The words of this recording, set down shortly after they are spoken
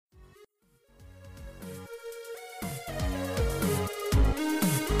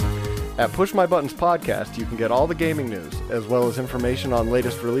At Push My Buttons Podcast, you can get all the gaming news, as well as information on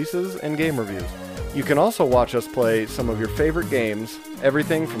latest releases and game reviews. You can also watch us play some of your favorite games,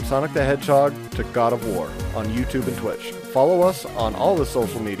 everything from Sonic the Hedgehog to God of War, on YouTube and Twitch. Follow us on all the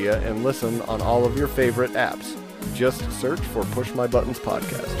social media and listen on all of your favorite apps. Just search for Push My Buttons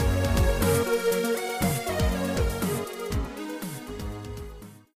Podcast.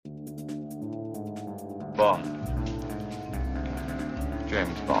 Bond.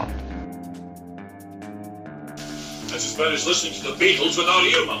 James Bond. That's as bad as listening to the Beatles without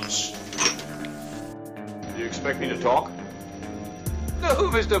earmuffs. Do you expect me to talk? No,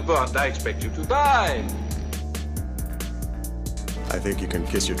 Mr. Bond, I expect you to die. I think you can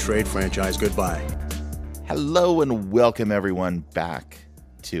kiss your trade franchise goodbye. Hello and welcome everyone back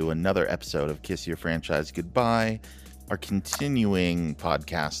to another episode of Kiss Your Franchise Goodbye, our continuing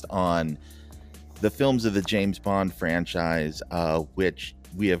podcast on the films of the James Bond franchise, which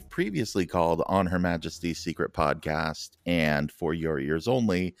we have previously called On Her Majesty's Secret Podcast and For Your Ears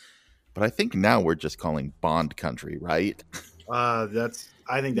Only. But I think now we're just calling Bond Country, right? I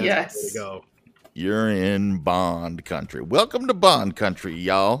think that's Yes. the way to go. You're in Bond Country. Welcome to Bond Country,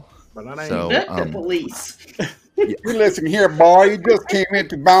 y'all. But that ain't So, The police. You listen here, boy. You just came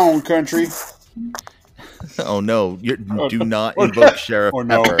into Bone Country. Oh no! Do not invoke Sheriff Oh,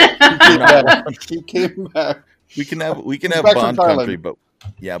 no. Pepper. He came back. We can have back from Bond Thailand. Country,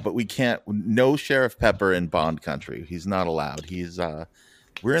 but we can't. No Sheriff Pepper in Bond Country. He's not allowed.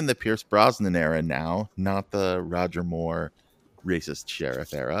 We're in the Pierce Brosnan era now, not the Roger Moore racist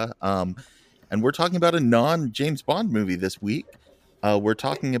sheriff era. And we're talking about a non-James Bond movie this week. We're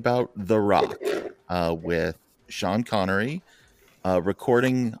talking about The Rock with Sean Connery,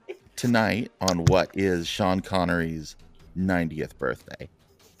 recording tonight on what is Sean Connery's 90th birthday.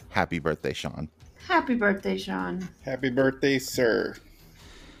 Happy birthday, Sean. Happy birthday, Sean. Happy birthday, sir.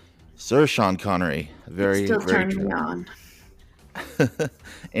 Sir Sean Connery. Very, Still very turning true. me on.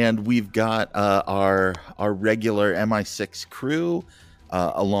 And we've got our regular MI6 crew,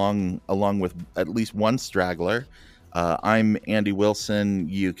 along with at least one straggler. I'm Andy Wilson.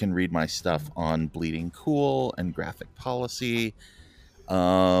 You can read my stuff on Bleeding Cool and Graphic Policy.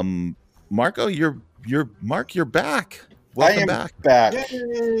 Marco, you're back. Welcome I am back.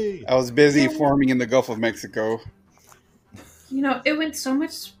 Yay! I was busy farming in the Gulf of Mexico. You know, it went so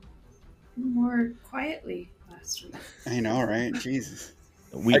much more quietly last week. I know, right? Jesus.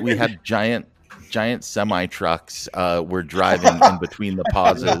 We had giant semi trucks were driving in between the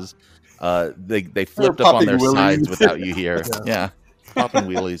pauses. They flipped up on their popping sides wheelies. without you here. Yeah, popping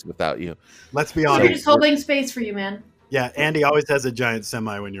wheelies without you. Let's be We're honest. just holding space for you, man. Yeah, Andy always has a giant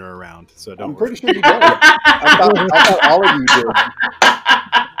semi when you're around, so don't I'm worry. pretty sure you don't. I thought all of you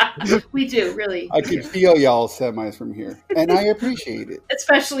did. We do, really. I could feel y'all's semis from here, and I appreciate it.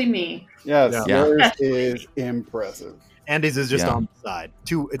 Especially me. Yes, Yeah. yours is impressive. Andy's is just Yeah. on the side.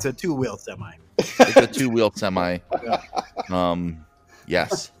 It's a two-wheel semi. It's a two-wheel semi. Yeah.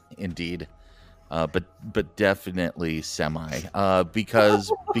 Yes, indeed. But definitely semi. Because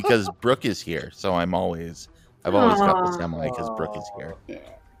Brooke is here, so I've always got the semi because Brooke is here.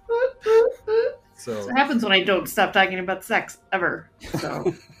 So It happens when I don't stop talking about sex ever.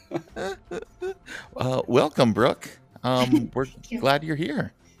 So Welcome, Brooke. We're you. glad you're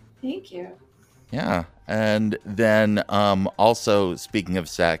here. thank you. Yeah, and then also speaking of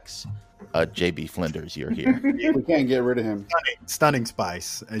sex, JB Flinders, you're here. We can't get rid of him. stunning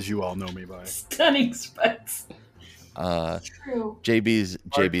spice, as you all know me by. Stunning spice. True. JB's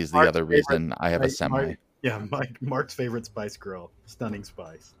the Mark's other favorite- reason I have a semi. Yeah, Mark's favorite Spice Girl, Stunning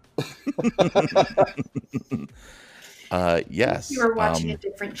Spice. Yes. You were watching a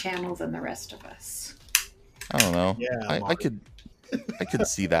different channel than the rest of us. I don't know. Yeah, I Mark. could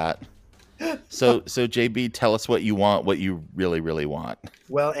see that. So JB, tell us what you want, what you really, really want.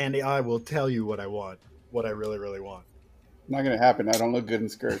 Well, Andy, I will tell you what I want, what I really, really want. Not gonna happen. I don't look good in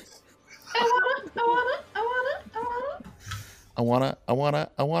skirts. I wanna.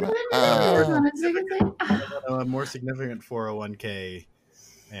 A more significant 401k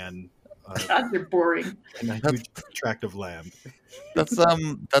and God, you're boring. a huge tract of land. That's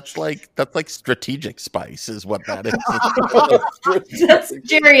like strategic spice is what that is. That's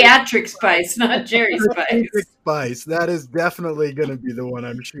geriatric spice, not Jerry Spice. Strategic Spice. That is definitely going to be the one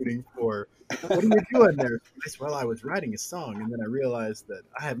I'm shooting for. What are you doing there? Spice? Well, I was writing a song, and then I realized that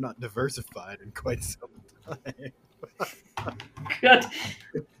I have not diversified in quite some time. God.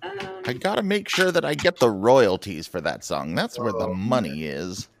 I gotta make sure that I get the royalties for that song. That's where the money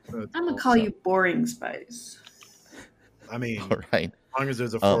is. I'm gonna call you boring Spice. I mean, All right. as long as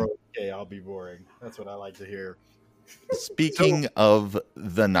there's a 401k, I'll be boring. That's what I like to hear. Speaking of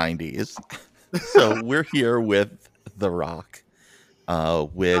the 90s, so we're here with The Rock,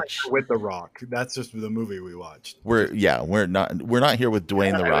 which with The Rock. That's just the movie we watched. we're not here with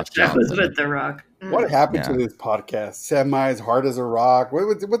Dwayne The Rock That was Johnson. with The Rock. What happened Yeah. to this podcast? Semi as hard as a rock.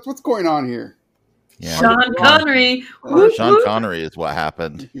 What's going on here? Yeah. Sean Connery. Whoop, Sean whoop. Connery is what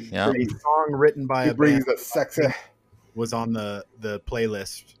happened. Yeah. A song written by He a brings band the sexy. was on the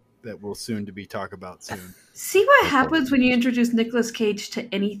playlist that we'll soon to be talk about soon. See what happens when you introduce Nicolas Cage to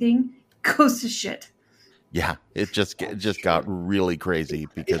anything? Goes to shit. Yeah, it just got really crazy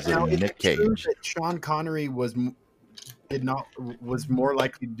because Now, of is Nick it true Cage. that Sean Connery was more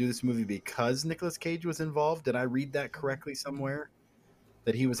likely to do this movie because Nicolas Cage was involved? Did I read that correctly somewhere?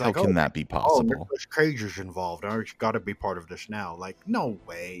 That he was How like, can that be possible? Nicolas Cage is involved. I got to be part of this now. Like, no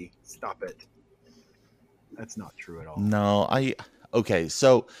way. Stop it. That's not true at all. No, okay,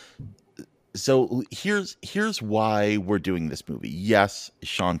 so here's why we're doing this movie. Yes,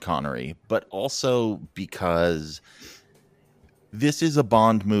 Sean Connery, but also because this is a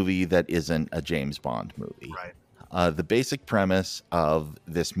Bond movie that isn't a James Bond movie. Right. The basic premise of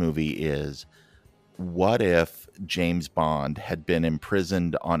this movie is, what if James Bond had been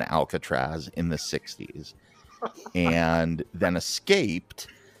imprisoned on Alcatraz in the 60s and then escaped,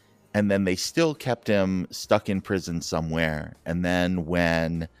 and then they still kept him stuck in prison somewhere. And then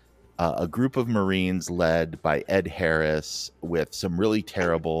when a group of Marines led by Ed Harris with some really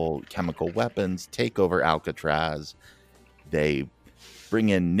terrible chemical weapons take over Alcatraz, they bring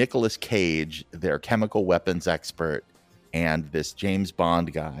in Nicolas Cage, their chemical weapons expert, and this James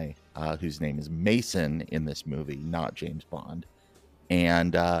Bond guy, whose name is Mason in this movie, not James Bond,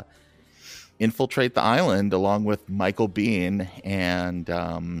 and infiltrate the island along with Michael Biehn and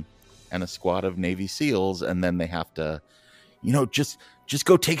a squad of Navy SEALs, and then they have to, just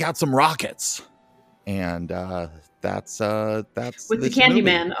go take out some rockets, and that's With the this movie.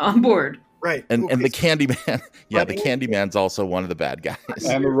 Candyman on board. Right. And Okay, the Candyman, yeah, the Right. Candyman's also one of the bad guys.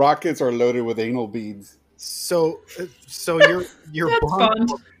 And the rockets are loaded with anal beads. So your That's Bond,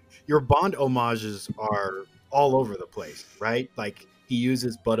 Bond. your Bond homages are all over the place, right? Like he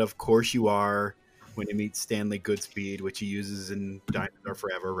uses "But of Course You Are" when he meets Stanley Goodspeed, which he uses in Dinosaur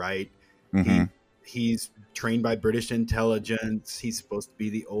Forever, right? Mhm. He's trained by British intelligence. He's supposed to be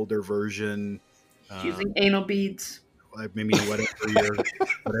the older version. Using anal beads. Like maybe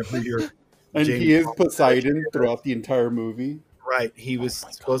whatever your And James he is Bond Poseidon throughout the entire movie. right. He was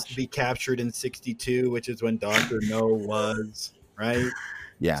supposed to be captured in '62, which is when Dr. No was, right?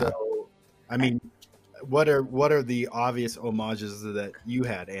 Yeah. So, I mean, what are the obvious homages that you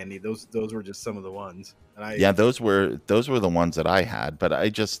had, Andy? Those were just some of the ones. And Yeah, those were the ones that I had, but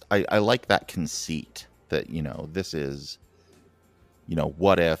I like that conceit that, this is,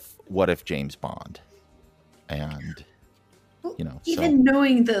 what if James Bond, and Well, so even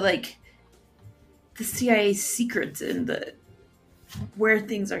knowing the CIA secrets and where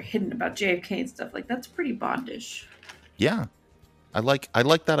things are hidden about JFK and stuff, like that's pretty Bondish. yeah, I like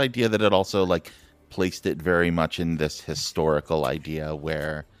that idea that it also placed it very much in this historical idea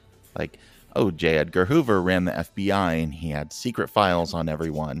where J. Edgar Hoover ran the FBI and he had secret files on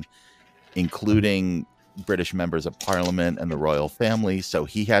everyone, including British members of Parliament and the royal family. So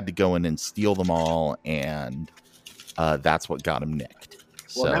he had to go in and steal them all, and that's what got him nicked.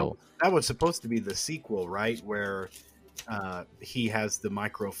 Well, that was supposed to be the sequel, right? Where he has the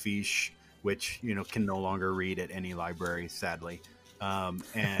microfiche, which can no longer read at any library, sadly.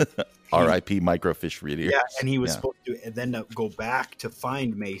 And R.I.P. microfiche reader. yeah, and he was supposed to then go back to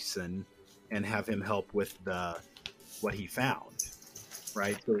find Mason and have him help with what he found,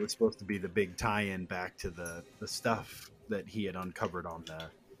 right? So it was supposed to be the big tie-in back to the stuff that he had uncovered on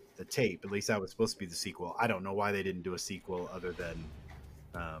the tape. At least that was supposed to be the sequel. I don't know why they didn't do a sequel other than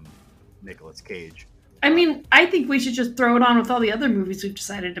Nicolas Cage. I mean, I think we should just throw it on with all the other movies we've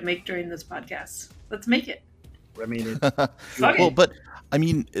decided to make during this podcast. Let's make it. I mean, Well, but I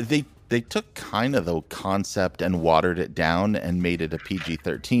mean, they took kind of the concept and watered it down and made it a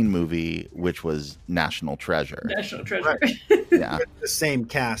PG-13 movie, which was National Treasure. National Treasure. Yeah, the same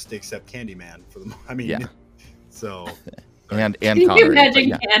cast except Candyman for the. I mean, Yeah. So and Can you Connery, but imagine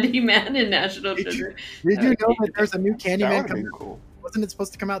yeah. Candyman in National Treasure? did you know that there's a new That Candyman would coming? been cool. Wasn't it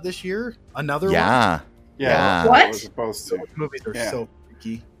supposed to come out this year? Another one. Yeah, Yeah. What? It was supposed to. Those movies are Yeah. so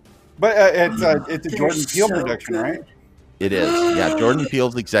freaky. But it's a They're Jordan Peele so production, good. right? it is. Yeah, Jordan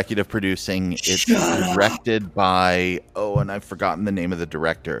Peele's executive producing. It's Shut up. directed by and I've forgotten the name of the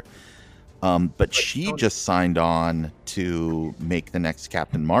director. But she just signed on to make the next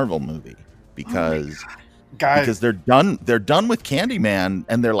Captain Marvel movie because Guys, because they're done with Candyman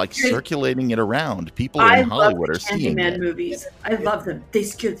and they're like circulating it around. People in Hollywood are seeing Candyman it. movies. I love them. They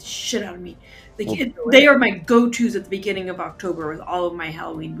scare the shit out of me. They are my go-tos at the beginning of October with all of my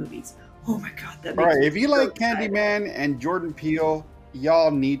Halloween movies. Oh my god, that makes all right. me If you so like excited. Candyman and Jordan Peele, y'all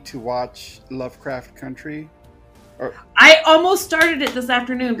need to watch Lovecraft Country. I almost started it this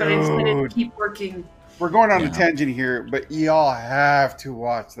afternoon, but I decided to Dude. keep working. We're going on a Yeah. tangent here, but y'all have to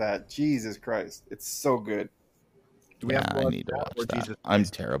watch that. Jesus Christ, it's so good. Do we Yeah, have I watch need to that, watch or that. Jesus I'm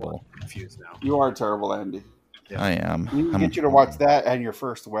Christ? terrible. I'm confused now. You are terrible, Andy. Yeah. I am. We need to get you to watch that and your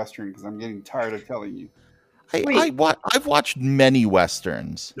first Western because I'm getting tired of telling you. I've watched many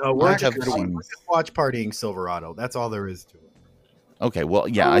westerns. No, we're I just have gonna seen. watch Partying Silverado. That's all there is to it. Okay, well,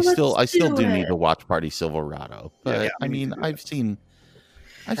 yeah, Oh, I still let's do do need it. to watch Party Silverado, but Yeah, I we need mean, to do I've seen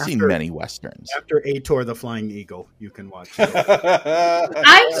After- many westerns. After Ator the Flying Eagle, you can watch it.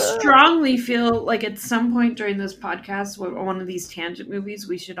 I strongly feel like at some point during this podcast, one of these tangent movies,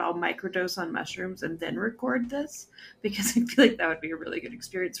 we should all microdose on mushrooms and then record this because I feel like that would be a really good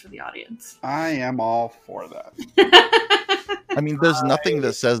experience for the audience. I am all for that. I mean, there's nothing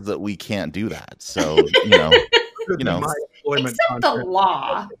that says that we can't do that. So you know, My employment Except the contract.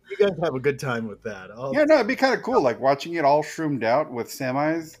 law. You guys have a good time with that. Yeah, no, it'd be kind of cool, like watching it all shroomed out with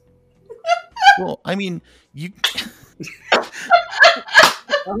semis. well, I mean, you.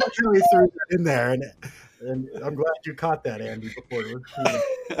 I'm not sure you threw that in there, and I'm glad you caught that, Andy. Before it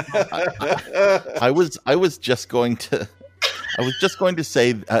was I was just going to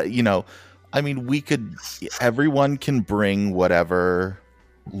say, I mean, everyone can bring whatever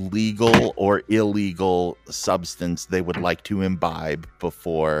legal or illegal substance they would like to imbibe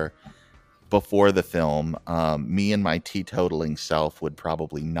before the film. Me and my teetotaling self would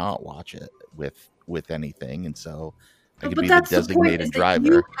probably not watch it with anything, and so I could But be the that's the point, designated is that driver.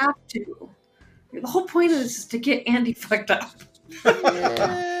 you have to. The whole point of this is to get Andy fucked up.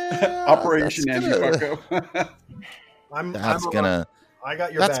 Operation that's Andy gonna- Fuck Up. I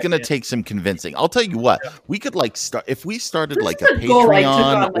got your That's back, gonna Andy. take some convincing. I'll tell you what, we could start if we started This like is a a goal I took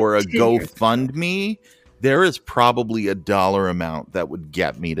Patreon on, or a 10 years ago. GoFundMe. There is probably a dollar amount that would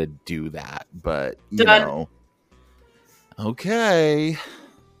get me to do that, but Done. okay.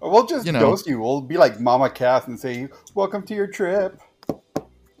 We'll just You know. dose you. We'll be like Mama Kath and say, "Welcome to your trip."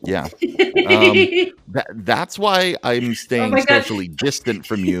 Yeah, that's why I'm staying my God. socially distant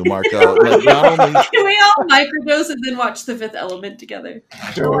from you, Marco. Like, not only, Can we all microdose and then watch The Fifth Element together?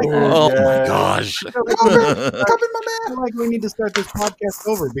 oh my yes. gosh. I feel like we need to start this podcast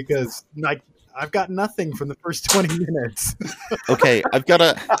over because I've got nothing from the first 20 minutes. Okay,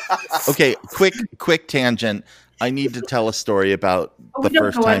 quick tangent. I need to tell a story about Oh, the we don't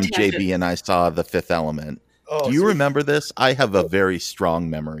first go on time tangents. JB and I saw The Fifth Element. Oh, Do you so remember this? I have a very strong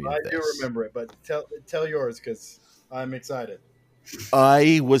memory of I this. do remember it, but tell yours because I'm excited.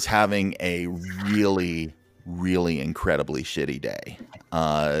 I was having a really, really incredibly shitty day.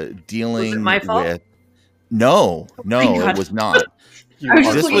 Dealing Was it my fault? with no, Thank God. it was not. I was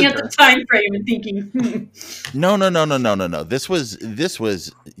just This looking was- at the time frame and thinking, No. This was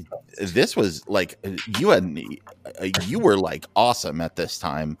like you were like awesome at this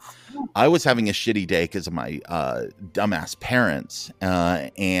time. I was having a shitty day because of my dumbass parents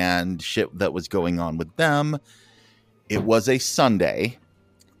and shit that was going on with them. It was a Sunday,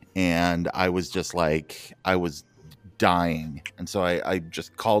 and I was just like, I was dying, and so I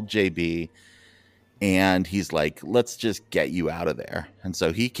just called JB. And he's like, let's just get you out of there. And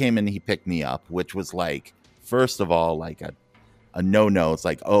so he came in, he picked me up, which was like, first of all, like a no-no. It's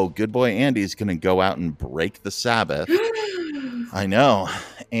like, oh, good boy Andy's going to go out and break the Sabbath. I know.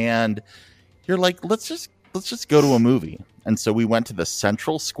 And you're like, let's just go to a movie. And so we went to the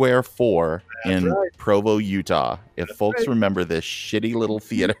Central Square 4 That's in right. Provo, Utah. If That's folks right. remember this shitty little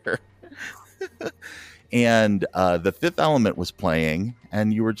theater. And The Fifth Element was playing,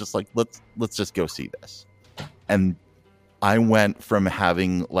 and you were just like, let's just go see this. And I went from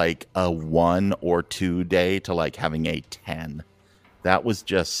having like a 1 or 2 day to like having a 10. That was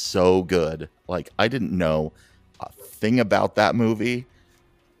just so good. Like, I didn't know a thing about that movie.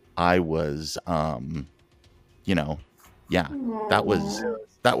 I was yeah, that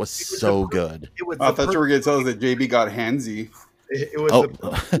was so good. It was I the thought you were going to tell us that JB got handsy. It was Oh,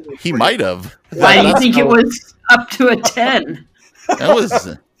 the he might have. why do you That's think how- it was up to a 10? That was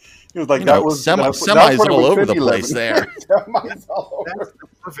It was like You that know, was semis that's what it all was over the 2011. place there. Semis all over. That's the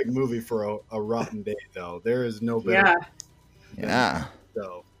perfect movie for a rotten day, though. There is no better. Yeah. yeah.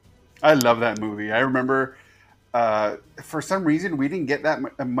 So I love that movie. I remember for some reason we didn't get that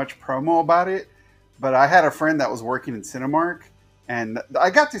much promo about it, but I had a friend that was working in Cinemark, And I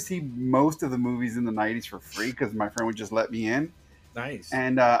got to see most of the movies in the 90s for free because my friend would just let me in. Nice.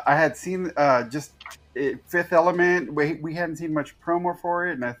 And I had seen Fifth Element. We hadn't seen much promo for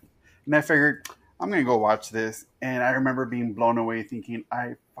it, and I figured I'm gonna go watch this. And I remember being blown away, thinking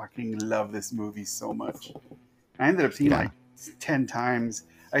I fucking love this movie so much. I ended up seeing like 10 times.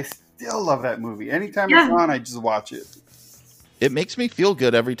 I still love that movie. Anytime it's on, I just watch it. It makes me feel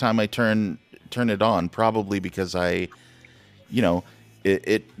good every time I turn it on. Probably because it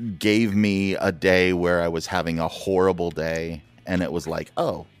gave me a day where I was having a horrible day. And it was like,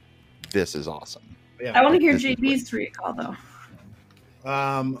 oh, this is awesome. Yeah. I want to hear JB's recall though.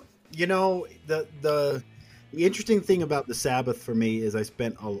 The interesting thing about the Sabbath for me is I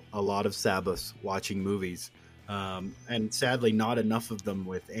spent a lot of Sabbaths watching movies, and sadly not enough of them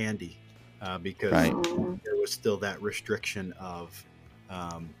with Andy, because there was still that restriction of,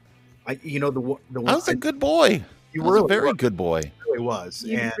 I was a good boy. You were a very good boy. You really was.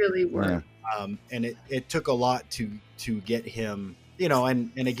 You really were. And it took a lot to get him,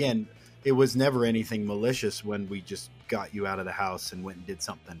 and again, it was never anything malicious when we just got you out of the house and went and did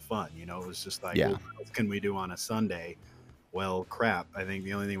something fun. It was just like, what else can we do on a Sunday? Well, crap. I think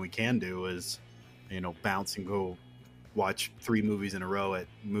the only thing we can do is, bounce and go watch 3 movies in a row at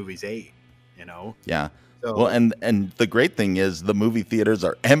Movies 8, Yeah. So, well, and the great thing is the movie theaters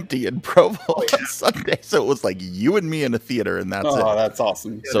are empty in Provo on Sunday. So it was like you and me in a theater, and that's it. Oh, that's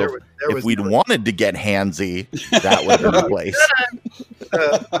awesome. So if we'd wanted to get handsy, that would be the place.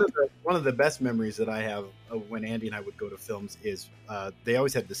 One of the best memories that I have of when Andy and I would go to films is they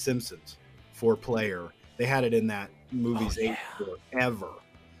always had The Simpsons 4-player. They had it in that Movies 8 forever.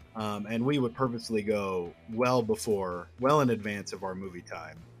 And we would purposely go well in advance of our movie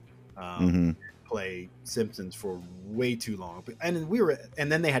time. Play Simpsons for way too long, and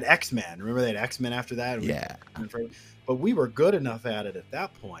then they had X-Men. Remember they had X-Men after that? But we were good enough at it at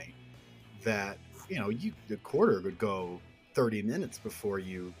that point that the quarter would go 30 minutes before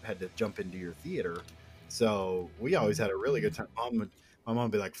you had to jump into your theater. So we always had a really good time. My mom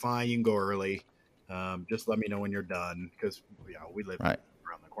would be like, "Fine, you can go early. Just let me know when you're done," because we live around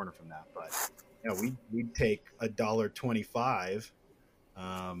the corner from that. But we'd take $1.25.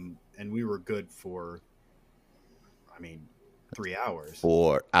 And we were good for, 3 hours.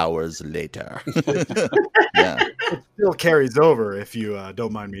 4 hours later. Yeah. It still carries over, if you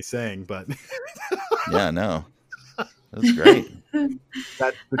don't mind me saying, but. Yeah, no. That's great.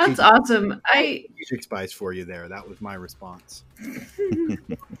 That's awesome. Music Spice for you there. That was my response.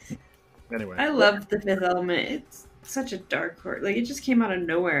 Anyway. I love The Fifth Element. It's such a dark horse. Like, it just came out of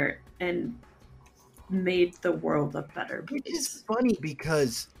nowhere and made the world a better place. Which is funny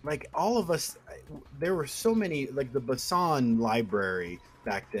because all of us, there were so many, the Besson library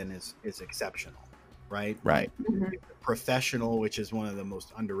back then is exceptional, right? Professional, which is one of the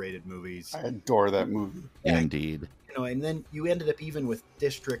most underrated movies. I adore that movie. Indeed. And then you ended up even with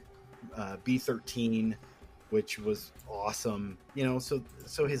District B13, which was awesome. So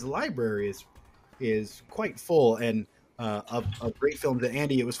his library is quite full and of great films. And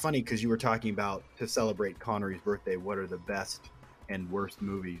Andy, it was funny because you were talking about, to celebrate Connery's birthday, what are the best and worst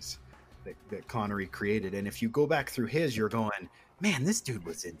movies that Connery created. And if you go back through his, you're going, man, this dude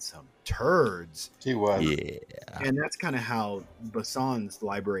was in some turds. He was. Yeah. And that's kind of how Besson's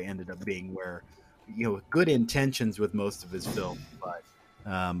library ended up being, where, good intentions with most of his films, but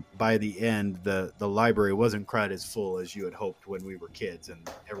by the end, the library wasn't quite as full as you had hoped when we were kids, and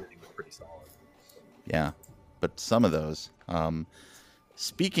everything was pretty solid. Yeah. But some of those.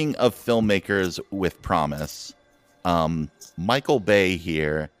 Speaking of filmmakers with promise, Michael Bay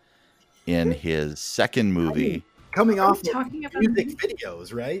here in his second movie. Coming off music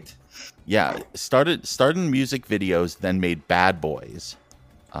videos, right? Yeah. Started in music videos, then made Bad Boys.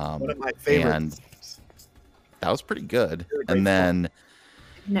 One of my favorites. And that was pretty good. And then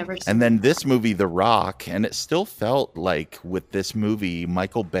Never seen and then this movie, The Rock, and it still felt like with this movie,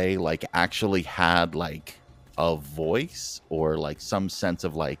 Michael Bay actually had a voice or some sense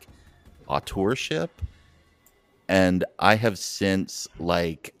of authorship. And I have since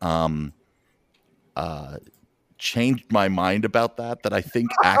changed my mind about that I think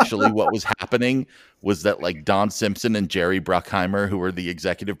actually what was happening was that Don Simpson and Jerry Bruckheimer, who were the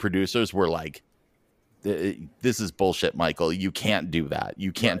executive producers, were this is bullshit, Michael. You can't do that.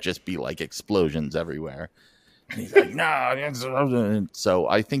 You can't just be explosions everywhere. And he's like, no. So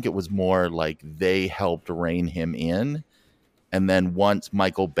I think it was more they helped rein him in. And then once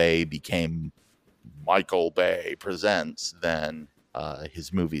Michael Bay became Michael Bay Presents, then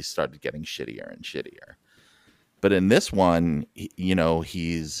his movies started getting shittier and shittier. But in this one,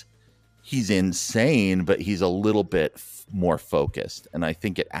 he's he's insane, but he's a little bit more focused, and I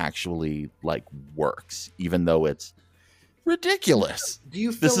think it actually like works, even though it's ridiculous. Do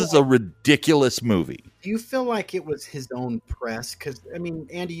you feel this is a ridiculous movie? Do you feel like it was his own press? Because I mean,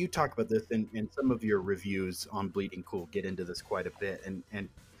 Andy, you talk about this in some of your reviews on Bleeding Cool. Get into this quite a bit, and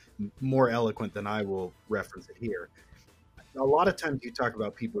more eloquent than I will reference it here. A lot of times you talk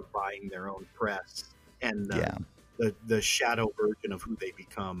about people buying their own press and the shadow version of who they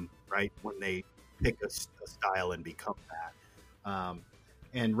become, right? When they pick a style and become that.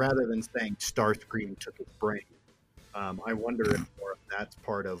 And rather than saying Starscream took his brain, I wonder if more of that's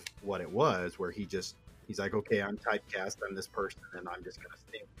part of what it was, where he's like, okay, I'm typecast, I'm this person, and I'm just going to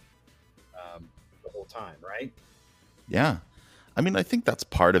think the whole time, right? Yeah. I mean, I think that's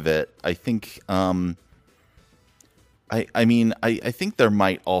part of it. I think, I think there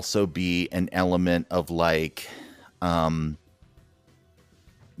might also be an element of like, and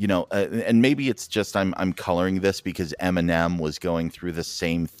maybe it's just I'm coloring this because Eminem was going through the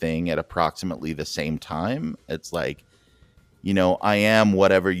same thing at approximately the same time. It's like, I am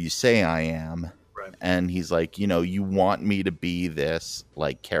whatever you say I am. Right. And he's like, you want me to be this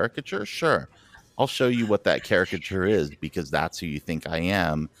like caricature? Sure. I'll show you what that caricature is, because that's who you think I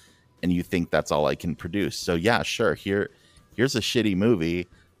am, and you think that's all I can produce. So yeah, sure. Here's a shitty movie.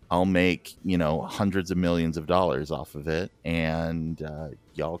 I'll make, hundreds of millions of dollars off of it, and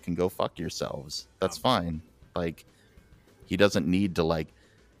y'all can go fuck yourselves. That's fine. Like, he doesn't need to like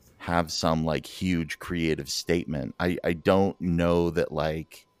have some like huge creative statement. I don't know that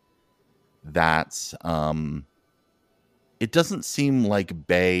like that's it doesn't seem like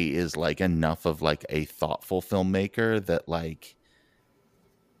Bay is like enough of like a thoughtful filmmaker that like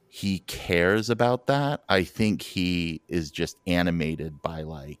he cares about that. I think he is just animated by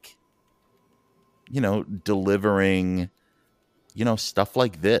like, delivering, stuff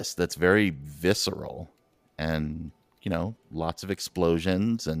like this that's very visceral, and, lots of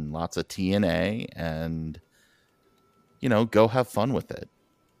explosions and lots of TNA, and, go have fun with it.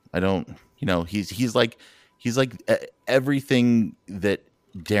 I don't, he's like everything that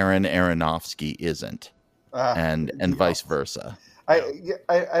Darren Aronofsky isn't, and vice versa.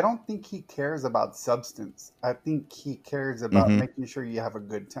 I don't think he cares about substance. I think he cares about making sure you have a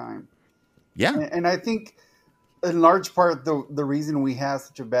good time. Yeah. And I think in large part the reason we have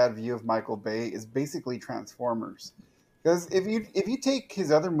such a bad view of Michael Bay is basically Transformers. Because if you take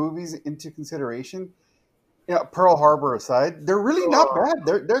his other movies into consideration, Pearl Harbor aside, they're really not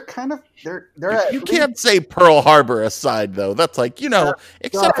bad. They're kind of they're you can't say Pearl Harbor aside though. That's like,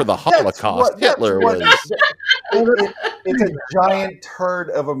 except for the Holocaust, Hitler was it's a giant turd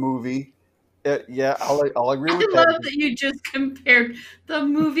of a movie. Yeah, I'll agree with that. I love that you just compared the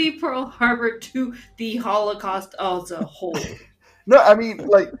movie Pearl Harbor to the Holocaust as a whole. No, I mean,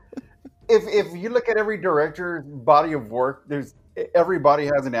 like, if you look at every director's body of work, everybody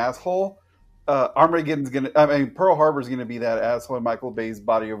has an asshole. Pearl Harbor's gonna be that asshole in Michael Bay's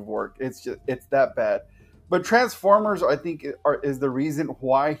body of work. It's that bad. But Transformers, I think, is the reason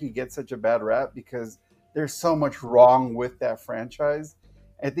why he gets such a bad rap, because there's so much wrong with that franchise.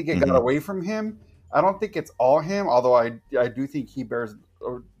 I think it got away from him. I don't think it's all him, although I do think he bears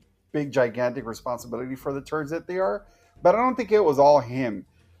a big, gigantic responsibility for the turds that they are. But I don't think it was all him.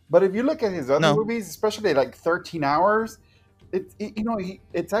 But if you look at his other movies, especially like 13 Hours,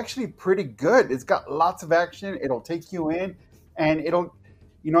 it's actually pretty good. It's got lots of action. It'll take you in, and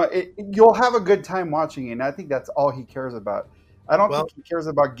you'll have a good time watching it. And I think that's all he cares about. I don't think he cares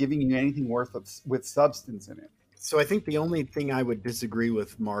about giving you anything with substance in it. So I think the only thing I would disagree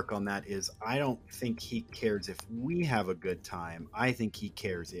with Mark on that is I don't think he cares if we have a good time. I think he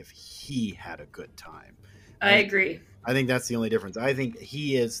cares if he had a good time. I agree. I think that's the only difference. I think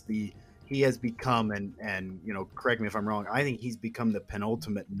he has become, and correct me if I'm wrong, I think he's become the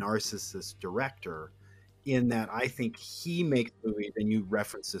penultimate narcissist director, in that I think he makes movies, and you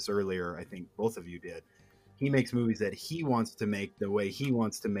referenced this earlier, I think both of you did. He makes movies that he wants to make the way he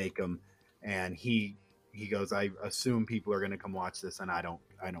wants to make them, and he goes, I assume people are going to come watch this, and I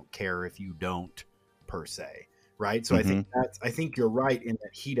don't care if you don't, per se, right? So I think you're right in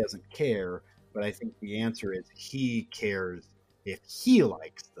that he doesn't care, but I think the answer is he cares if he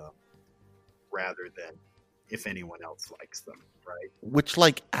likes them, rather than if anyone else likes them, right? Which,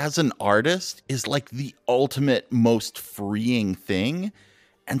 like, as an artist is like the ultimate, most freeing thing.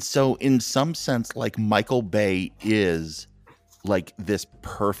 And so in some sense, like, Michael Bay is like this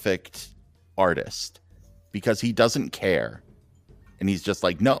perfect artist, because he doesn't care. And he's just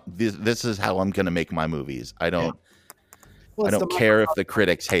like, no, this is how I'm going to make my movies. I don't care if the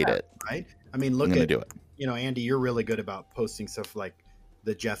critics hate it. Right? I mean, look I'm going to do it. Andy, you're really good about posting stuff like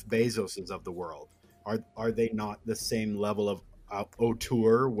the Jeff Bezoses of the world. Are they not the same level of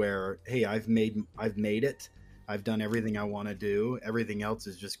auteur where, hey, I've made it, I've done everything I want to do, everything else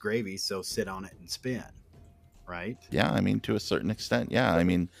is just gravy, so sit on it and spin, right? Yeah, I mean, to a certain extent, yeah. I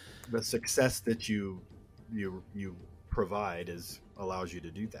mean, the success that you provide allows you to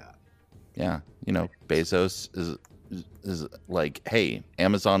do that. Yeah, Bezos is like, hey,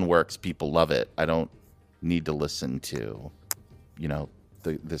 Amazon works, people love it. I don't need to listen to,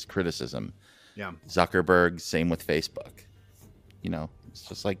 this criticism. Yeah. Zuckerberg, same with Facebook. It's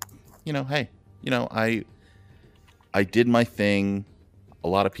just like, hey, I did my thing. A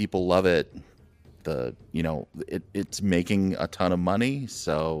lot of people love it. It's making a ton of money,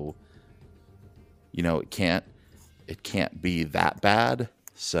 so it can't be that bad.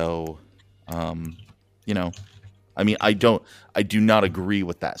 So, I mean, I do not agree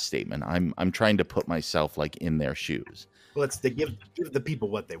with that statement. I'm trying to put myself like in their shoes. Well, it's to give the people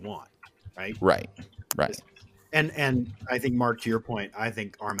what they want, right? Right. And I think, Mark, to your point, I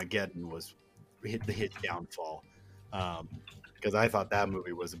think Armageddon was his downfall, because I thought that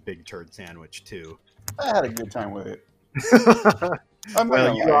movie was a big turd sandwich too. I had a good time with it.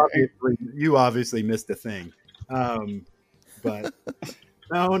 Well, you obviously missed a thing, but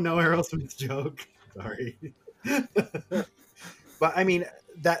no Aerosmith joke. Sorry, but I mean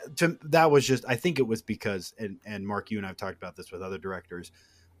that was just. I think it was because, and Mark, you and I've talked about this with other directors.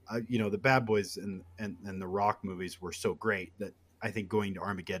 The Bad Boys and the Rock movies were so great that I think going to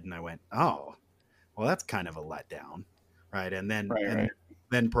Armageddon, I went, oh, well, that's kind of a letdown, right? And then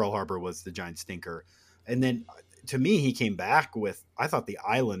then Pearl Harbor was the giant stinker, and then to me, he came back with. I thought The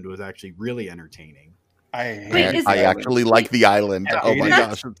Island was actually really entertaining. I actually like The Island. Oh my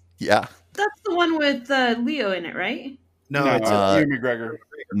gosh, yeah. That's the one with Leo in it, right? No, it's Ewan McGregor.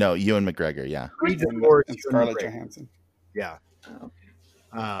 No, Ewan McGregor. Yeah, and Scarlett Johansson. Yeah.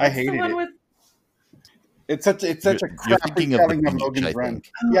 I hated it. With... It's such a crappy telling of Logan's Run.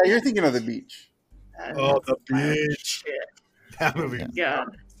 Yeah, you're thinking of The Beach. Oh, The Beach. That movie. Yeah.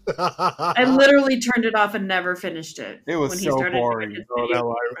 I literally turned it off and never finished it. It was so boring.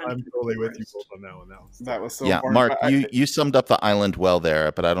 I'm totally with you both on that one. That was so boring. Mark, you summed up The Island well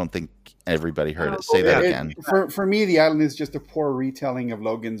there, but I don't think everybody heard it. Say that again. For me, The Island is just a poor retelling of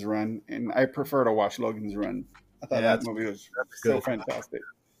Logan's Run, and I prefer to watch Logan's Run. I thought that movie was so fantastic.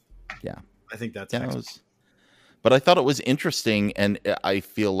 Yeah. I think that's but I thought it was interesting, and I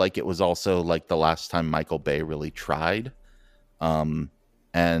feel like it was also like the last time Michael Bay really tried.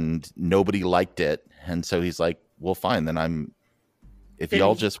 And nobody liked it, and so he's like, well, fine, then if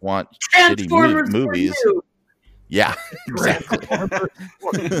y'all just want shitty movies. Yeah, exactly.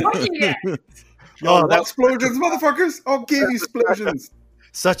 Explosions, motherfuckers! I'll give you explosions.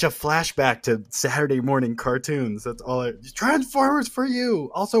 Such a flashback to Saturday morning cartoons. That's all. Transformers for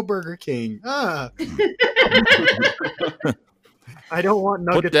you. Also Burger King. I don't want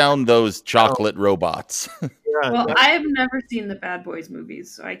nuggets. Put down those chocolate robots. Well, I have never seen the Bad Boys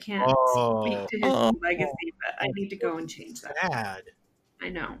movies, so I can't speak to his legacy, but I need to go and change that. Bad. I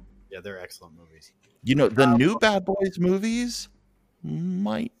know. Yeah, they're excellent movies. The new Bad Boys movies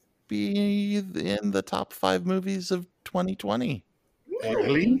might be in the top 5 movies of 2020.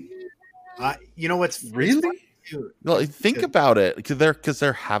 Really? You know what's really? Well, think about it, because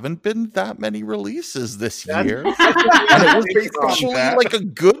there haven't been that many releases this year, and it was actually like a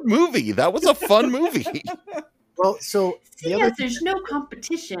good movie. That was a fun movie. Well, so there's no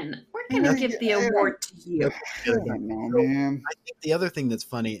competition. We're going to give the award to you. I don't know, man. I think the other thing that's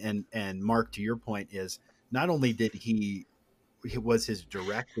funny, and Mark, to your point, is not only did was his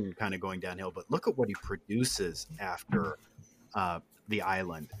directing kind of going downhill, but look at what he produces after The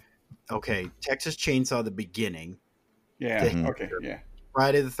Island. Okay, Texas Chainsaw, the beginning. Yeah. Okay. Yeah.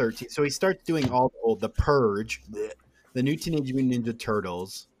 Friday the 13th. So he starts doing all the Purge, the new Teenage Mutant Ninja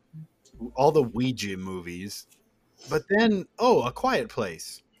Turtles, all the Ouija movies, but then A Quiet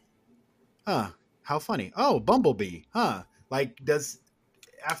Place. Huh? How funny. Oh, Bumblebee. Huh? Like,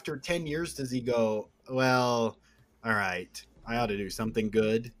 after 10 years does he go? Well, all right, I ought to do something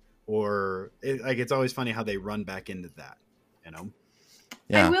good, or it's always funny how they run back into that,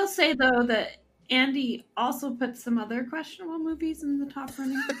 Yeah. I will say, though, that Andy also put some other questionable movies in the top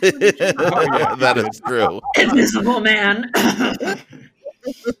running. Yeah, that is true. Invisible Man.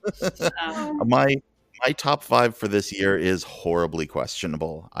 My top 5 for this year is horribly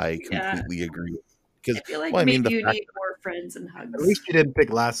questionable. I completely agree. Because I feel like maybe you need more friends and hugs. At least you didn't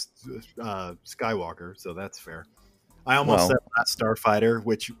pick Last Skywalker, so that's fair. I almost said Last Starfighter,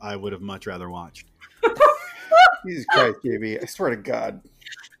 which I would have much rather watched. Jesus Christ, JB. I swear to God.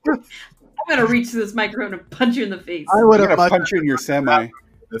 I gonna reach to this microphone and punch you in the face. I I'm would have gonna punch you in your semi.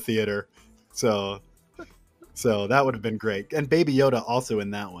 the theater. So that would have been great. And Baby Yoda also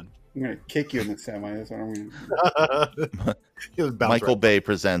in that one. I'm gonna kick you in the semi. That's what I'm gonna. It was bounced Michael right. Bay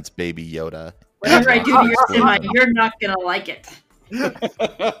presents Baby Yoda. Whatever I do to your semi, you're not gonna like it.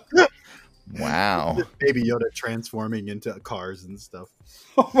 Wow. Baby Yoda transforming into cars and stuff.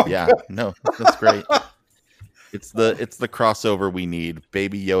 Yeah, no, that's great. It's the crossover we need.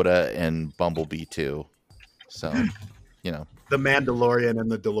 Baby Yoda and Bumblebee 2. So, you know, The Mandalorian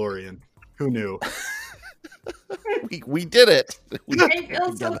and the DeLorean. Who knew? we did it. I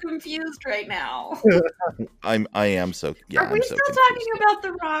feel so confused right now. I am so yeah. Are we I'm so still confused. talking about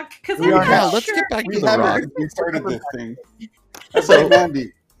The Rock? Because We I'm are not now. Let's sure. get back to We The Rock. haven't. We started this thing. That's So- like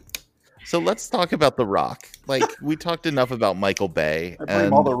Mandy. So let's talk about The Rock. Like we talked enough about Michael Bay, I blame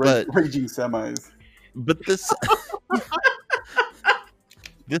and, all the but raging semis. this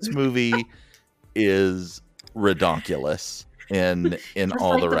this movie is redonkulous in Just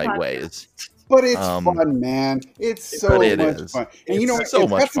all like the the right podcast. ways. But it's Um, fun, man. It's so but it much is. fun. And you know, It's so it's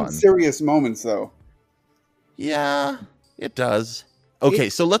much got some fun. serious moments, though. Yeah, it does. Okay,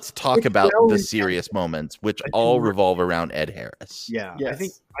 so let's talk it's about well the intentioned. serious moments, which I think all we're- revolve around Ed Harris. Yeah,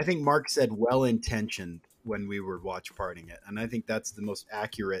 Yes. I think Mark said well intentioned when we were watch partying it, and I think that's the most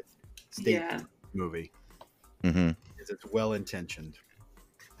accurate statement Yeah. of the movie. hmm Is it's well intentioned.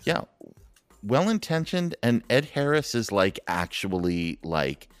 Yeah, well intentioned, and Ed Harris is like actually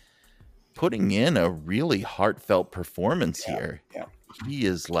like putting in a really heartfelt performance here. yeah. He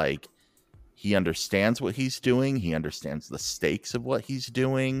is like he understands what he's doing. He understands the stakes of what he's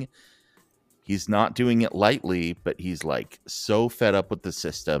doing. He's not doing it lightly, but he's like so fed up with the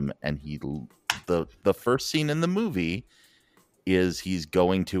system. And the first scene in the movie is he's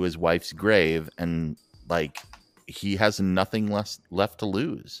going to his wife's grave, and like he has nothing left to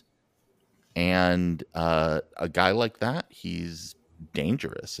lose. And a guy like that, he's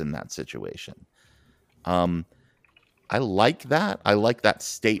dangerous in that situation. I like that. I like that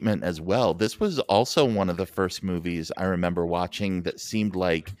statement as well. This was also one of the first movies I remember watching that seemed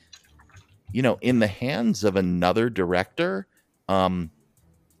like, you know, in the hands of another director,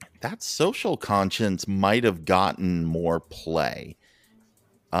 that social conscience might have gotten more play.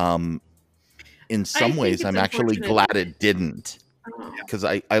 In some think ways, it's I'm actually unfortunate. glad it didn't, Oh. because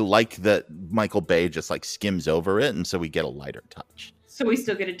I like that Michael Bay just like skims over it, and so we get a lighter touch. So we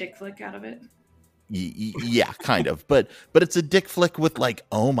still get a dick flick out of it. Yeah, kind of, but it's a dick flick with like,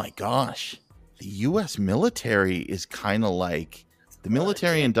 oh my gosh, the U.S. military is kind of like the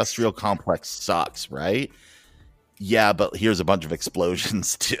military-industrial complex sucks, right? Yeah, but here's a bunch of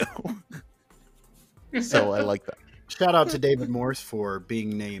explosions too. So I like that. Shout out to David Morse for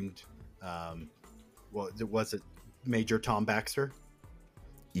being named. Was it Major Tom Baxter?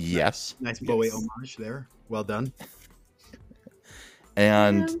 Yes, Nice Bowie Yes. homage there. Well done.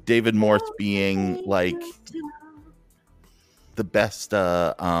 and David Morse being like the best,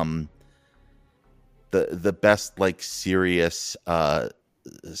 the best like serious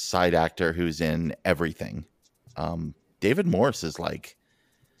side actor who's in everything. David Morse is like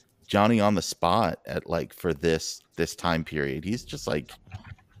Johnny on the spot at like for this time period. He's just like,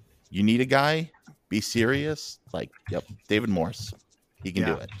 you need a guy, be serious. Like, yep, David Morse, he can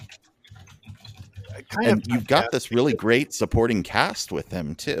do Yeah. it. Kind And of you've got this really great supporting cast with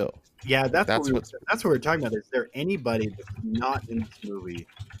him too. Yeah, that's That's what we're talking about. Is there anybody that's not in this movie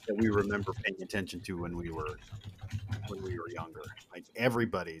that we remember paying attention to when we were younger? Like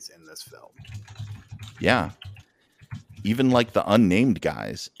everybody's in this film. Yeah. Even like the unnamed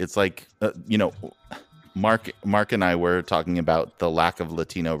guys. It's like, you know, Mark and I were talking about the lack of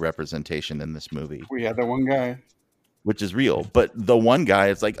Latino representation in this movie, We had that one guy. which is real. But the one guy,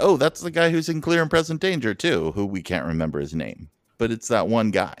 it's like, oh, that's the guy who's in Clear and Present Danger too, who we can't remember his name. But it's that one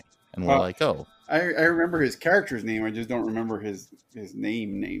guy. And we're like, oh, I remember his character's name. I just don't remember his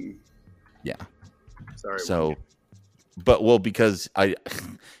name. yeah. Sorry. So, but well, because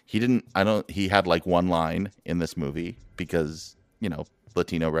he had like one line in this movie because, you know,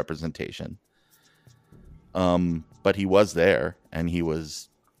 Latino representation. But he was there, and he was,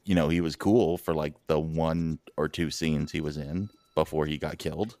 you know, he was cool for like the 1 or 2 scenes he was in before he got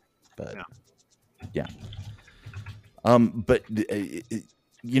killed. But yeah. But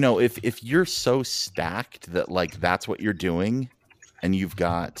you know, if you're so stacked that like that's what you're doing, and you've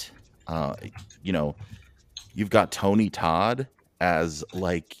got, you know, you've got Tony Todd as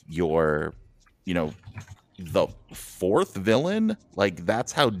like your, you know, the 4th villain, like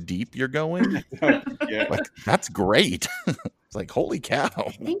that's how deep you're going. Yeah. Like that's great. It's like, holy cow.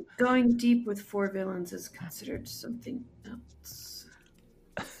 I think going deep with 4 villains is considered something else.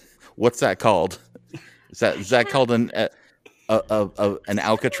 what's that called? Is that called an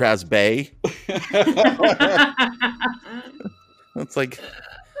Alcatraz Bay? It's like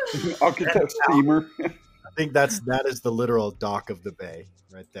Alcatraz steamer. I think that is the literal dock of the bay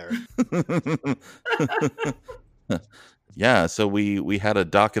right there. Yeah, so we had a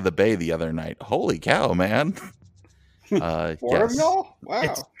dock of the bay the other night. Holy cow, man! Four of Yes, y'all? Wow.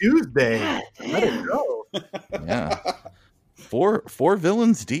 It's Tuesday. Let it go. yeah, four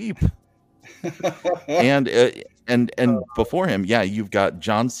villains deep, and before him, yeah, you've got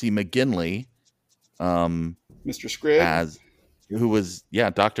John C. McGinley, Mr. Scribb. who was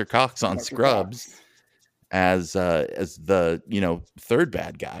Dr. Cox on Dr. Scrubs Cox. as the third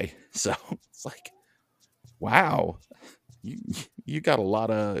bad guy. So it's like, wow, you got a lot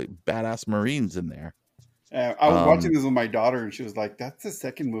of badass Marines in there. I was watching this with my daughter, and she was like, "That's the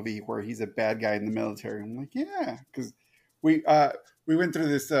second movie where he's a bad guy in the military." I'm like, "Yeah," because we went through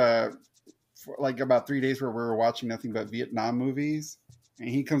this for like about 3 days where we were watching nothing but Vietnam movies, and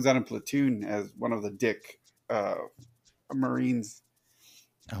he comes out in Platoon as one of the Dick Marines.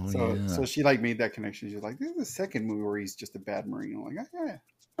 Oh, So she like made that connection. She's like, "This is the second movie where he's just a bad Marine." I'm like, "Oh, yeah."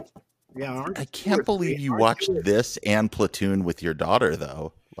 Yeah, I can't believe you watched this and Platoon with your daughter,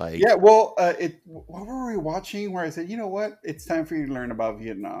 though. Like, Yeah, well, what were we watching? Where I said, "You know what? It's time for you to learn about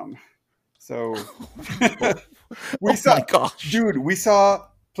Vietnam." So we saw, my gosh, dude, we saw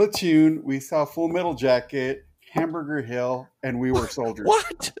Platoon, we saw Full Metal Jacket, Hamburger Hill, and We Were Soldiers.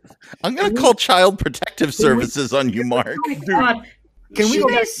 what? I'm gonna call Child Protective Services on you, Mark. Oh my God. Can we You go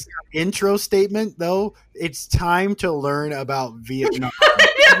back guys- to your intro statement though? It's time to learn about Vietnam.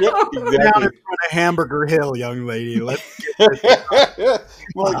 Yep, Down in exactly. front of Hamburger Hill, young lady. Let's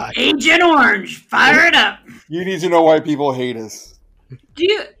Well, Agent Orange, fire it up. you need to know why people hate us.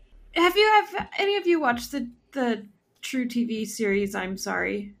 Have any of you watched the True TV series I'm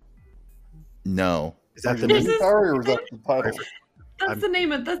Sorry? No. Is that the This name? is- Sorry, or was that the title? That's the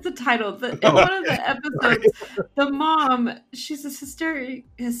name of that's the title. In one of the episodes, the mom, she's a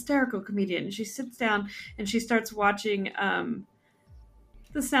hysterical comedian. She sits down and she starts watching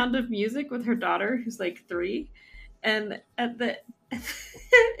The Sound of Music with her daughter, who's like 3. And at the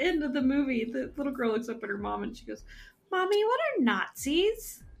end of the movie, the little girl looks up at her mom and she goes, "Mommy, what are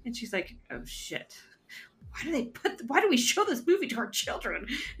Nazis?" And she's like, "Oh shit. Why do we show this movie to our children?"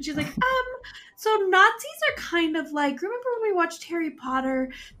 And she's like, so Nazis are kind of like, remember when we watched Harry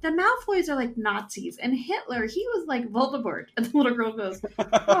Potter? The Malfoys are like Nazis, and Hitler, he was like Voldemort. And the little girl goes,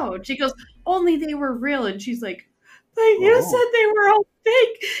 "Oh," and she goes, "Only they were real." And she's like, "But you said they were all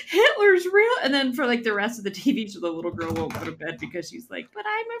fake. Hitler's real." And then for like the rest of the TV show, the little girl won't go to bed because she's like, "But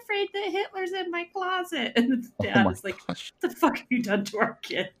I'm afraid that Hitler's in my closet." And the dad is like, gosh. "What the fuck have you done to our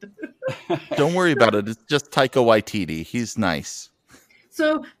kid?" Don't worry about it. It's just Taika Waititi. He's nice.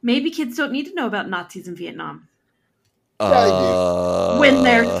 So maybe kids don't need to know about Nazis in Vietnam I when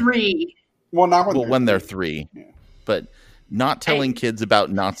they're 3. Well, not when they're 3. Yeah. But not telling kids about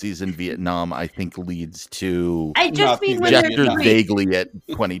Nazis in Vietnam, I think, leads to I just Nazis mean in when gestures they're Vietnam. 3. vaguely at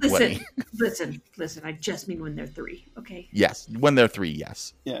 2020. Listen. I just mean when they're 3. Okay. Yes, when they're 3,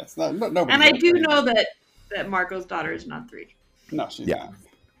 yes. Yeah, it's not. Nobody. And I do know that Marco's daughter is not 3. No, she's Yeah. not.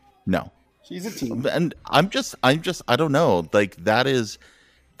 No. She's a teen. And I'm just I don't know. Like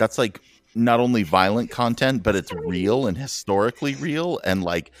that's like not only violent content, but it's real and historically real and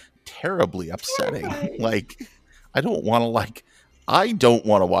like terribly upsetting. Like I don't want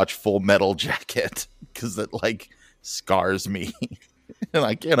to watch Full Metal Jacket because it like scars me. And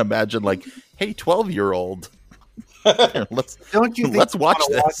I can't imagine like, hey, 12-year-old, let's Don't you think let's you'd watch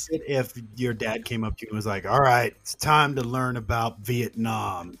wanna this. it if your dad came up to you and was like, "All right, it's time to learn about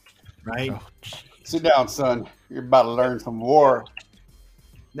Vietnam," right? Oh, Sit down, son. You're about to learn some war.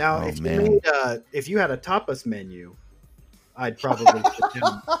 Now, Oh, if you man. made, if you had a tapas menu, I'd probably sit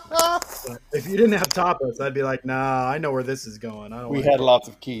down. But if you didn't have tapas, I'd be like, "Nah, I know where this is going." I don't. We wanna had go." lots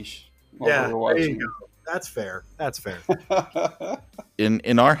of quiche. while Yeah, we were there you watching. go. That's fair. That's fair.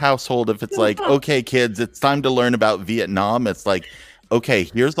 In our household, if it's like, okay, kids, it's time to learn about Vietnam, it's like, okay,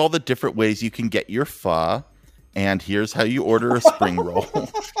 here's all the different ways you can get your pho, and here's how you order a spring roll.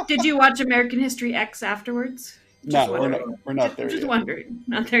 Did you watch American History X afterwards? No, wondering. we're not there Just yet. wondering.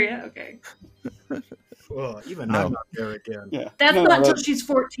 Not there yet? Okay. Well, even No. I'm not there again. Yeah, That's No, not until that- she's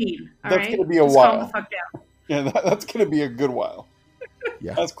 14. All that's right? gonna be a Just calm while. the fuck down. Yeah, that's gonna be a good while.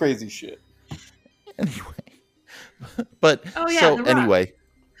 Yeah. That's crazy shit. Anyway. But Oh, yeah, so The Rock. anyway,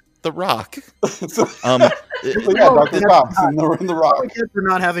 The Rock. So, Um yeah, Dr. Cox in the Rock. Probably good for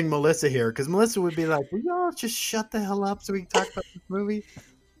not having Melissa here, because Melissa would be like, "Will y'all just shut the hell up so we can talk about this movie?"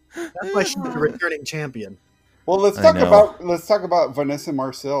 That's why she's the returning champion. Well, let's I talk know. about Vanessa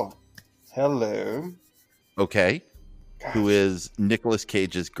Marcel. Hello. Okay. Who is Nicolas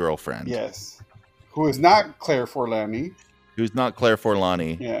Cage's girlfriend. Yes. Who is not Claire Forlani. Who's not Claire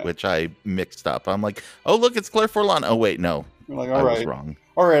Forlani, Yeah. which I mixed up. I'm like, oh, look, it's Claire Forlani. Oh, wait, no. You're like, I all was right. wrong.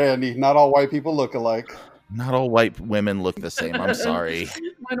 All right, Andy. Not all white people look alike. Not all white women look the same. I'm sorry.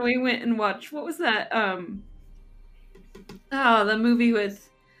 When we went and watched, what was that? The movie with.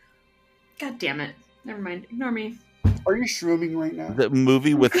 God damn it! Never mind. Ignore me. Are you shrooming right now? The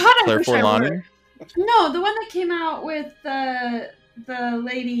movie with God, I Claire wish I Forlani? were. No, the one that came out with the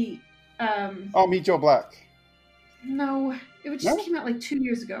lady. Oh, Meet Joe Black. No, it just came out like 2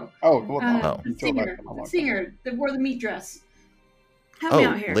 years ago. Oh, well, The singer that wore the meat dress. Help me Oh,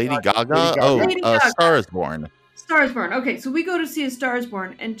 out here. Lady Gaga? Lady Gaga. Oh, Lady Gaga. Star is Born. Star is Born. Okay, so we go to see A Star is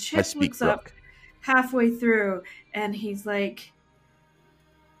Born, and Chip speak looks up Brooke. halfway through, and he's like,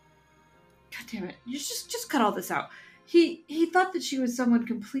 "God damn it! You just cut all this out." He thought that she was someone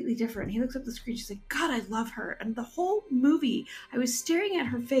completely different. He looks up the screen. She's like, "God, I love her." And the whole movie, I was staring at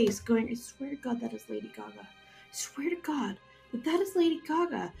her face, going, "I swear to God, that is Lady Gaga. I swear to God that is Lady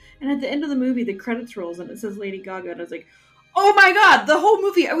Gaga." And at the end of the movie, the credits rolls and it says Lady Gaga, and I was like, "Oh my God!" The whole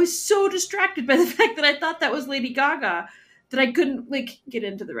movie, I was so distracted by the fact that I thought that was Lady Gaga that I couldn't get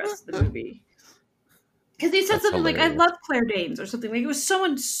into the rest of the movie. Because he said That's something like, "I hilarious. love Claire Danes" or something. Like, it was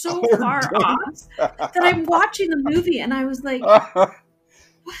someone so far off that I'm watching the movie and I was like, "What?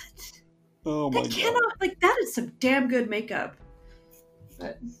 Oh my That God. cannot, that is some damn good makeup."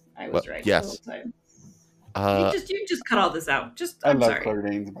 But I was Well, right yes. the whole time. Uh, You just cut all this out. I I'm love sorry. Claire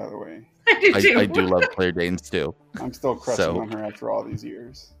Danes, by the way. I do love Claire Danes, too. I'm still crushing So- on her after all these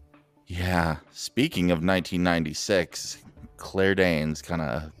years. Yeah. Speaking of 1996, Claire Danes kind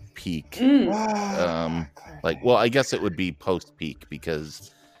of peak. Well, I guess it would be post-peak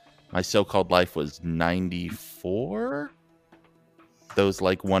because My So-Called Life was 94. Those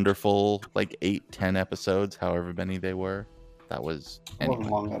wonderful 8-10 episodes, however many they were. That was It wasn't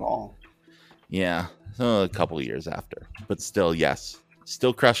long at all. Yeah, a couple of years after, but still, yes,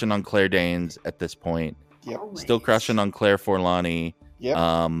 still crushing on Claire Danes at this point. Yep. Still crushing on Claire Forlani. Yep.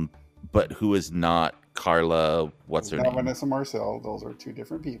 But who is not Carla? What's her Not name? Vanessa Marcel. Those are two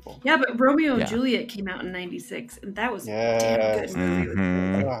different people. Yeah, but Romeo and Yeah. Juliet came out in '96, and that was a Yes. damn good movie. with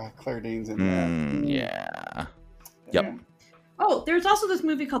Mhm. Claire Danes in that. Yeah. Yeah. Yep. Oh, there's also this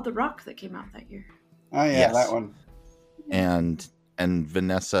movie called The Rock that came out that year. Oh yeah, Yes. that one. And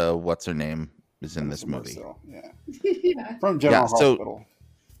Vanessa, what's her name, is in this movie. Marcel, yeah. Yeah. From General Yeah, so- Hospital.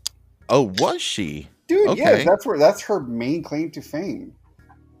 Oh, was she? Dude, Okay. yes, that's her main claim to fame.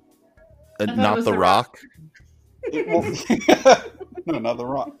 thought it Not was The The Rock. No, not The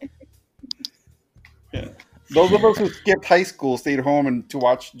Rock. Yeah. Those of us who skipped high school, stayed home and to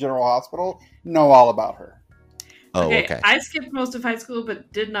watch General Hospital, know all about her. Oh, okay. I skipped most of high school,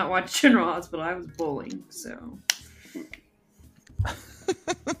 but did not watch General Hospital. I was bowling, so. I'm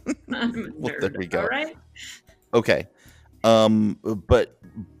a Well, nerd, there we go. all right? Okay. But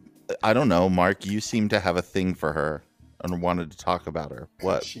I don't know, Mark, you seem to have a thing for her and wanted to talk about her.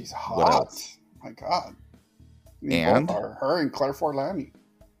 What? She's What hot. else? My God. They And? both are. Her and Claire Forlani.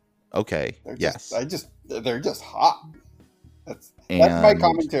 Okay. They're Yes. they're just hot. That's my And-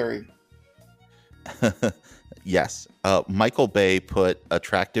 commentary. Yes. Michael Bay put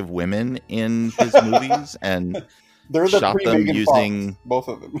attractive women in his movies and They're the shot them pre-Megan using- Fox, both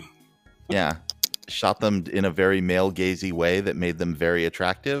of them. yeah, shot them in a very male gazy way that made them very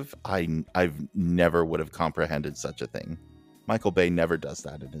attractive. I've never would have comprehended such a thing. Michael Bay never does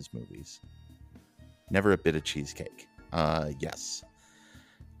that in his movies. Never a bit of cheesecake. Yes.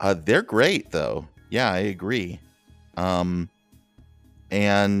 They're great though. Yeah, I agree.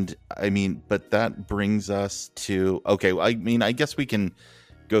 And I mean, but that brings us to, okay, I mean, I guess we can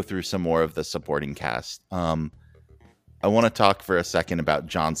go through some more of the supporting cast. I want to talk for a second about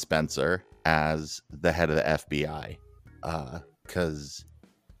John Spencer as the head of the FBI, because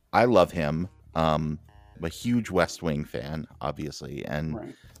I love him. I'm a huge West Wing fan, obviously, and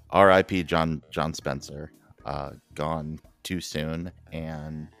Right. R.I.P. John Spencer, gone too soon,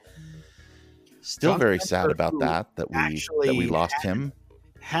 and still John very Spencer, sad about who that we actually lost him.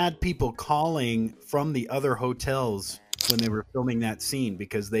 Had people calling from the other hotels when they were filming that scene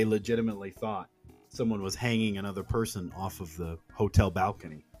because they legitimately thought someone was hanging another person off of the hotel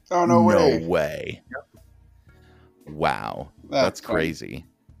balcony. Oh no way! Way. Wow, that's funny. crazy.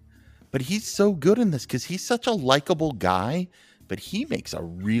 But he's so good in this because he's such a likable guy, but he makes a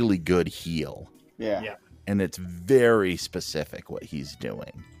really good heel. Yeah. Yeah. And it's very specific what he's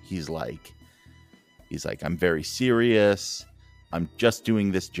doing. He's like, I'm very serious. I'm just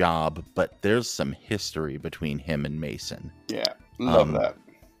doing this job, but there's some history between him and Mason. Yeah. Love that.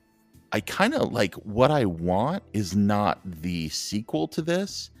 kind of like what I want is not the sequel to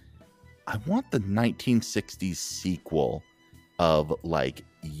this. I want the 1960s sequel of like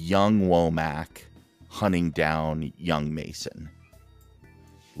young Womack hunting down young Mason.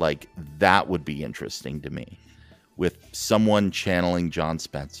 Like that would be interesting to me, with someone channeling John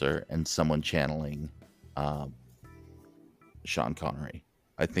Spencer and someone channeling Sean Connery.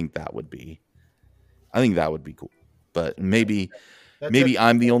 I think that would be cool. But maybe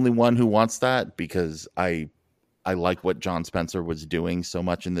I'm the only one who wants that, because I like what John Spencer was doing so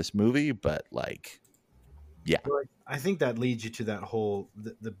much in this movie. But like, yeah, I think that leads you to that whole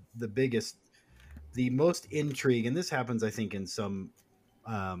the biggest, the most intrigue, and this happens, I think, in some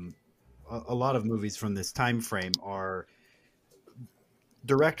a lot of movies from this time frame, are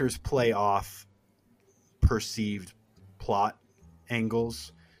directors play off perceived plot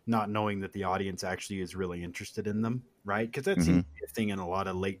angles, not knowing that the audience actually is really interested in them, right? Because that seems to be a thing in a lot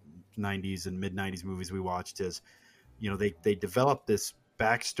of late 90s and mid 90s movies we watched, is, you know, they develop this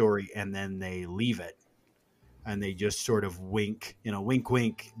backstory and then they leave it, and they just sort of wink, you know, wink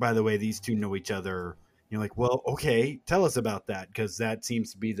wink, by the way, these two know each other. You're like, well, okay, tell us about that, because that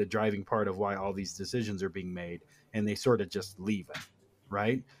seems to be the driving part of why all these decisions are being made, and they sort of just leave it,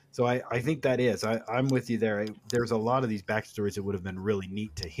 right? So I think that is, I'm with you there. There's a lot of these backstories that would have been really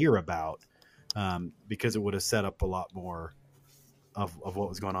neat to hear about, because it would have set up a lot more of what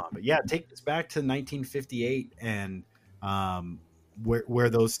was going on. But yeah, take us back to 1958 and where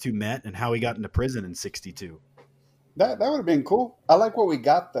those two met and how he got into prison in 62. That would have been cool. I like what we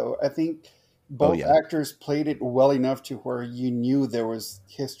got, though. I think both actors played it well enough to where you knew there was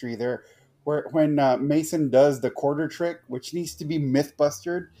history there. When Mason does the quarter trick, which needs to be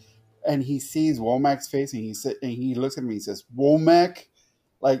myth-busted, and he sees Womack's face, and he looks at me and he says, "Womack,"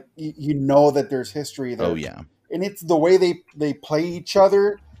 like you know that there's history there. Oh yeah, and it's the way they play each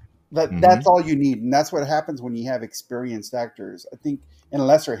other. That's all you need, and that's what happens when you have experienced actors. I think in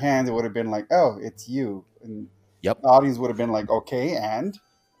lesser hands, it would have been like, "Oh, it's you," and the audience would have been like, "Okay,"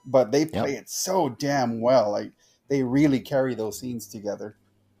 but they play it so damn well. Like they really carry those scenes together.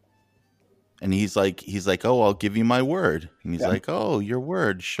 And he's like, "Oh, I'll give you my word." And he's like, "Oh, your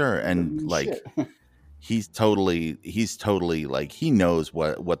word, sure." And like, he's totally like, he knows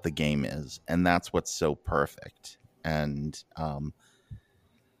what the game is, and that's what's so perfect. And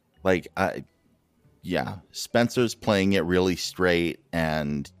Spencer's playing it really straight,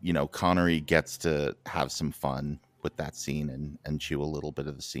 and you know, Connery gets to have some fun with that scene and chew a little bit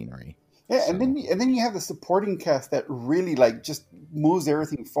of the scenery. Yeah, so. and then you have the supporting cast that really like just moves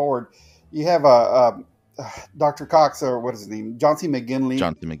everything forward. You have Dr. Cox, or what is his name, John C. McGinley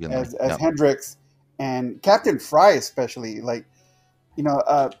as Hendricks, and Captain Fry especially. Like, you know,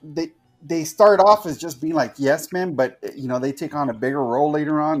 they start off as just being like yes men, but you know, they take on a bigger role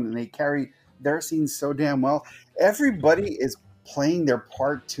later on, and they carry their scenes so damn well. Everybody is playing their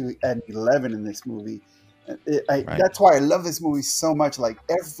part to an 11 in this movie. That's why I love this movie so much. Like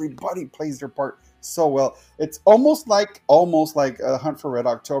everybody plays their part so well. It's almost like a Hunt for Red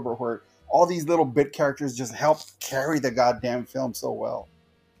October, where all these little bit characters just help carry the goddamn film so well.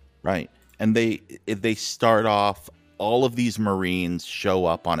 Right. And they start off, all of these Marines show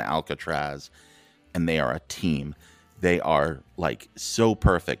up on Alcatraz, and they are a team. They are like so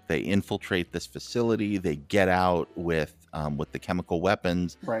perfect. They infiltrate this facility. They get out with the chemical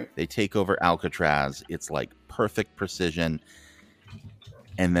weapons. Right. They take over Alcatraz. It's like perfect precision.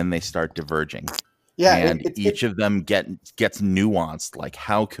 And then they start diverging. Yeah, and each of them gets nuanced. Like,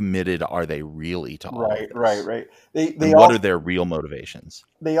 how committed are they really to all of this? Right. What are their real motivations?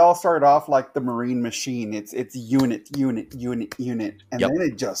 They all start off like the Marine machine. It's unit, and then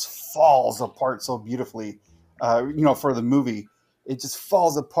it just falls apart so beautifully. You know, for the movie, it just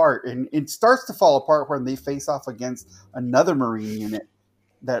falls apart, and it starts to fall apart when they face off against another Marine unit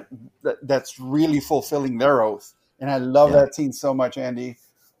that's really fulfilling their oath. And I love that scene so much, Andy,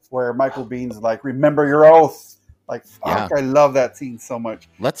 where Michael Biehn's like, "Remember your oath." Like, fuck, I love that scene so much.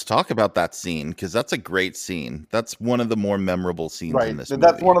 Let's talk about that scene, because that's a great scene. That's one of the more memorable scenes in this movie.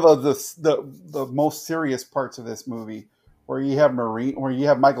 That's one of the most serious parts of this movie, where you have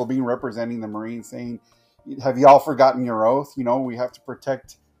Michael Biehn representing the Marines saying, "Have y'all forgotten your oath? You know, we have to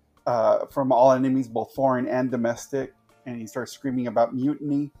protect from all enemies, both foreign and domestic." And he starts screaming about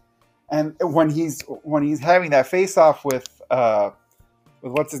mutiny. And when he's having that face off with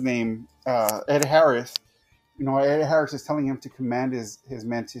what's his name, Ed Harris, you know, Ed Harris is telling him to command his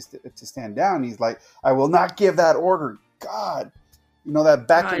men to stand down. He's like, "I will not give that order." God, you know, that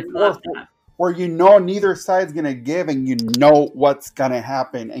back and forth where you know neither side's gonna give, and you know what's gonna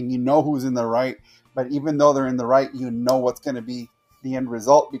happen, and you know who's in the right. But even though they're in the right, you know what's gonna be the end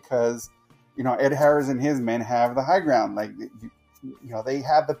result because, Ed Harris and his men have the high ground. Like, they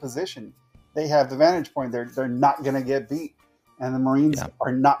have the position. They have the vantage point. They're not going to get beat. And the Marines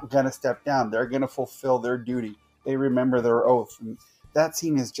are not going to step down. They're going to fulfill their duty. They remember their oath. And that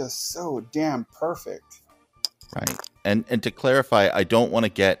scene is just so damn perfect. Right. And to clarify, I don't want to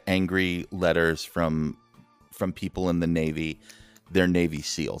get angry letters from people in the Navy. They're Navy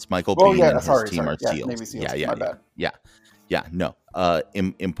SEALs. Michael Biehn and his team are SEALs. Navy SEALs. Yeah. My bad. Yeah. No.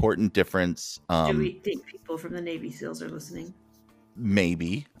 Important difference. Do we think people from the Navy SEALs are listening?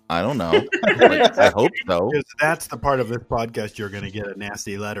 Maybe. I don't know. I hope so. Because that's the part of this podcast you're going to get a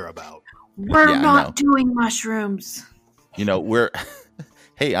nasty letter about. We're not doing mushrooms. We're...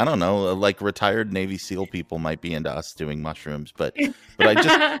 Hey, I don't know, like retired Navy SEAL people might be into us doing mushrooms, but I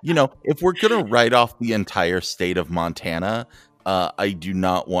just, if we're going to write off the entire state of Montana, I do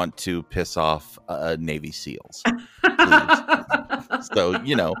not want to piss off Navy SEALs. Please. So,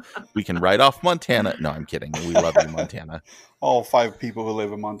 we can write off Montana. No, I'm kidding. We love you, Montana. All 5 people who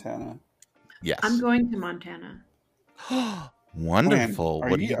live in Montana. Yes. I'm going to Montana. Wonderful.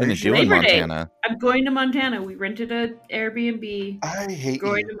 What are you going to do Labor in Montana? Day. I'm going to Montana. We rented an Airbnb. I hate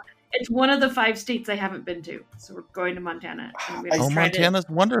you. It's one of the 5 states I haven't been to, so we're going to Montana. Montana's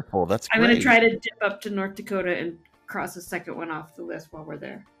wonderful. That's great. I'm going to try to dip up to North Dakota and cross the second one off the list while we're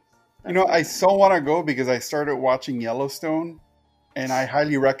there. I so want to go because I started watching Yellowstone, and I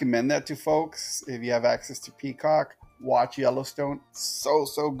highly recommend that to folks. If you have access to Peacock, watch Yellowstone.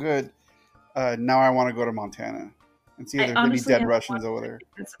 So good. Now I want to go to Montana and see if there's any dead Russians over there.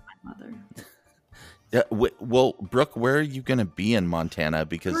 Because of my mother. Yeah. Well, Brooke, where are you going to be in Montana?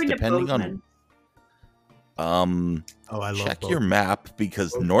 Because depending on, I love check Bozeman. your map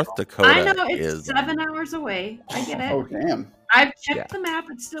because North Dakota I know it's is 7 hours away. I get it. Oh damn! I've checked the map.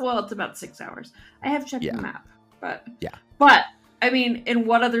 It's about 6 hours. I have checked the map, but yeah. But I mean, in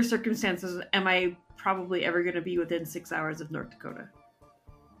what other circumstances am I probably ever going to be within 6 hours of North Dakota?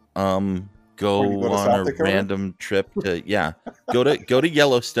 Go on a random trip to go to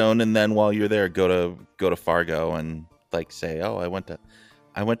Yellowstone, and then while you're there, go to Fargo and say, oh, I went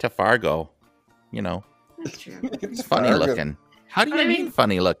to Fargo. That's true. It's funny looking. How do you mean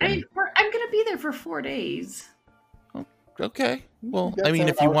funny looking? I'm going to be there for 4 days. Okay. Well, I mean,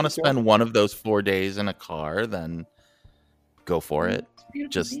 if you want to spend one of those 4 days in a car, then go for it.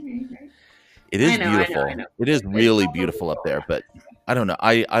 Just scenery, right? it is beautiful. I know. It is really beautiful up there, but I don't know.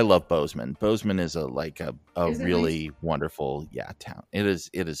 I love Bozeman. Bozeman is a really wonderful town. It is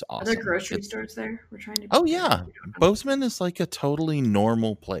awesome. Are there grocery stores there? We're trying to. Oh yeah, Bozeman is like a totally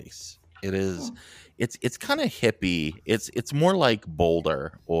normal place. It is. It's kind of hippie. It's more like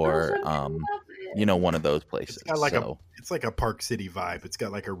Boulder or one of those places. It's got like a Park City vibe. It's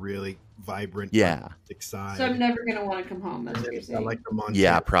got like a really vibrant side. So I'm never gonna want to come home. That's what you're saying. Like the Montana.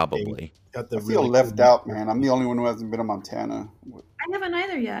 Yeah, probably. Got the I feel left out, man. I'm the only one who hasn't been to Montana. I haven't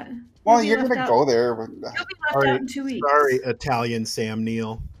either yet. Well, you're gonna go there. But... You'll be left out in 2 weeks. Sorry, Italian Sam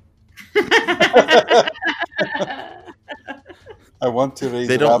Neill. I want to raise.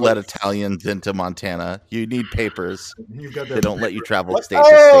 They don't let Italians into Montana. You need papers. They don't let you travel state to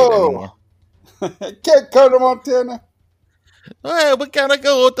state anymore. Can't go to Montana. Hey, we gotta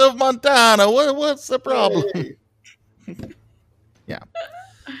go to Montana. What's the problem? Yeah.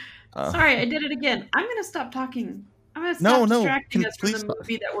 Sorry, I did it again. I'm gonna stop talking. I'm gonna stop distracting us from the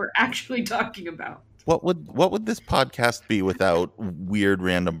movie that we're actually talking about. What would this podcast be without weird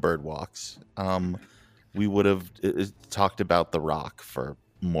random bird walks? We would have talked about The Rock for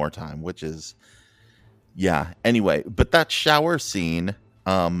more time, which is anyway, but that shower scene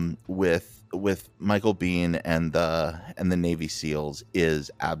with Michael Biehn and the Navy SEALs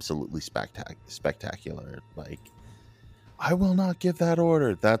is absolutely spectacular. Like, I will not give that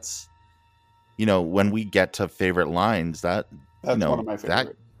order. That's when we get to favorite lines, that's one of my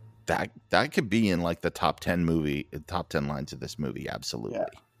favorite. That could be in like the top 10 lines of this movie. Absolutely.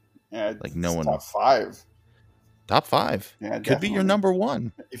 Yeah, like no one. Top 5. Top 5. Yeah, could be your number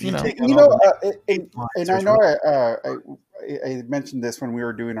 1. If you take, and I know I mentioned this when we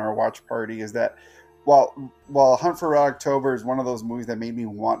were doing our watch party. Is that while Hunt for Red October is one of those movies that made me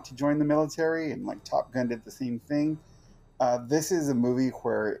want to join the military, and like Top Gun did the same thing. This is a movie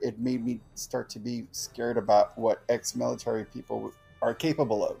where it made me start to be scared about what ex-military people are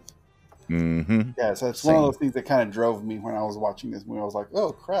capable of. Mm-hmm. Yeah, so it's one of those things that kind of drove me when I was watching this movie. I was like,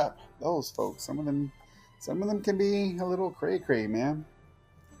 "Oh crap, those folks! Some of them can be a little cray, man."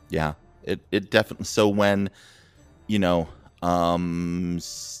 Yeah, it definitely. So when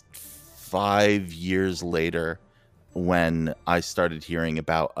 5 years later, when I started hearing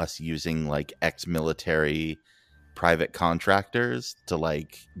about us using like ex-military private contractors to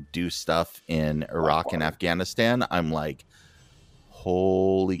like do stuff in Iraq and Afghanistan, I'm like,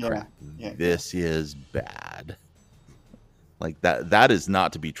 holy crap, this is bad. Like that is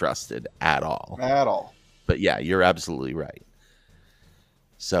not to be trusted at all. At all. But yeah, you're absolutely right.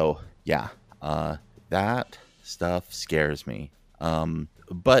 So yeah, that stuff scares me.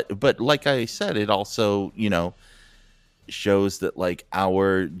 But like I said, it also, you know, shows that like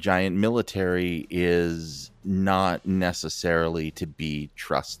our giant military is not necessarily to be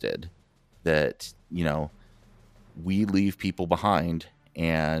trusted. That, you know, we leave people behind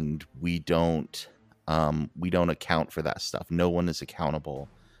and we don't account for that stuff. No one is accountable.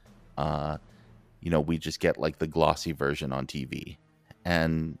 You know, we just get like the glossy version on TV.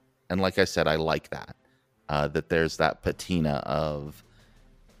 And like I said, I like that. That there's that patina of,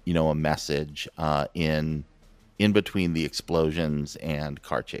 you know, a message in between the explosions and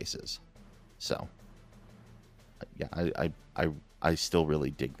car chases. So yeah, I still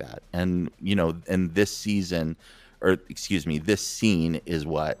really dig that. And, you know, and this season, or excuse me, this scene is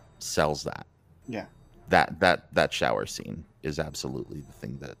what sells that. Yeah. That shower scene is absolutely the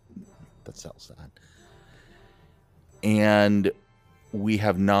thing that sells that. And we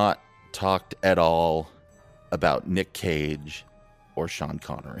have not talked at all about Nick Cage or Sean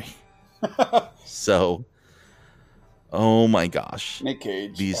Connery. So, oh my gosh, Nick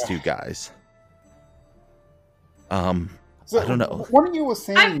Cage, these two guys. So I don't know. One of you was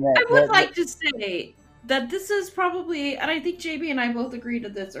saying I would that like to say that this is probably, and I think JB and I both agreed to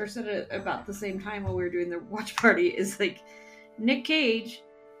this, or said it about the same time while we were doing the watch party, is like Nick Cage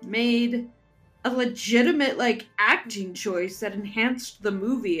made a legitimate like acting choice that enhanced the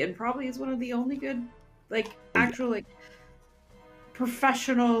movie, and probably is one of the only good like actual like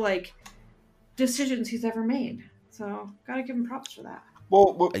professional like decisions he's ever made. So gotta give him props for that.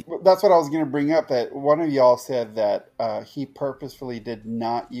 Well, that's what I was going to bring up. That one of y'all said that he purposefully did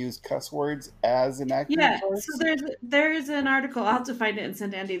not use cuss words as an acting choice. So there's an article. I'll have to find it and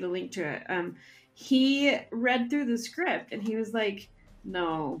send Andy the link to it. He read through the script and he was like,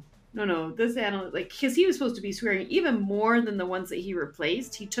 no, this analyst, like, because he was supposed to be swearing even more than the ones that he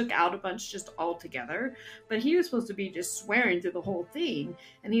replaced. He took out a bunch just altogether, but he was supposed to be just swearing through the whole thing.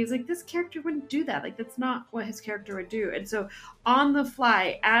 And he was like, this character wouldn't do that. Like, that's not what his character would do. And so on the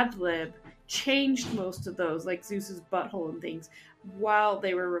fly, ad-lib changed most of those, like Zeus's butthole and things, while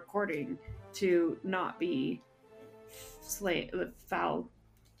they were recording to not be foul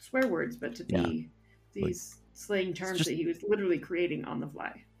swear words, but to be these slang terms that he was literally creating on the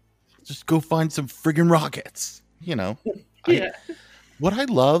fly. Just go find some friggin' rockets, you know. What I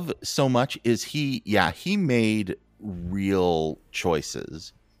love so much is he made real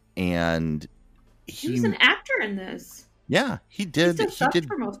choices, and he was an actor in this. Yeah, he did. He did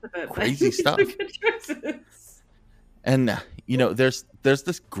for most of it, crazy stuff. Good choices. And you know, there's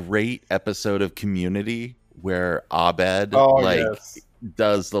this great episode of Community where Abed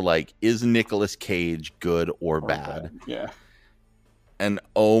does the like, is Nicolas Cage good or bad? Yeah. And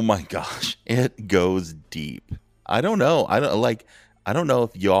oh my gosh, it goes deep. I don't know. I don't know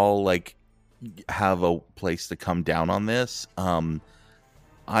if y'all like have a place to come down on this. I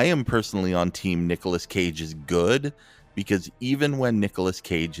am personally on team Nicolas Cage is good, because even when Nicolas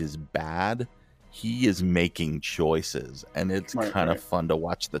Cage is bad, he is making choices, and it's kind of fun to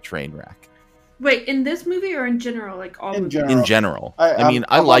watch the train wreck. Wait, in this movie or in general? Like all in general. I mean,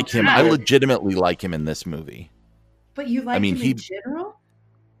 I like him. I legitimately like him in this movie. But you like him in general?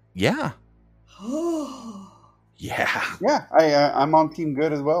 Yeah. Oh. Yeah. Yeah, I'm on team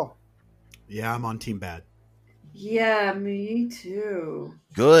good as well. Yeah, I'm on team bad. Yeah, me too.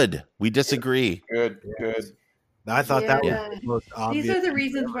 Good. We disagree. Good. I thought that was the most obvious. These are the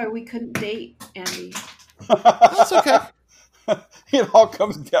reasons why we couldn't date, Andy. That's okay. It all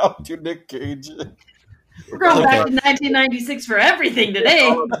comes down to Nick Cage. We're going back to 1996 for everything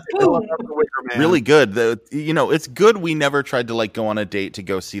today. Really good. You know, it's good we never tried to like go on a date to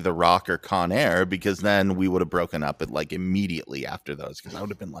go see The Rock or Con Air, because then we would have broken up like immediately after those, because I would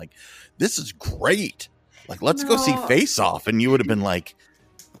have been like, this is great. Like, let's go see Face Off. And you would have been like,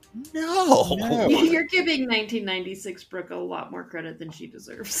 no. You're giving 1996 Brooke a lot more credit than she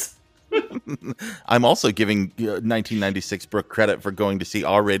deserves. I'm also giving 1996 Brooke credit for going to see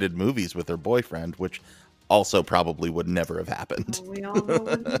R-rated movies with her boyfriend, which also probably would never have happened. We all know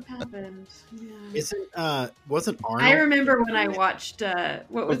wouldn't have happened. Yeah. Wasn't Arnold? I remember when I watched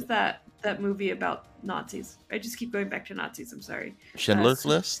what was that movie about Nazis? I just keep going back to Nazis. I'm sorry. Schindler's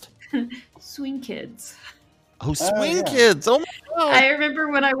List. Swing Kids. Oh, Swing yeah. Kids! Oh my god! I remember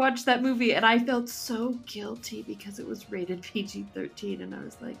when I watched that movie and I felt so guilty because it was rated PG-13, and I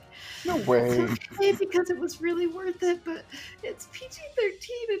was like, No way. it's okay because it was really worth it, but it's PG-13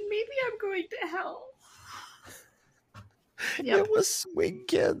 and maybe I'm going to hell. Yep. It was Swing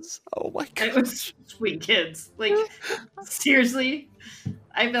Kids. Oh my god! It was Swing Kids. Like, seriously,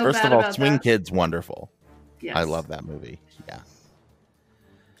 I felt First bad of all, about Swing that. Kids, wonderful. Yes. I love that movie. Yeah.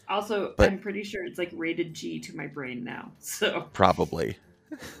 Also, But- I'm pretty sure it's like rated G to my brain now. So Probably.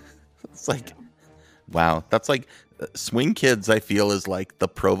 It's like, wow. That's like Swing Kids, I feel, is like the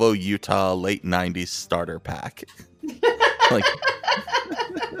Provo, Utah late 90s starter pack. Like,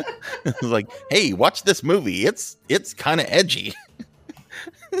 it's like, hey, watch this movie. It's kind of edgy.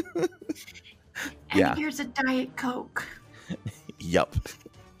 and Yeah. here's a Diet Coke. Yup.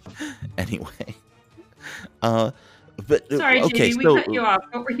 Anyway. But Sorry, okay, Jamie, so we cut you off.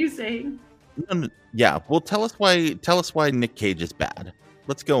 What were you saying? yeah, well, tell us why Nick Cage is bad.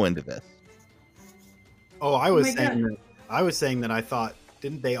 Let's go into this. Oh, I was my saying God. that. I was saying that I thought,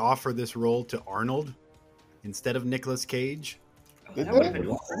 didn't they offer this role to Arnold instead of Nicolas Cage? Did That would have they?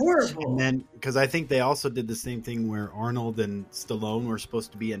 been horrible. And then, because I think they also did the same thing where Arnold and Stallone were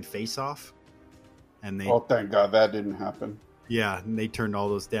supposed to be in Face Off, and they, Oh, thank God that didn't happen. yeah, and they turned all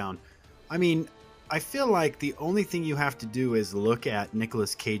those down. I mean, I feel like the only thing you have to do is look at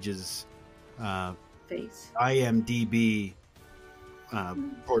Nicolas Cage's Face. IMDb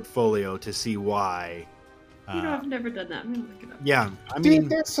portfolio to see why. You know, I've never done that. I'm gonna look it up. Yeah, I Dude, mean,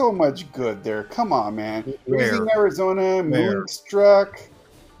 there's so much good there. Come on, man. Where? Raising Arizona, Where? Moonstruck,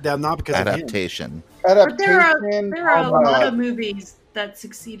 not because of him. Adaptation. But there Adaptation, are a lot uh, of movies that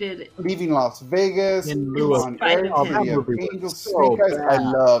succeeded. Leaving Las Vegas, In lieu of on spite Air, of City him. of That movie Angels, was so Snake Eyes. I bad.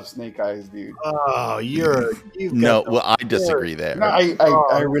 love Snake Eyes, dude. Oh, you've No, got the well, I disagree there. No,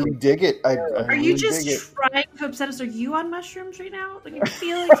 I really dig it. I Are really you just dig it. trying to upset us? Are you on mushrooms right now? Like, I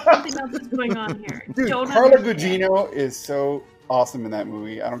feel like something else is going on here. Dude, Don't Carla understand. Gugino is so awesome in that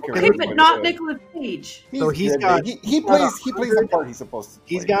movie. I don't care. Okay, what but anybody not says. Nicolas Cage. He's So he's good, got- man. he's got He plays the part he's supposed to play.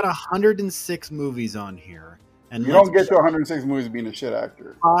 He's got 106 movies on here, and You don't get to 106 movies being a shit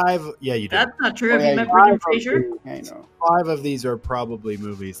actor. 5. Yeah, you do. That's not true. Oh, Have yeah, you met you- Brendan Five of Fraser? these- I know. 5 of these are probably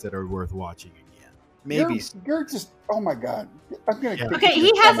movies that are worth watching again. Maybe. You're just. Oh my god. I'm gonna. Yeah. kick Okay, you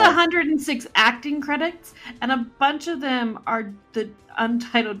he to has someone. 106 acting credits, and a bunch of them are the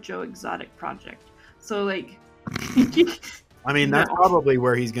Untitled Joe Exotic project. So, like, I mean, that's No. probably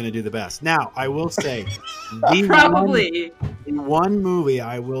where he's going to do the best. Now, I will say, the probably. one movie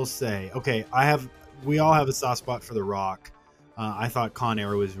I will say. Okay, we all have a soft spot for The Rock. I thought Con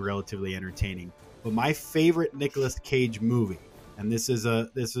Air was relatively entertaining, but my favorite Nicolas Cage movie, and this is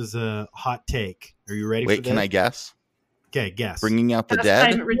a hot take. Are you ready? for Wait, this? can I guess? Okay, guess. Bringing Out the Fast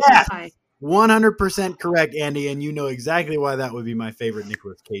Dead? Time at Ridgemont Yes! High. 100% correct, Andy, and you know exactly why that would be my favorite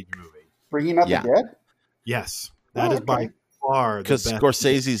Nicolas Cage movie. Bringing Out Yeah. the Dead. Yes, that Oh, is by okay. far the Because best.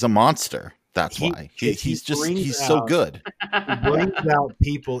 Scorsese's a monster. That's He- why. he He's brings so out- good. He brings out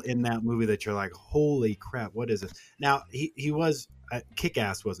people in that movie that you're like, holy crap, what is this? Now he was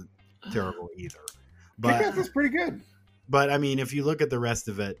Kick-Ass wasn't terrible either, Kick-Ass but is pretty good. I mean, if you look at the rest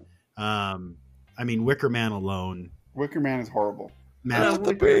of it, I mean, Wicker Man alone, Wicker Man is horrible. No, Master,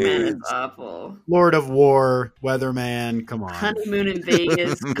 Wicker Man is awful. Lord of War, Weatherman, come on, Honeymoon in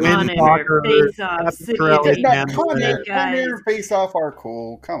Vegas, Con Air, Windwalker, Face Off, Captain City of Corelli, Angels, Man Con with Air, Snake Con Eyes. Air, Face Off are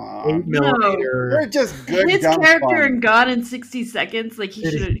cool. Come on. 8mm. They're just good. His dumb character fun. in Gone in 60 Seconds, like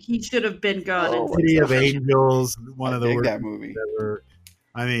he should have been gone. Oh, in City 60 of Seconds. Angels, one I of the dig worst that movie. ever.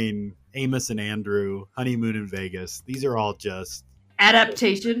 I mean, Amos and Andrew, Honeymoon in Vegas. These are all just.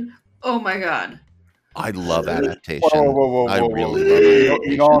 Adaptation. Oh my god. I love adaptation. Whoa, I really whoa. love it.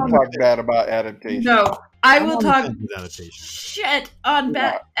 You don't talk bad about adaptation. No, I I'm will on talk the fence with adaptation. shit on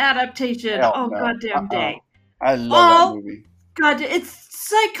adaptation. Hell Oh no. goddamn day. I love Oh, that movie. God, it's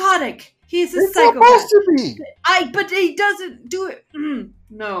psychotic. He's a It's psychopath. supposed to be. But he doesn't do it.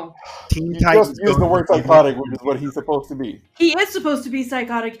 No. Teen You Titans. just use the word psychotic, which is what he's supposed to be. He is supposed to be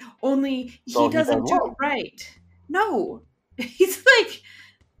psychotic, only So he he doesn't does do well. it right. No. He's like,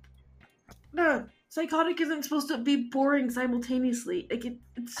 no, psychotic isn't supposed to be boring simultaneously. Like,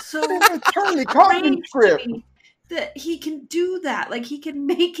 it's so It's a Charlie Kaufman strange to script. me that he can do that. Like, he can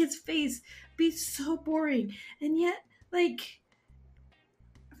make his face be so boring, and yet, like,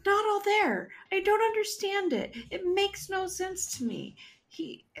 not all there. I don't understand it. It makes no sense to me.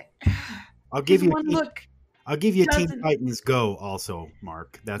 I'll give his you. one look. I'll give you Teen doesn't- Titans Go also,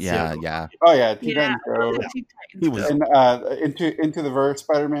 Mark. That's Yeah, it. yeah. Oh yeah, Teen Yeah, Titans Go. Teen Titans He was- Go. And into the verse,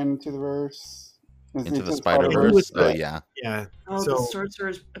 Spider-Man into the verse. Into the He Spider-Verse. was Oh, good. yeah. Yeah. Oh, So- the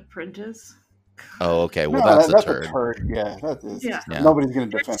Sorcerer's Apprentice. Oh, okay. Well, No, that's a that's turd. a turd. Yeah, that is. Yeah. Yeah. Nobody's gonna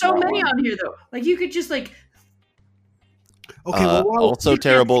defend There's so that many one. on here though. Like you could just like Okay, well, Also you can't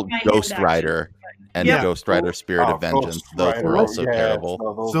terrible, see my hand Ghost action. Rider and Yeah. Ghost Rider Spirit of Ghost Vengeance. Those Rider, were also yes, terrible.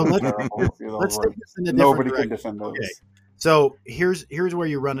 no, those So were let's- terrible. Yeah, those let's were- take this in a different Nobody direction. can defend those. Okay. So here's where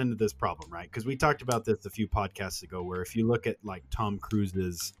you run into this problem, right? Because we talked about this a few podcasts ago, where if you look at like Tom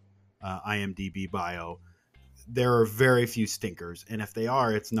Cruise's IMDb bio, there are very few stinkers, and if they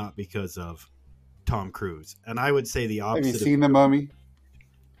are, it's not because of Tom Cruise. And I would say the Have opposite. you seen The Mummy?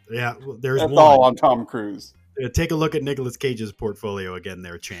 Yeah, well, there's That's one. all on Tom Cruise. Take a look at Nicolas Cage's portfolio again,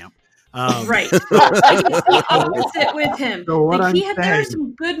 there, champ. Right. It's the opposite with him. So what Like, I'm there are saying-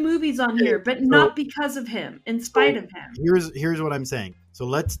 some good movies on here, but not because of him, in spite of him. Here's what I'm saying. So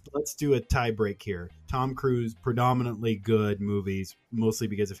let's do a tie break here. Tom Cruise, predominantly good movies, mostly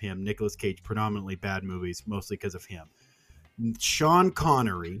because of him. Nicolas Cage, predominantly bad movies, mostly because of him. Sean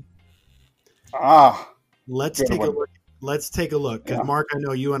Connery. Let's Good take a one. look. Let's take a look because Yeah. Mark, I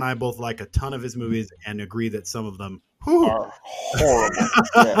know you and I both like a ton of his movies and agree that some of them whew, Are horrible.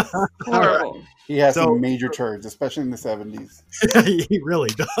 Yes. Horrible. He has So- some major turds, especially in the 70s. he really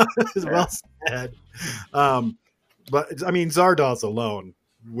does. Well said. But I mean, Zardoz alone.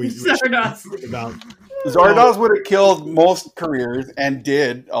 We Zardoz. talk about. Zardoz would have killed most careers and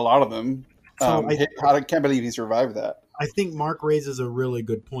did a lot of them. So I can't believe he survived that. I think Mark raises a really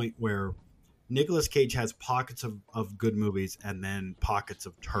good point where Nicolas Cage has pockets of good movies and then pockets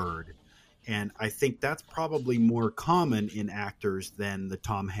of turd. And I think that's probably more common in actors than the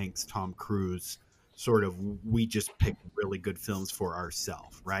Tom Hanks, Tom Cruise sort of, we just pick really good films for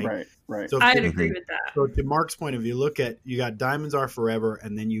ourselves, right? Right. So I'd agree with that. So to Mark's point of view, look at, you got Diamonds Are Forever,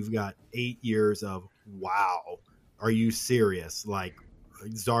 and then you've got 8 years of, wow, are you serious? Like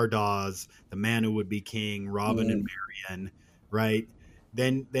Zardoz, The Man Who Would Be King, Robin and Marion, right?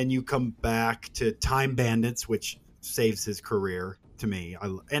 Then you come back to Time Bandits, which saves his career to me.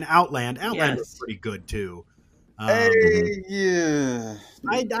 And Outland was pretty good too. Yeah.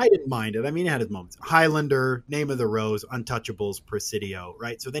 I didn't mind it. I mean, it had its moments. Highlander, Name of the Rose, Untouchables, Presidio,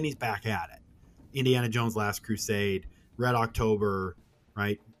 right? So then he's back at it. Indiana Jones, Last Crusade, Red October,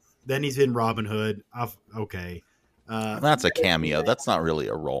 right? Then he's in Robin Hood. Okay. That's a cameo. That's not really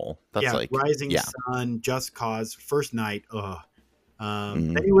a role. That's Rising Sun, Just Cause, First Night.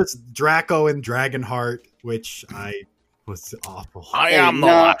 Then he was Draco in Dragonheart, which I was awful. I am the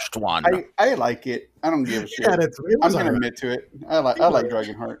last one. I like it. I don't give a shit. Yeah, it I'm was gonna alright. admit to it. I like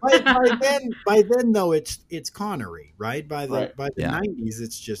Dragonheart. By then though, it's Connery, right? By the Yeah. 90s,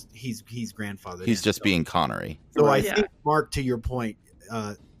 it's just he's grandfathered. He's in. just being Connery. So I think, Mark, to your point,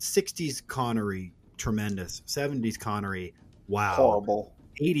 60s Connery, tremendous. 70s Connery, wow. Horrible.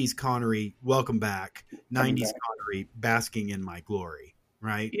 80s Connery, welcome back. 90s Connery, basking in my glory,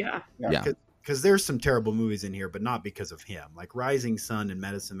 right? Yeah. Because there's some terrible movies in here, but not because of him. Like Rising Sun and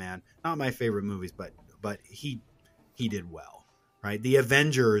Medicine Man, not my favorite movies, but he did well, right? The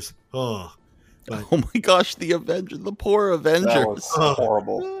Avengers, but Oh my gosh, the poor Avengers. That was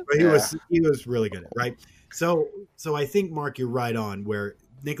horrible. But he was really good, right? So I think, Mark, you're right on. Where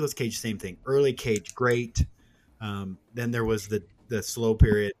Nicolas Cage, same thing. Early Cage, great. Then there was the slow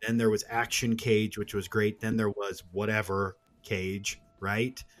period. Then there was Action Cage, which was great. Then there was whatever Cage,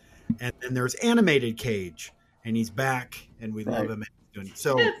 right? And then there's Animated Cage, and he's back, and we love him.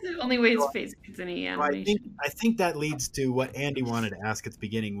 So That's the only way his face gets any animation. I think that leads to what Andy wanted to ask at the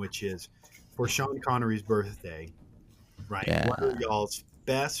beginning, which is for Sean Connery's birthday, right? Yeah. What are y'all's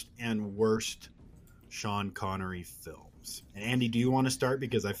best and worst Sean Connery films? And Andy, do you want to start?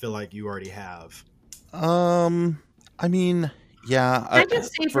 Because I feel like you already have. I mean, yeah. Can I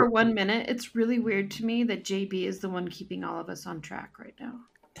just say for 1 minute, it's really weird to me that JB is the one keeping all of us on track right now.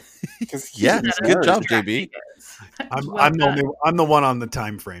 Yeah, good job, JB. I'm the one on the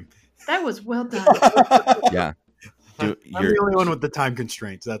time frame. That was well done. Yeah. I'm the only one with the time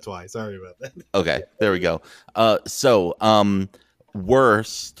constraints. That's why. Sorry about that. Okay, there we go.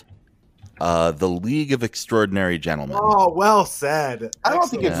 Worst, The League of Extraordinary Gentlemen. Oh, well said. I don't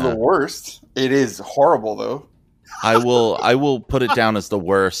think it's the worst. It is horrible though. I will put it down as the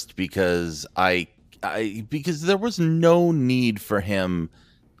worst because because there was no need for him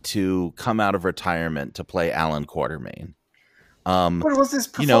to come out of retirement to play Alan Quatermain. But was his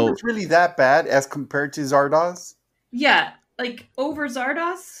performance really that bad as compared to Zardoz? Yeah, like over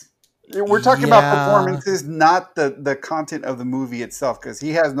Zardoz? We're talking about performances, not the content of the movie itself, because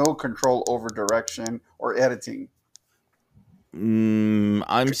he has no control over direction or editing.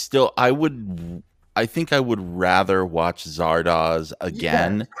 I I think I would rather watch Zardoz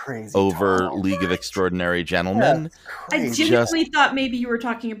again That's crazy over talk. League of Extraordinary Gentlemen. That's I crazy. genuinely thought maybe you were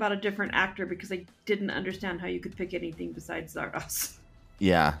talking about a different actor because I didn't understand how you could pick anything besides Zardoz.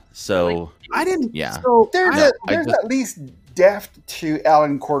 Yeah. So I didn't. Yeah. So There's, No, there's I just- at least depth to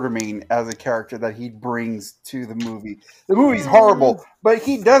Alan Quartermain as a character that he brings to the movie. The movie's horrible, but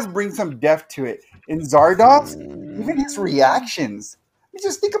he does bring some depth to it. In Zardoz, even his reactions. You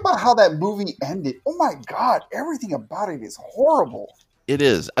just think about how that movie ended. Oh my God, everything about it is horrible. it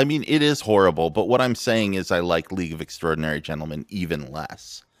is. I mean, it is horrible. But what I'm saying is, I like League of Extraordinary Gentlemen even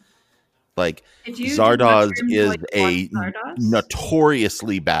less. Like Did you do Zardoz mushrooms is while you a watched Zardoz?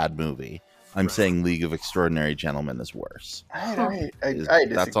 notoriously bad movie. I'm saying League of Extraordinary Gentlemen is worse. I Is- disagree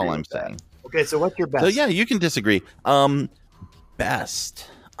That's all I'm with that. saying. Okay, so what's your best? So yeah, you can disagree. Best.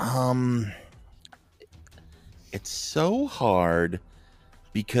 It's so hard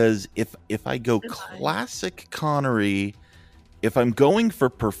because if I go classic Connery, if I'm going for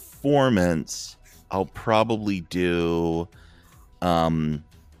performance, I'll probably do From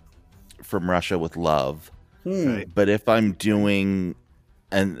Russia with Love. Right. But if I'm doing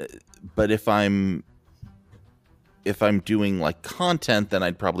if I'm doing like content, then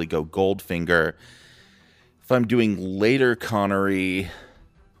I'd probably go Goldfinger. If I'm doing later Connery,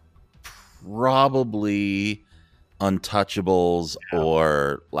 probably Untouchables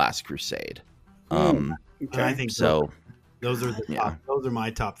or Last Crusade. I think So those are the Yeah. top, those are my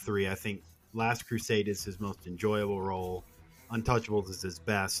top three. I think Last Crusade is his most enjoyable role, Untouchables is his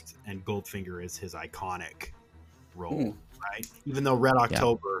best, and Goldfinger is his iconic role. Right? Even though Red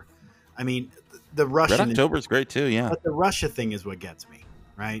October, I mean, the Russian Red October is great too. Yeah. but the Russia thing is what gets me,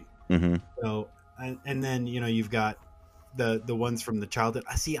 right? hmm So, and then you've got the ones from the childhood.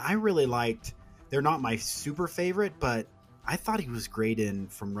 See, I really liked. They're not my super favorite, but I thought he was great in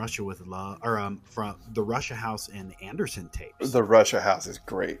From Russia with Love, or from the Russia House and Anderson tapes. The Russia House is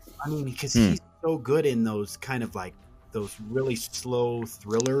great. I mean, because he's so good in those kind of like those really slow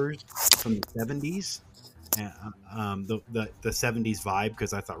thrillers from the 70s. The 70s vibe,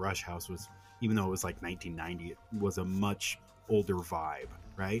 because I thought Rush House was, even though it was like 1990, it was a much older vibe,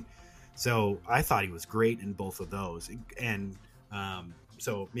 right? So I thought he was great in both of those. And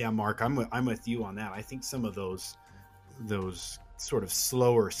so yeah, Mark, I'm with you on that. I think some of those sort of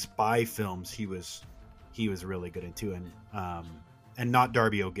slower spy films he was really good into, and not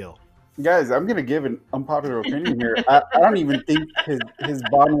Darby O'Gill. Guys, I'm going to give an unpopular opinion here. I don't even think his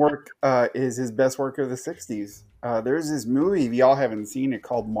Bond work is his best work of the 60s. There's this movie, if y'all haven't seen it,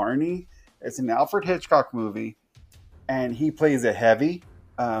 called Marnie. It's an Alfred Hitchcock movie, and he plays a heavy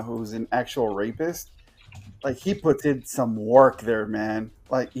who's an actual rapist. Like, he puts in some work there, man.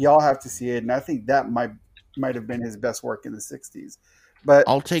 Like, y'all have to see it, and I think that might have been his best work in the 60s. But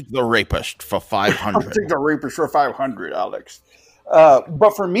I'll take The Rapist for I'll 500. take The Rapist for 500, Alex.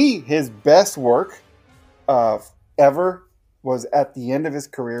 But for me, his best work ever was at the end of his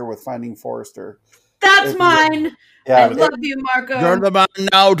career with Finding Forrester. That's mine. Yeah, I love you, Marco. You're the man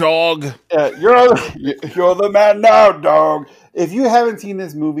now, dog. you're the man now, dog. If you haven't seen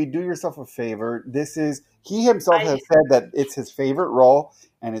this movie, do yourself a favor. He himself has said that it's his favorite role,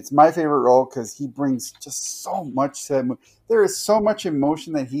 and it's my favorite role because he brings just so much to that movie. There is so much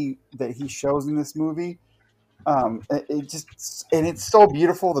emotion that he shows in this movie. And it's so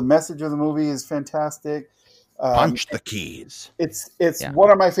beautiful. The message of the movie is fantastic. Punch the keys. It's Yeah. one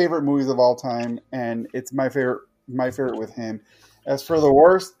of my favorite movies of all time, and it's my favorite with him. As for the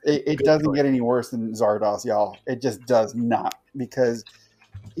worst, it doesn't get any worse than Zardoz, y'all. It just does not, because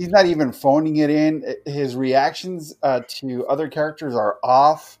he's not even phoning it in. His reactions to other characters are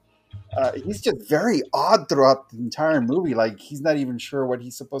off. He's just very odd throughout the entire movie. Like, he's not even sure what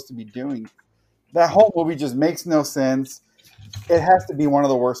he's supposed to be doing. That whole movie just makes no sense. It has to be one of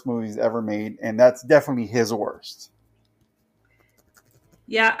the worst movies ever made, and that's definitely his worst.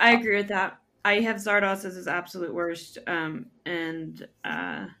 Yeah, I agree with that. I have Zardoz as his absolute worst, and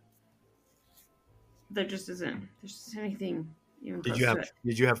there just isn't. There's just anything even close to it.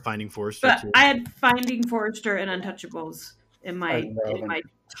 Did you have Finding Forrester But too? I had Finding Forrester and Untouchables in I my know them.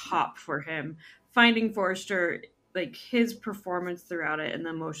 top for him. Finding Forrester, like his performance throughout it and the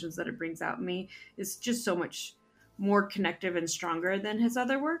emotions that it brings out in me, is just so much more connective and stronger than his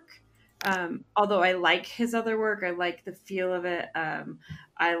other work. Although I like his other work, I like the feel of it.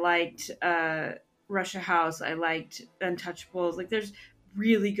 I liked Russia House. I liked Untouchables. Like, there's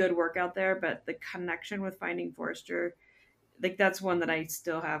really good work out there, but the connection with Finding Forrester, like, that's one that I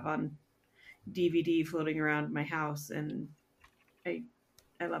still have on DVD floating around my house, and I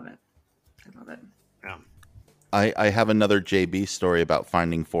love it. I love it. Yeah. I have another JB story about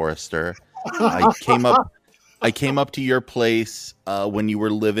Finding Forrester. I came up to your place when you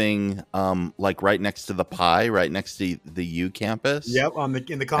were living like right next to the Pi, right next to the U campus. Yep,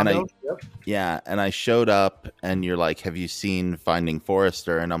 in the condo. Yep. Yeah, and I showed up, and you're like, "Have you seen Finding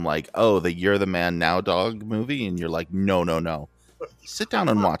Forrester?" And I'm like, "Oh, the You're the Man Now dog movie." And you're like, "No. Sit down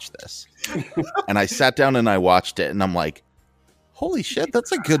and watch this." And I sat down and I watched it, and I'm like, "Holy shit,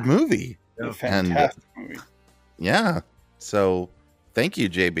 that's a good movie!" A fantastic movie. Yeah. So, thank you,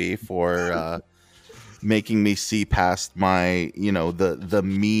 JB, for making me see past my, the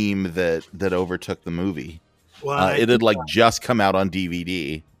meme that overtook the movie. Well, It had like just come out on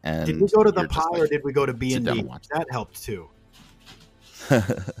DVD. And did we go to the you're just Pi like, or did we go to sit down B&D? and watch That helped too. I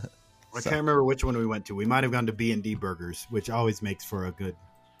can't remember which one we went to. We might have gone to B&D Burgers, which always makes for a good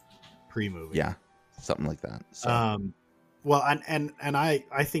pre-movie. Yeah, something like that. So. Well, and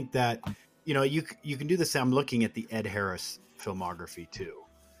I think that you can do this. I'm looking at the Ed Harris filmography too,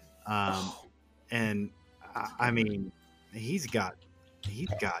 and I mean he's got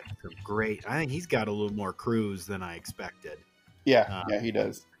some great. I think he's got a little more cruise than I expected. Yeah, he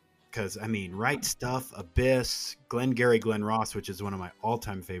does. Because I mean, Right Stuff, Abyss, Glenn Ross, which is one of my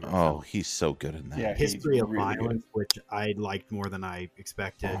all-time favorite. Oh, films. he's so good in that. Yeah, History of really Violence, which I liked more than I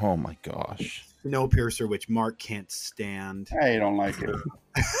expected. Oh my gosh. Snowpiercer, which Mark can't stand. I don't like it.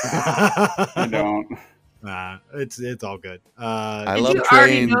 I don't. It's all good. I Did love you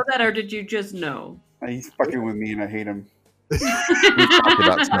already Train. know that, or did you just know? He's fucking with me, and I hate him. We talked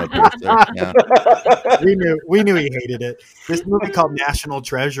about Snowpiercer. Yeah. we knew he hated it. This movie called National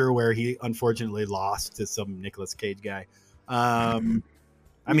Treasure, where he unfortunately lost to some Nicolas Cage guy. I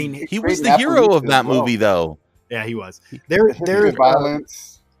mean, He was the hero of that movie, though. yeah, he was. There's There's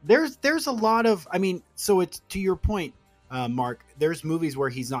violence. there's a lot of. I mean, so it's to your point, Mark. There's movies where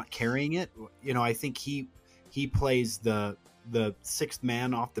he's not carrying it. I think he plays the sixth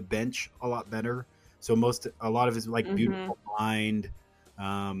man off the bench a lot better. So a lot of his like Beautiful Mind,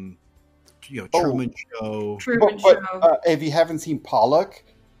 Truman Show. But if you haven't seen Pollock,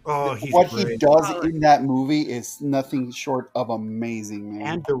 He's what great. he does in that movie is nothing short of amazing, man.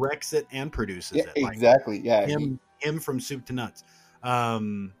 And directs it and produces Yeah, it. Like, exactly. Yeah, him from soup to nuts.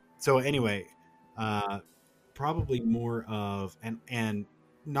 So anyway, probably more of and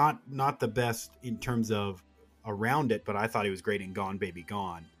not the best in terms of around it, but I thought he was great in Gone Baby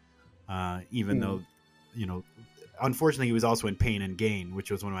Gone. Even though, unfortunately, he was also in Pain and Gain,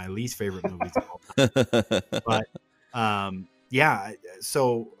 which was one of my least favorite movies. But yeah,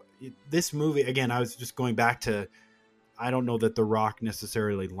 so this movie again, I was just going back to. I don't know that The Rock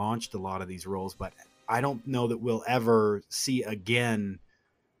necessarily launched a lot of these roles, but I don't know that we'll ever see again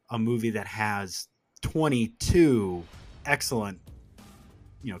a movie that has 22 excellent,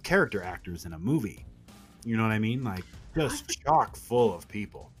 character actors in a movie. You know what I mean? Like just chock full of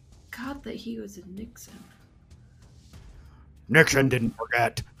people. God, that he was in Nixon. Nixon didn't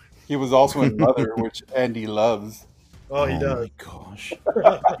forget. he was also in Mother, which Andy loves. Oh, he does. My gosh.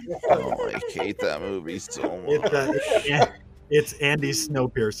 I hate that movie so much. It's Andy's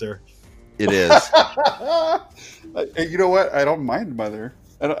Snowpiercer. It is. You know what? I don't mind Mother.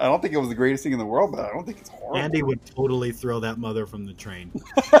 I don't think it was the greatest thing in the world, but I don't think it's horrible. Andy would totally throw that mother from the train.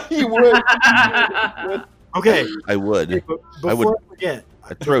 He would. Okay. I would. I would. Forget,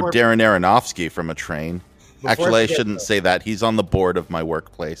 I'd throw Darren Aronofsky from a train. Actually, I shouldn't say that. He's on the board of my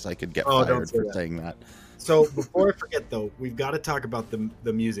workplace. I could get fired for saying that. So before I forget, though, we've got to talk about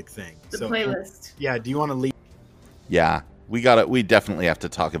the music thing. The playlist. Yeah. Do you want to leave? Yeah, we definitely have to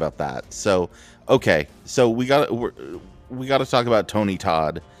talk about that. So, okay, so we got to talk about Tony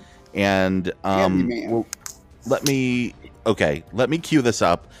Todd, and let me cue this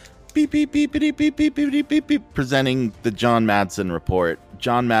up. Beep beep beep beep beep beep beep beep beep. Presenting the John Madsen report.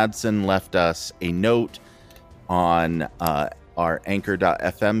 John Madsen left us a note on our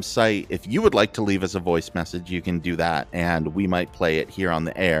Anchor.fm site. If you would like to leave us a voice message, you can do that, and we might play it here on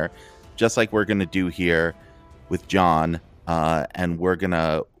the air, just like we're going to do here with John. And we're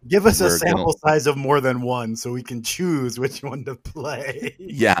gonna give us a sample size of more than one, so we can choose which one to play.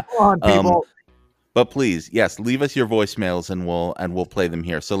 Yeah, come on, people. But please, yes, leave us your voicemails, and we'll play them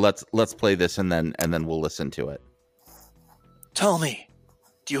here. So let's play this, and then we'll listen to it. Tell me,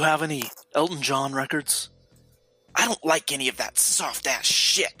 do you have any Elton John records? I don't like any of that soft-ass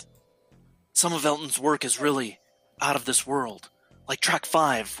shit. Some of Elton's work is really out of this world, like track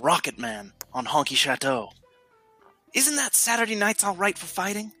 5, Rocket Man, on Honky Chateau. Isn't that Saturday Night's All Right for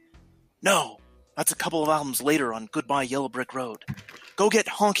Fighting? No, that's a couple of albums later on Goodbye Yellow Brick Road. Go get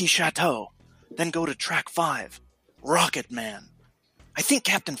Honky Chateau, then go to track 5, Rocket Man. I think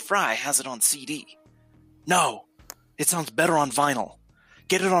Captain Fry has it on CD. No, it sounds better on vinyl.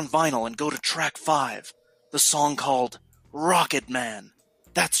 Get it on vinyl and go to track 5, the song called Rocket Man.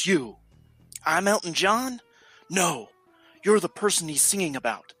 That's you. I'm Elton John? No, you're the person he's singing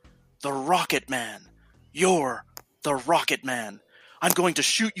about. The Rocket Man. You're the Rocket Man. I'm going to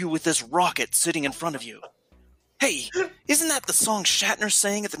shoot you with this rocket sitting in front of you. Hey, isn't that the song Shatner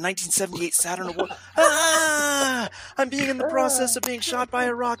sang at the 1978 Saturn Award? Ah! I'm being in the process of being shot by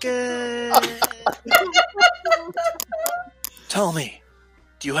a rocket. Tell me,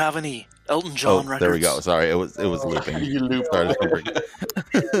 do you have any Elton John records? There we go. Sorry, it was looping. You looped. Sorry,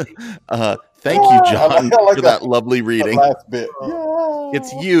 thank you, John, for that lovely reading. The last bit.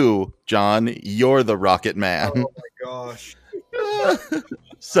 It's you, John. You're the Rocket Man. Oh my gosh.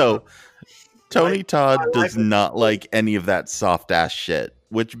 So, Tony Todd does not like any of that soft ass shit,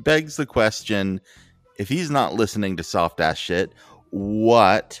 which begs the question: if he's not listening to soft ass shit,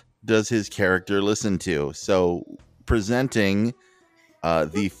 what does his character listen to? So, presenting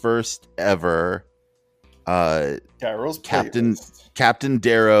the first ever Darrow's Captain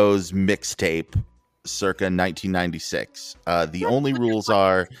Darrow's mixtape, circa 1996. The only rules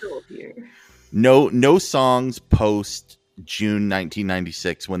are no songs post June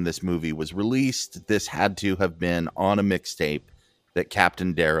 1996 when this movie was released. This had to have been on a mixtape that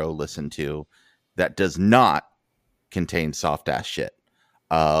Captain Darrow listened to that does not contain soft ass shit.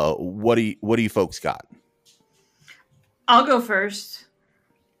 What do you folks got? I'll go first.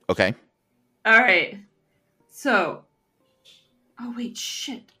 Okay. All right. So, oh wait,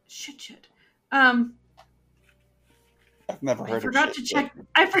 shit. I've never heard I of forgot shit. to check.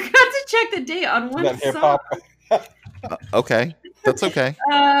 I forgot to check the date on one That hip song. hop. Okay, that's okay.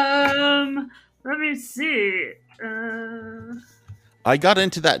 Let me see. I got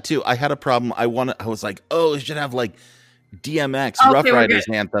into that too. I had a problem. I was like, oh, it should have like DMX, Okay, Rough we're Riders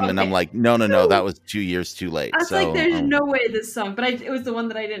good. anthem, and I'm Okay. like, no, that was 2 years too late. I was So like, there's no way this song, but it was the one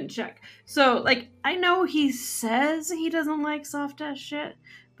that I didn't check. So, like, I know he says he doesn't like soft ass shit,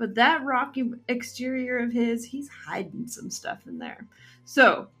 but that rocky exterior of his, he's hiding some stuff in there.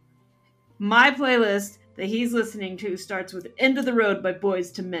 So, my playlist that he's listening to starts with End of the Road by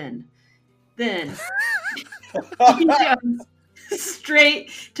Boys to Men. Then he goes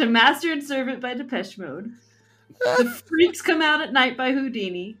straight to Master and Servant by Depeche Mode. The Freaks Come Out at Night by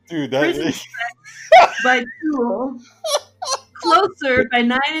Houdini. Dude, Prison that Sex by Tool. Closer by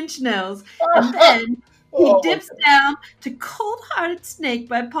 9 Inch Nails. And then he dips down to Cold Hearted Snake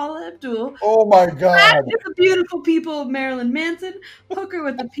by Paula Abdul. Oh my god. Rat with the Beautiful People of Marilyn Manson. Hooker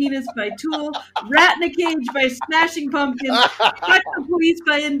with the Penis by Tool. Rat in a Cage by Smashing Pumpkins. Fuck the Police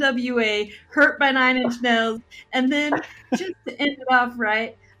by NWA. Hurt by 9 Inch Nails. And then, just to end it off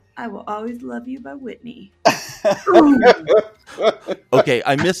right, I Will Always Love You by Whitney. Okay,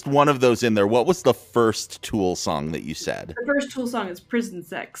 I missed one of those in there. What was the first Tool song that you said? The first Tool song is Prison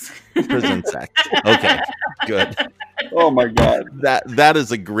Sex. Prison Sex. Okay, good. Oh my god. That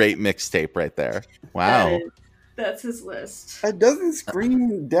is a great mixtape right there. Wow. That's his list. It doesn't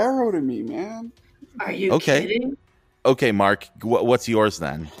scream Darrow to me, man. Are you Okay. kidding? Okay, Mark, what's yours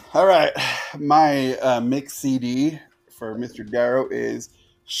then? All right. My mix CD for Mr. Darrow is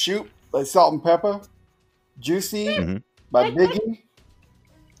Shoot by Salt and Pepper, Juicy by Biggie, You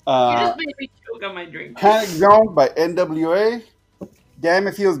just made me choke on my drink. Panic Zone by NWA, Damn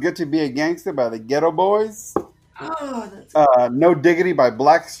It Feels Good to Be a Gangster by the Ghetto Boys, Oh, that's No Diggity by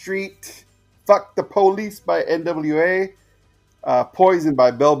Blackstreet, Fuck the Police by NWA, Poison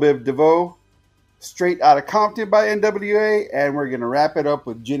by Belle Biv DeVoe, Straight Outta Compton by NWA, and we're going to wrap it up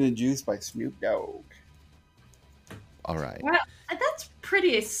with Gin and Juice by Snoop Dogg. All right. well, that's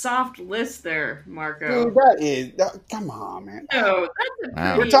pretty a soft list there, Marco. Dude, come on, man. No, that's a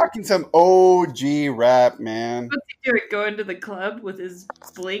Wow. We're pretty. talking some OG rap, man. What's he doing? Going to the club with his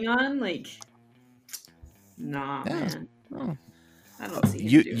bling on? Like, nah, Yeah. man. Oh. I don't see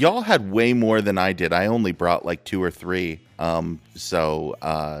him doing Y'all had way more than I did. I only brought like 2 or 3. So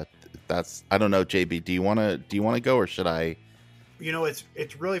that's, I don't know, JB. Do you want to go, or should I? You know, it's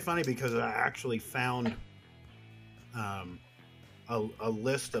really funny because I actually found a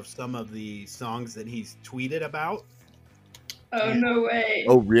list of some of the songs that he's tweeted about. Oh, no way.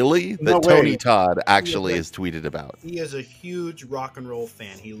 Oh, really? No That Tony way. Todd actually Yeah, has tweeted about. He is a huge rock and roll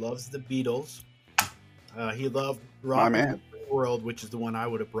fan. He loves the Beatles. He loved Rock My and man. Roll World, which is the one I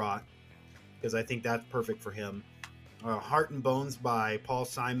would have brought because I think that's perfect for him. Heart and Bones by Paul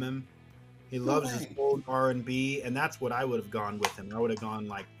Simon. He loves his old R&B, and that's what I would have gone with him. I would have gone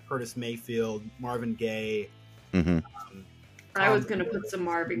like Curtis Mayfield, Marvin Gaye. Hmm. I was going to put some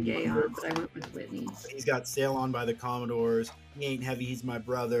Marvin Gaye on, but I went with Whitney. He's got Sail On by the Commodores. He Ain't Heavy, He's My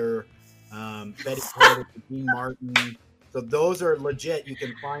Brother. Betty Carter, Dean Martin. So those are legit. You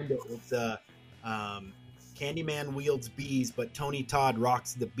can find it. It's Candyman wields bees, but Tony Todd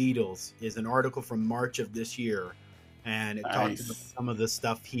rocks the Beatles is an article from March of this year, and it talks about some of the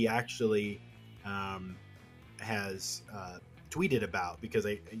stuff he actually has tweeted about, because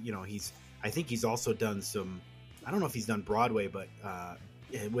I think he's also done some. I don't know if he's done Broadway, but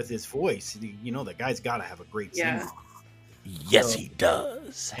with his voice, the guy's got to have a great singer. Yes, he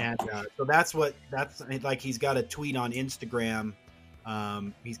does. And so that's like, he's got a tweet on Instagram.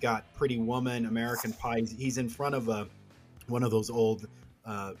 He's got Pretty Woman, American Pie. He's in front of one of those old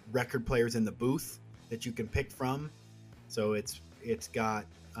record players in the booth that you can pick from. So it's got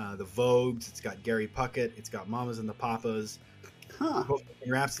the Vogues, it's got Gary Puckett, it's got Mamas and the Papas,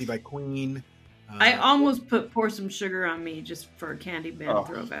 Rhapsody by Queen. I almost put Pour Some Sugar on Me just for a Candyman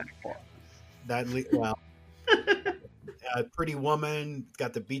throwback. Pretty Woman, it's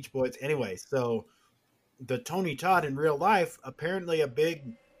got the Beach Boys. Anyway, so the Tony Todd in real life, apparently a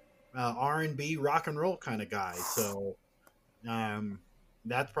big R&B rock and roll kind of guy. So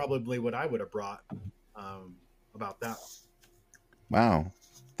that's probably what I would have brought about that. Wow.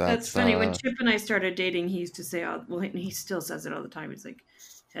 That's funny. When Chip and I started dating, he used to say, he still says it all the time. He's like,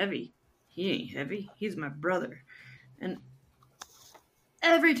 heavy. He ain't heavy. He's my brother. And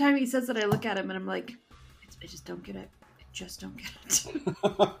every time he says that, I look at him and I'm like, I just don't get it. I just don't get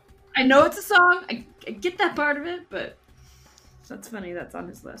it. I know it's a song. I get that part of it, but that's funny. That's on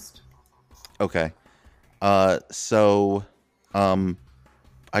his list. Okay. So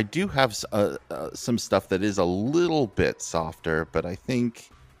I do have some stuff that is a little bit softer, but I think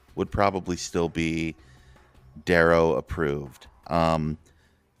would probably still be Darrow approved.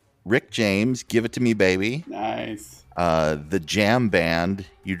 Rick James, Give It to Me, Baby. Nice. The Jam Band,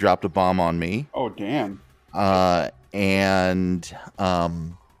 You Dropped a Bomb on Me. Oh, damn. And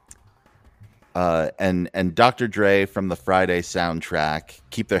Dr. Dre from the Friday soundtrack,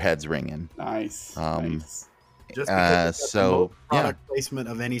 Keep Their Heads Ringing. Nice. Nice. Just because it's the most product placement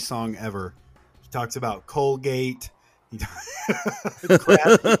of any song ever. He talks about Colgate. He's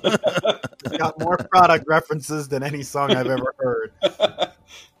got more product references than any song I've ever heard.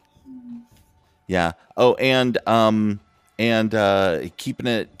 Yeah. Oh, and keeping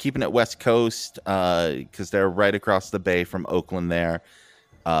it West Coast, because they're right across the bay from Oakland there.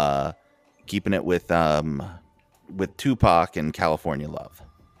 Keeping it with Tupac and California Love.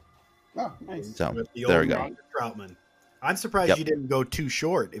 Oh, nice. So With the there old we go. Roger Troutman. I'm surprised you didn't go too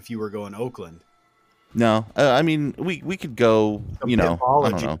short if you were going Oakland. No, I mean we could go. I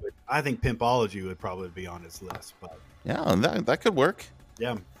don't know. I think Pimpology would probably be on his list, but yeah, that could work.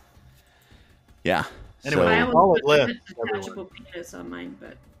 Yeah. Yeah. Anyway, I almost put list. Detachable Penis on mine,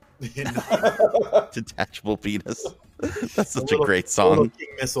 but Detachable Penis. That's such Little- a great Little song. King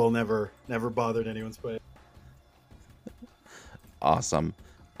Missile never bothered anyone's play. Awesome.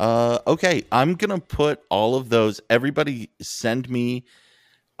 Okay, I'm gonna put all of those. Everybody, send me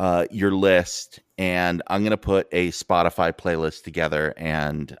your list, and I'm gonna put a Spotify playlist together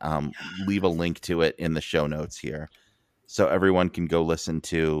and leave a link to it in the show notes here, so everyone can go listen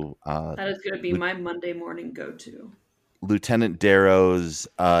to. that is going to be my Monday morning go-to. Lieutenant Darrow's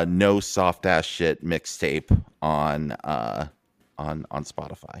No Soft Ass Shit mixtape on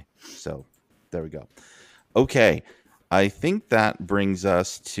Spotify. So there we go. Okay, I think that brings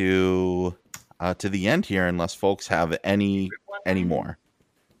us to the end here, unless folks have any more.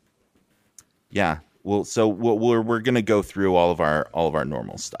 Yeah. Well, so we're gonna go through all of our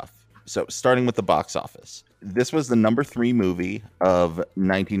normal stuff. So starting with the box office, this was the number 3 movie of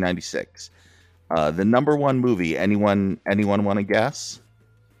 1996. The number 1 movie. Anyone want to guess?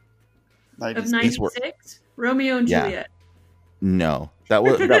 Of 96? Romeo and Yeah. Juliet. No, that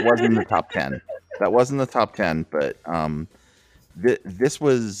wasn't in the top 10. That wasn't the top 10, but this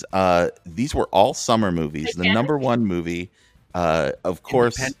was these were all summer movies. The number 1 movie, of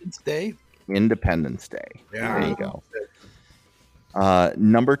course, Independence Day. Yeah. There you go.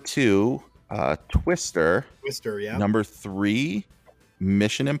 Number 2, Twister. Twister, yeah. Number 3,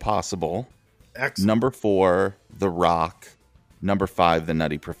 Mission Impossible. Excellent. Number 4, The Rock. Number 5, The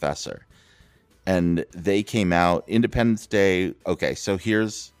Nutty Professor. And they came out Independence Day. Okay, so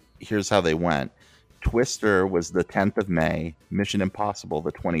here's how they went. Twister was the 10th of May. Mission Impossible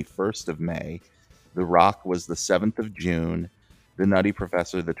the 21st of May. The Rock was the 7th of June. The Nutty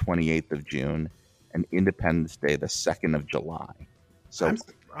Professor the 28th of June. And Independence Day the 2nd of July. So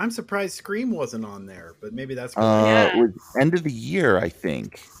I'm surprised Scream wasn't on there, but maybe that's it was end of the year, I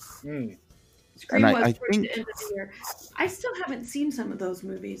think. Hmm. Scream And was I towards think the end of the year. I still haven't seen some of those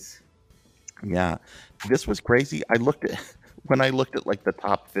movies. Yeah, this was crazy. When I looked at like the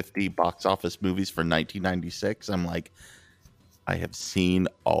top 50 box office movies for 1996, I'm like, I have seen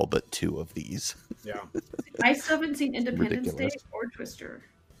all but 2 of these. Yeah. I still haven't seen Independence Ridiculous. Day or Twister.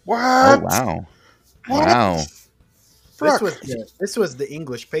 What? Oh wow. What? Wow. This was the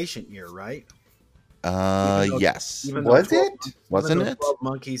English Patient year, right? Yes. Even though Was 12 it? Wasn't even though it? 12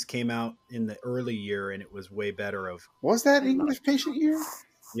 Monkeys came out in the early year, and it was way better. Was that English Patient year?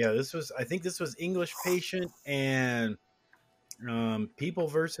 Yeah, I think this was English Patient and People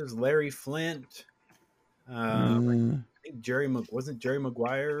versus Larry Flint. I think wasn't Jerry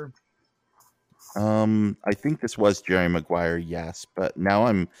Maguire. I think this was Jerry Maguire, yes, but now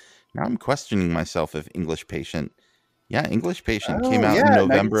I'm questioning myself if English Patient. Yeah, English Patient came out in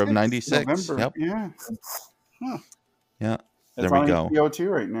November of 96. November. Yep. Yeah. Huh. Yeah. It's There we on go. HBO2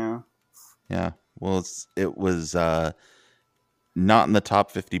 right now. Yeah. Well, it was not in the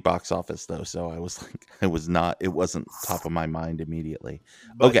top 50 box office though, so I was like, it wasn't top of my mind immediately.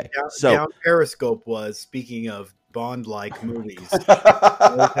 But Okay, down Periscope was, speaking of Bond-like movies. Always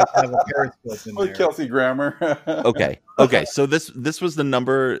have to have a Periscope in With there. Kelsey Grammer. Okay. So this was the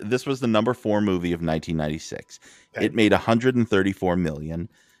number 4 movie of 1996. Okay. It made 134 million,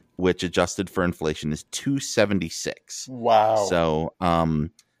 which adjusted for inflation is 276. Wow. So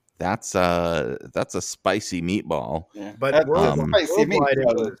that's a spicy meatball. Yeah. But That's worldwide,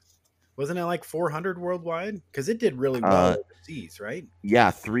 meatball. wasn't it like 400 worldwide? Because it did really well overseas, right? Yeah,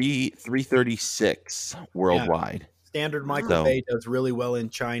 336 worldwide. Standard Michael So- Bay does really well in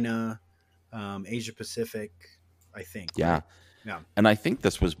China, Asia Pacific, I think. Yeah. right? Yeah. And I think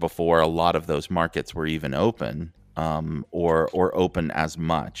this was before a lot of those markets were even open, or open as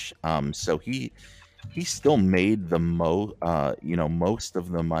much. So he still made the most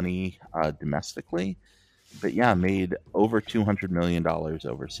of the money domestically, but yeah, made over $200 million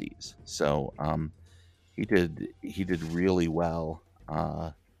overseas. So he did really well,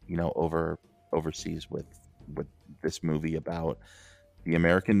 overseas with this movie about the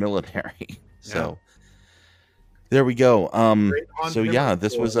American military. So there we go. So yeah,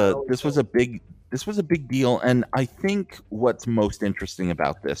 this was a big deal, and I think what's most interesting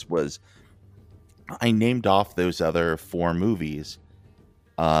about this was I named off those other 4 movies.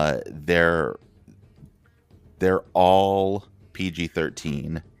 They're all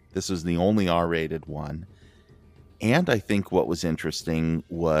PG-13. This was the only R-rated one. And I think what was interesting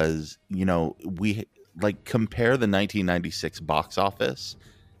was, we compare the 1996 box office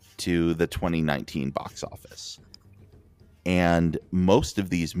to the 2019 box office. And most of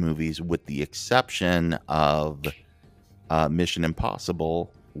these movies, with the exception of Mission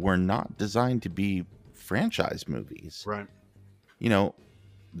Impossible, were not designed to be franchise movies. Right.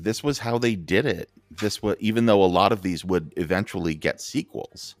 This was how they did it. Even though a lot of these would eventually get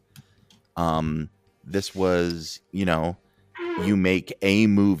sequels. This was, you make a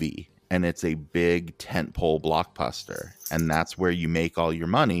movie and it's a big tentpole blockbuster, and that's where you make all your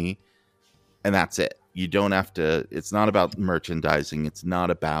money, and that's it. You don't have to, it's not about merchandising. It's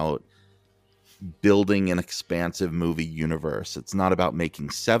not about building an expansive movie universe. It's not about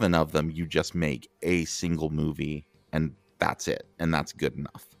making 7 of them. You just make a single movie, and that's it. And that's good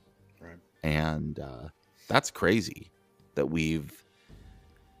enough. Right. And that's crazy that we've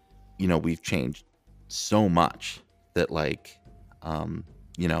changed so much that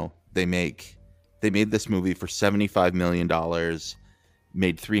they made this movie for $75 million,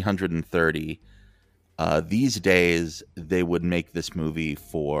 made 330. These days, they would make this movie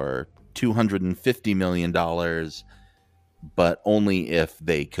for $250 million, but only if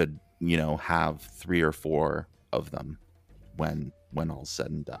they could, have 3 or 4 of them when all's said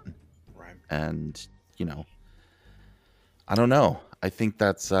and done. Right. And, I don't know. I think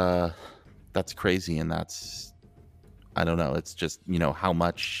that's crazy, and I don't know. It's just, how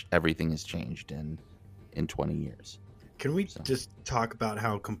much everything has changed in 20 years. Can we just talk about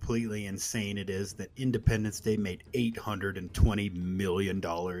how completely insane it is that Independence Day made $820 million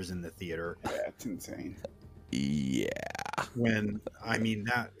in the theater? That's insane. Yeah.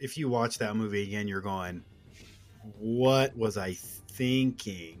 That if you watch that movie again, you're going, what was I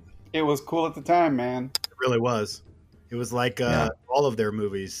thinking? It was cool at the time, man. It really was. It was like all of their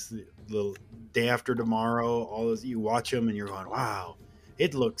movies, the Day After Tomorrow, all those, you watch them and you're going, wow,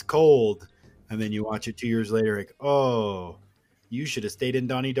 it looks cold. And then you watch it 2 years later, like, oh, you should have stayed in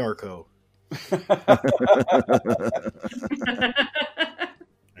Donnie Darko.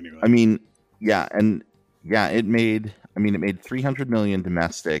 Anyway. It made 300 million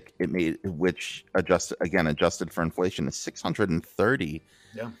domestic. It made, which adjusted for inflation, is 630.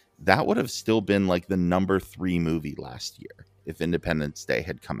 Yeah. That would have still been like the number 3 movie last year if Independence Day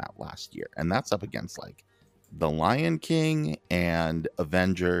had come out last year. And that's up against like The Lion King and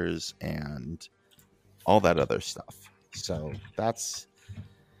Avengers and all that other stuff. So that's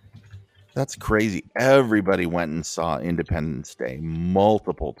crazy. Everybody went and saw Independence Day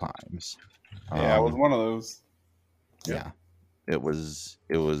multiple times. Yeah, I was one of those. Yeah, it was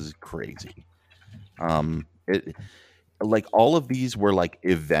crazy. It like all of these were like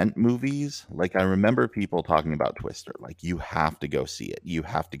event movies. Like I remember people talking about Twister. Like you have to go see it. You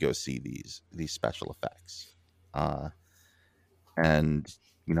have to go see these special effects. And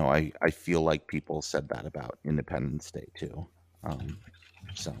you know, I feel like people said that about Independence Day too.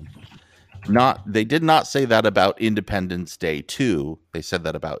 So they did not say that about Independence Day 2. They said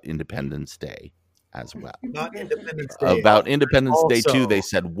that about Independence Day as well. Not Independence Day. About Independence Day 2, they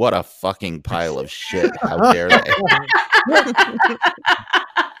said, "What a fucking pile of shit! How dare they?"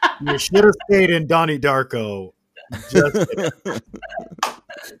 You should have stayed in Donnie Darko. Just kidding.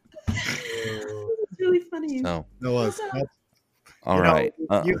 It's really funny. So, That was. all right.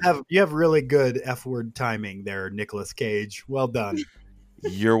 You have really good F-word timing there, Nicolas Cage. Well done.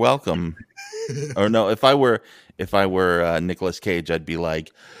 You're welcome. Or no, if I were Nicolas Cage, I'd be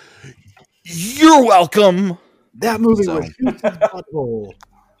like, "You're welcome." That movie was huge butthole.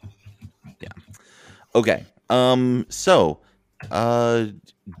 Yeah. Okay. So,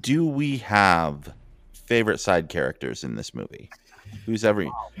 do we have favorite side characters in this movie? Who's every?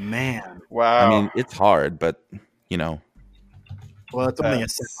 Oh, man. Wow. I mean, it's hard, but you know. Well, it's only a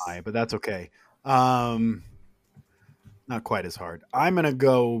semi, but that's okay. Not quite as hard. I'm gonna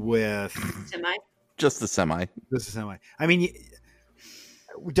go with Semi. Just the semi. This is semi. I mean,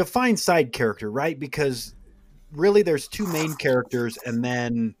 define side character, right? Because really, there's two main characters, and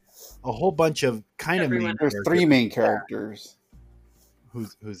then a whole bunch of kind of main. There's three main characters.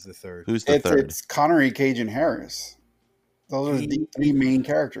 Who's the third? Who's the third? It's Connery, Cage, and Harris. Those are the three main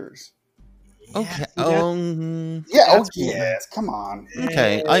characters. Okay. Yes. Come on.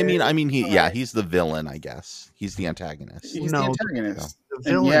 Okay. I mean, he's the villain, I guess. He's the antagonist. He's the antagonist.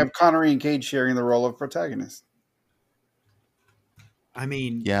 The and you have Connery and Cage sharing the role of protagonist. I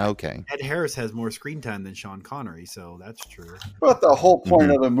mean, yeah, okay. Ed Harris has more screen time than Sean Connery, so that's true. But the whole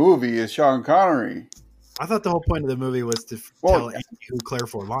point of the movie is Sean Connery. I thought the whole point of the movie was to tell Andy who Claire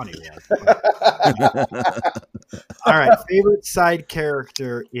Forlani was. All right, favorite side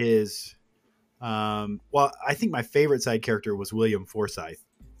character is, I think my favorite side character was William Forsythe,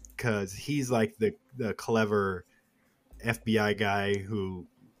 because he's like the clever FBI guy who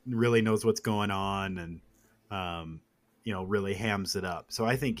really knows what's going on and really hams it up. So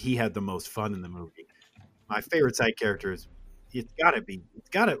I think he had the most fun in the movie. My favorite side character is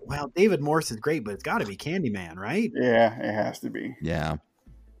David Morse is great, but it's got to be Candyman, right? Yeah, it has to be. Yeah.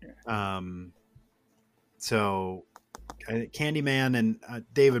 So Candyman and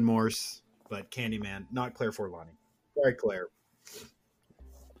David Morse, but Candyman, not Claire Forlani. Sorry, Claire.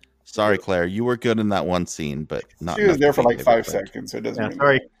 Sorry, Claire. You were good in that one scene, but not. She was there for like 5 Claire. seconds, so it doesn't. Yeah,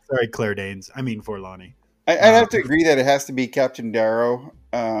 really sorry, Claire Danes. I mean Forlani. I'd have to agree that it has to be Captain Darrow.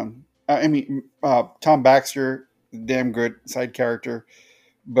 Tom Baxter, damn good side character.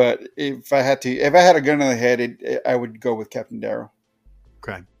 But if I had a gun in the head, I would go with Captain Darrow.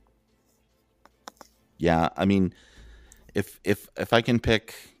 Okay. Yeah, I mean, if I can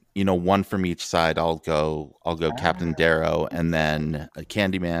pick, one from each side, I'll go Captain Darrow, and then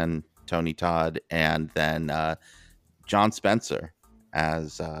Candyman, Tony Todd, and then John Spencer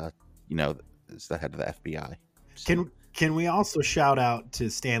as as the head of the FBI. So. Can we also shout out to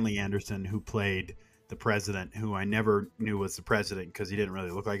Stanley Anderson, who played the president, who I never knew was the president because he didn't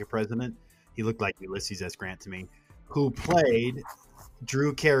really look like a president. He looked like Ulysses S. Grant to me, who played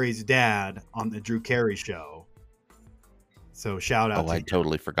Drew Carey's dad on the Drew Carey Show. So shout out. Oh, I'd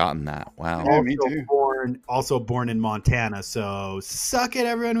totally forgotten that. Wow. Yeah, me too. Also born in Montana. So suck it,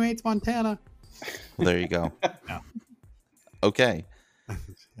 everyone who hates Montana. Well, there you go. Yeah. Okay.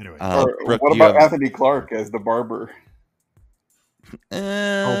 Anyway, Brooke, what about Anthony Clark as the barber?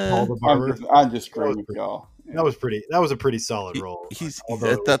 Paul the barber. I'm just screwing with y'all. That was a pretty solid role.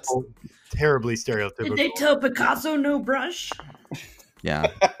 That's terribly stereotypical. Did they tell Picasso no brush? Yeah.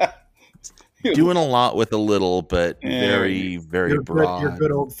 Doing a lot with a little, but very, very broad. Your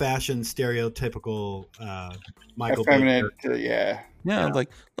good old fashioned stereotypical Michael Effeminate, Bay. Yeah, like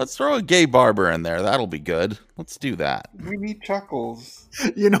let's throw a gay barber in there. That'll be good. Let's do that. We need chuckles.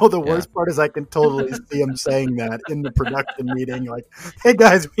 The worst part is I can totally see him saying that in the production meeting. Like, hey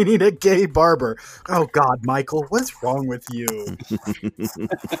guys, we need a gay barber. Oh God, Michael, what's wrong with you?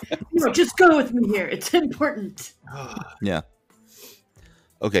 Just go with me here. It's important. Yeah.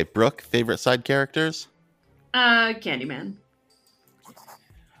 Okay, Brooke, favorite side characters? Candyman.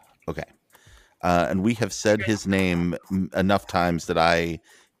 Okay. And we have said his name enough times that I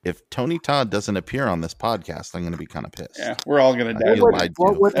if Tony Todd doesn't appear on this podcast, I'm going to be kind of pissed. Yeah, we're all gonna die. feel lied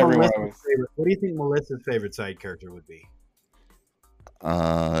to. What Every one of us. do you think Melissa's favorite side character would be?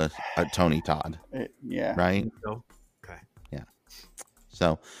 Tony Todd, Yeah. right? So, okay. Yeah.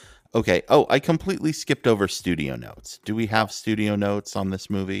 So, okay. Oh, I completely skipped over studio notes. Do we have studio notes on this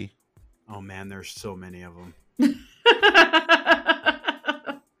movie? Oh man, there's so many of them.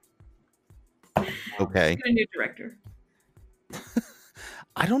 Okay. Get a new director.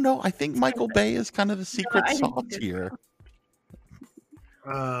 I don't know. I think Michael Bay is kind of the secret I think sauce he did here.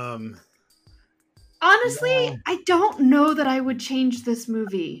 Honestly, No. I don't know that I would change this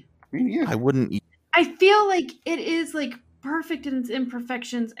movie. I wouldn't. I feel like it is like perfect in its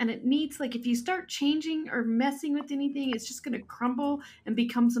imperfections, and it needs like if you start changing or messing with anything, it's just going to crumble and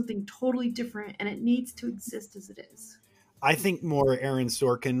become something totally different, and it needs to exist as it is. I think more Aaron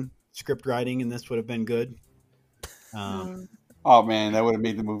Sorkin script writing in this would have been good. Oh man, that would have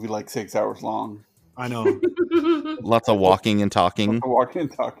made the movie like 6 hours long. I know. Lots of walking and talking. Walking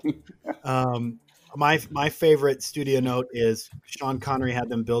and talking. My favorite studio note is Sean Connery had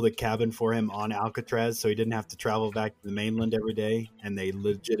them build a cabin for him on Alcatraz, so he didn't have to travel back to the mainland every day, and they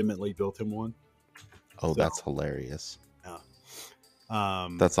legitimately built him one. Oh, that's hilarious.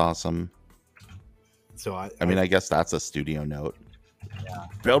 That's awesome. So I mean, I guess that's a studio note. Yeah.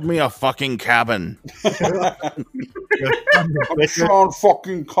 Build me a fucking cabin. Sean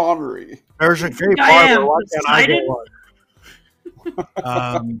fucking Connery. There's a great I barber. am Why can't I get excited.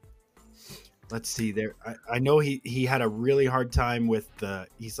 one? Let's see there. I know he had a really hard time with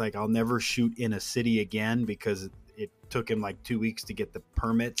he's like, I'll never shoot in a city again because it took him like 2 weeks to get the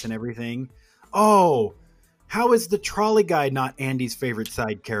permits and everything. Oh, how is the trolley guy not Andy's favorite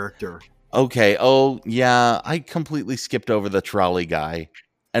side character? Okay. Oh, yeah. I completely skipped over the trolley guy,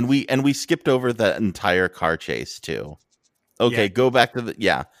 and we skipped over the entire car chase too. Okay, go back to the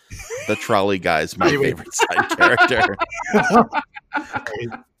trolley guy's my favorite side character.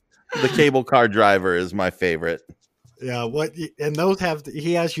 The cable car driver is my favorite. Yeah. What? And those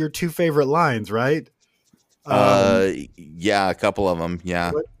he has your two favorite lines, right? Yeah, a couple of them.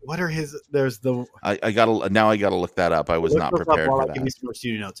 Yeah. What are his? There's the. I gotta look that up. I was not prepared for that. Give me some more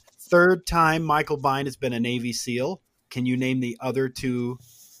studio notes. Third time Michael Biehn has been a Navy SEAL. Can you name the other two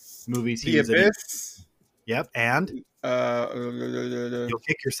movies he The was in? Abyss. Yep, and you'll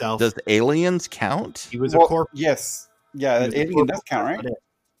kick yourself. Does Aliens count? He was a corporal. Yes. Yeah, that Alien does count, right?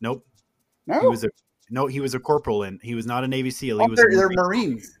 Nope. No. He was a corporal in. He was not a Navy SEAL. He Oh, was. they're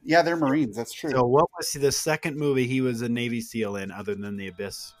Marines. Yeah, they're Marines. That's true. So what was the second movie he was a Navy SEAL in, other than The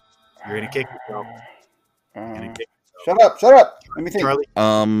Abyss? You're gonna kick yourself. Shut up. Let me think. Charlie.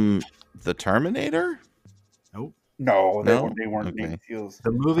 The Terminator? Nope. No, they weren't Navy SEAls.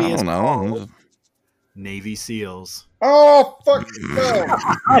 The movie is I don't know. called Navy SEAls. Oh, fuck no.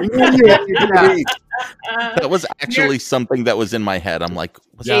 That was actually something that was in my head. I'm like,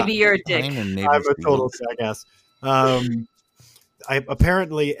 was JB, that you're a dick. time in Navy I'm a total SEALs? jackass.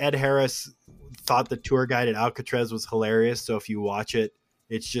 Apparently Ed Harris thought the tour guide at Alcatraz was hilarious. So if you watch it,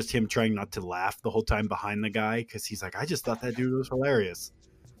 it's just him trying not to laugh the whole time behind the guy because he's like, I just thought that dude was hilarious.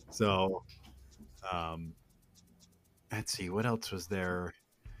 So, let's see, what else was there?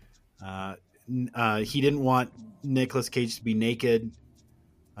 He didn't want Nicolas Cage to be naked.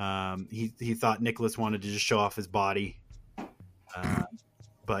 He thought Nicolas wanted to just show off his body.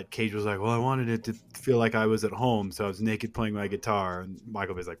 But Cage was like, well, I wanted it to feel like I was at home, so I was naked playing my guitar. And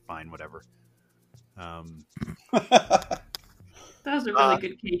Michael Bay's like, fine, whatever. That was a really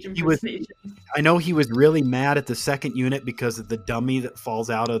good Cage impersonation. I know he was really mad at the second unit because of the dummy that falls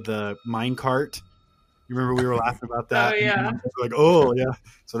out of the minecart. You remember we were laughing about that? Oh, yeah. Like, oh, yeah.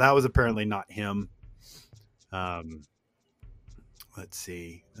 So that was apparently not him. Let's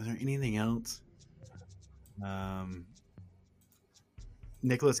see. Is there anything else?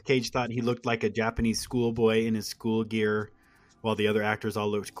 Nicolas Cage thought he looked like a Japanese schoolboy in his school gear, while the other actors all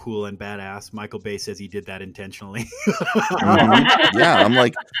looked cool and badass. Michael Bay says he did that intentionally. Yeah, I'm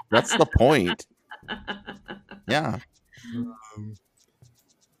like, that's the point. Yeah.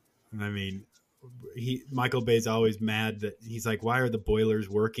 I mean, Michael Bay's always mad that he's like, why are the boilers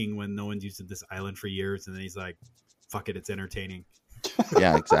working when no one's used this island for years? And then he's like, fuck it, it's entertaining.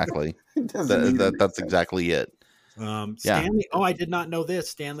 Yeah, exactly. That's exactly it. Stanley. Oh, I did not know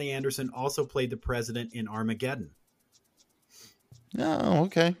this. Stanley Anderson also played the president in Armageddon. Oh,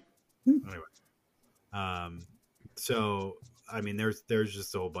 okay. Anyway, so I mean, there's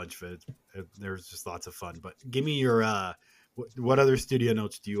just a whole bunch of it. There's just lots of fun. But give me your what other studio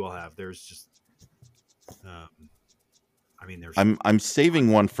notes do you all have? There's just I mean, there's. I'm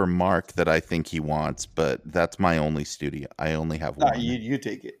saving one for Mark that I think he wants, but that's my only studio. I only have Nah, one. you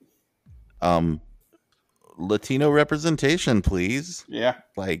take it. Latino representation, please. Yeah.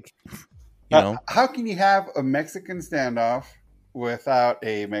 Like, you know, How can you have a Mexican standoff without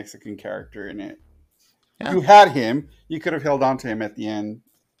a Mexican character in it? Yeah. You had him. You could have held on to him at the end.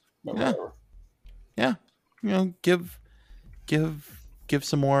 But Yeah. whatever. yeah, you know, give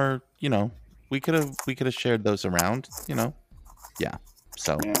some more. You know, we could have shared those around. You know, yeah.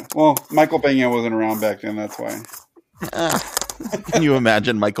 So, Yeah. Well, Michael Pena wasn't around back then. That's why. can you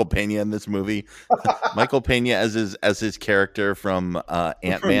imagine Michael Pena in this movie? Michael Pena as his character from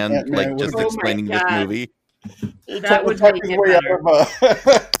Ant-Man, Ant-Man like was- just Oh my explaining this God. movie. That would Tuck make his it way better.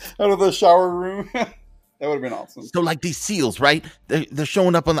 out of the shower room. That would have been awesome. So like these SEALs, right? They're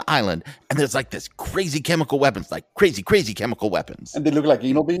showing up on the island, and there's like this crazy chemical weapons, like crazy chemical weapons. And they look like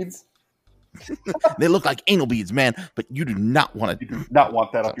anal beads. They look like anal beads, man. But you do not want to. You do not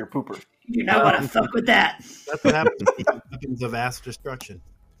want that up your pooper. You don't want to fuck with that. That's what happens with weapons of ass destruction.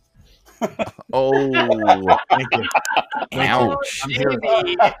 Oh, Thank you. ouch! I'm here.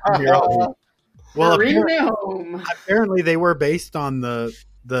 Baby. I'm here all week. Well, Bring apparently, me home. apparently they were based on the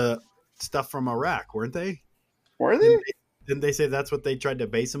stuff from Iraq, weren't they? Were they? Didn't they say that's what they tried to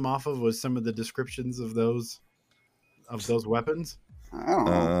base them off of? Was some of the descriptions of those weapons? I don't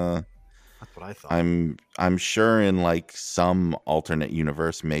know. That's what I thought. I'm sure in like some alternate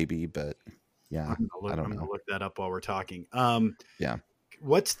universe, maybe, but yeah, I'm I don't gonna know. look that up while we're talking. Yeah.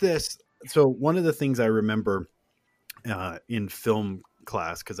 What's this? So one of the things I remember in film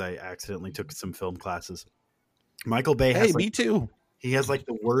class, because I accidentally took some film classes, Michael Bay has Hey, me too. he has like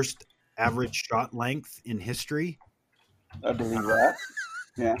the worst average shot length in history. I believe that.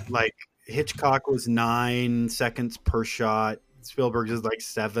 Yeah. Like Hitchcock was 9 seconds per shot. Spielberg's is like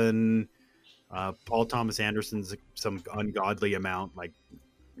 7. Paul Thomas Anderson's some ungodly amount, like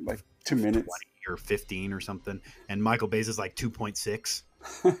 2 minutes. 20 or 15 or something. And Michael Bay's is like 2.6.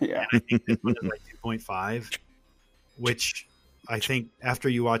 Yeah. I think this one is like 2.5, which I think after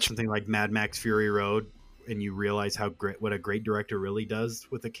you watch something like Mad Max Fury Road and you realize what a great director really does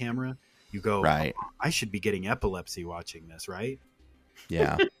with a camera, you go, Right. "Oh, I should be getting epilepsy watching this, right?"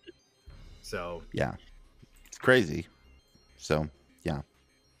 Yeah. So Yeah. It's crazy. So yeah.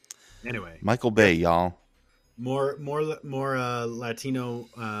 anyway, Michael Bay, y'all. more Latino.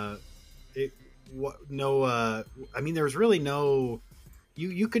 I mean, there's really no.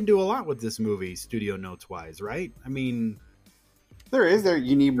 You can do a lot with this movie, studio notes wise, right? I mean, There is.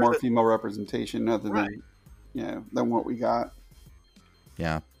 You need more female representation other Right. than what we got.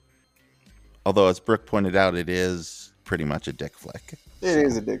 Yeah. Although, as Brooke pointed out, it is pretty much a dick flick. It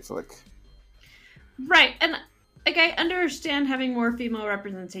is a dick flick. Right, and like I understand having more female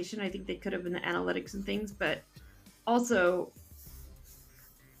representation. I think they could have in the analytics and things, but also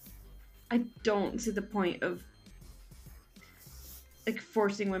I don't see the point of like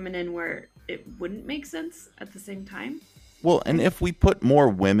forcing women in where it wouldn't make sense at the same time. Well, and if we put more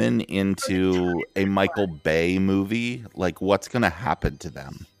women into a Michael Bay movie, like what's going to happen to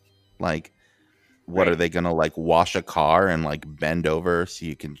them? Like, what are they going to like wash a car and like bend over so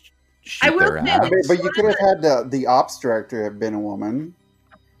you can shoot their ass? But you could have had the ops director have been a woman.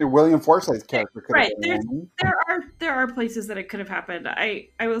 William Forsythe's character could have Right, been a woman. there are places that it could have happened. I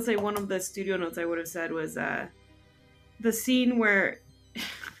will say one of the studio notes I would have said was the scene where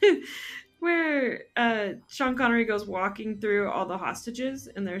where Sean Connery goes walking through all the hostages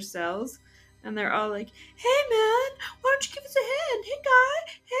in their cells, and they're all like, "Hey man, why don't you give us a hand? Hey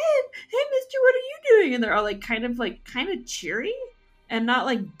guy, hey mister, what are you doing?" And they're all like kind of cheery and not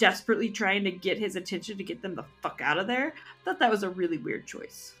like desperately trying to get his attention to get them the fuck out of there. I thought that was a really weird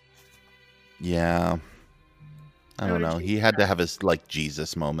choice. Yeah. I don't know. He had to have his like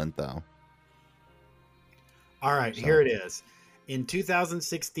Jesus moment though. all right, here it is. In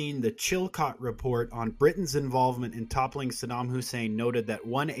 2016, the Chilcot report on Britain's involvement in toppling Saddam Hussein noted that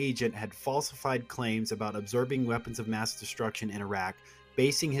one agent had falsified claims about absorbing weapons of mass destruction in Iraq,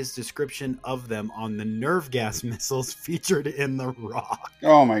 basing his description of them on the nerve gas missiles featured in The Rock.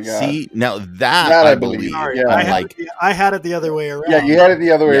 Oh my god! See, now that I believe. Yeah, I had it the other way around. Yeah, you had it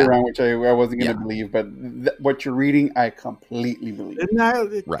the other way Yeah. around, which I wasn't going to believe. But what you're reading, I completely believe. Isn't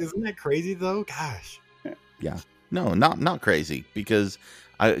that crazy though? Gosh. Yeah. No, not crazy because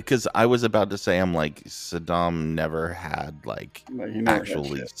I was about to say I'm like Saddam never had like No, he never had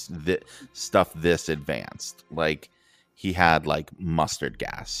actually shit. stuff this advanced. Like he had like mustard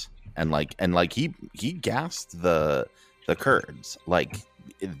gas and he gassed the Kurds. Like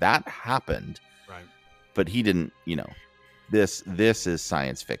that happened. Right. But he didn't, this is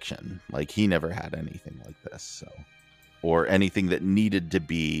science fiction. Like he never had anything like this. So or anything that needed to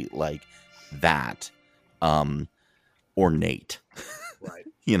be like that ornate. Right.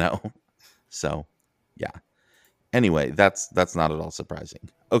 You know? So, yeah. Anyway, that's not at all surprising.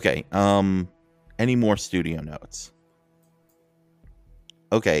 Okay, any more studio notes?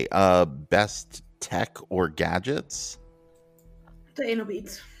 Okay, best tech or gadgets? The anal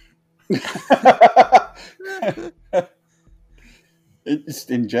beads. It's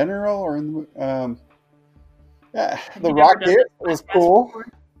in general or in the you the never done rocket this was podcast cool. before?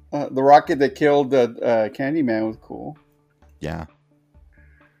 The rocket that killed Candyman was cool Yeah.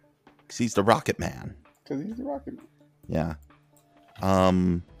 'Cause he's the Rocket Man. because he's the Rocket Man. Yeah.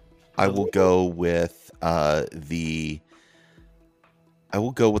 I will go with the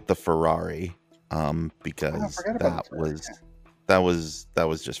Ferrari because forgot about the that was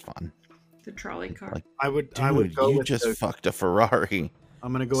just fun. The trolley car. Like, I would dude, go you with just the, fucked a Ferrari.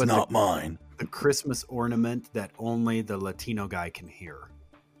 I'm gonna go It's with not mine. the Christmas ornament that only the Latino guy can hear.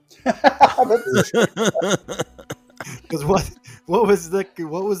 Because what was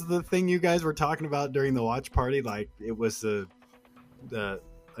the thing you guys were talking about during the watch party? Like it was the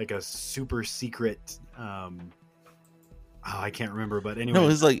like a super secret. I can't remember, but anyway, No,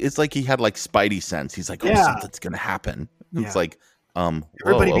 it's like he had like Spidey sense. He's like, oh, Yeah. something's gonna happen. And It's Yeah. like,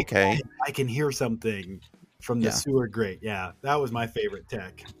 everybody whoa, be okay. quiet. I can hear something from the Yeah. sewer grate. Yeah, that was my favorite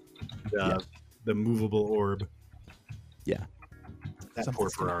tech. The movable orb. Yeah. That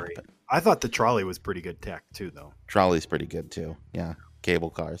Something's poor gonna Ferrari. happen. I thought the trolley was pretty good tech too, though. Trolley's pretty good too. Yeah. Cable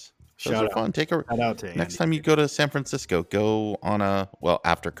cars. Those Shout are out. fun. Shout out to Next Andy. time you go to San Francisco, go on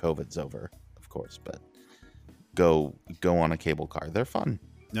after COVID's over, of course, but go on a cable car. They're fun.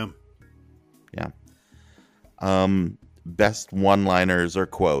 No. Yeah. Best one-liners or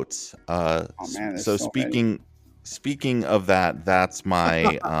quotes. man, there's So so many. speaking of that, that's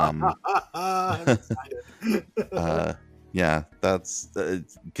my yeah, that's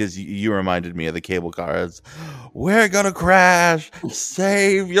because you reminded me of the cable cars. We're gonna crash.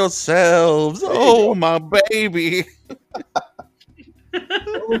 Save yourselves. Oh, my baby.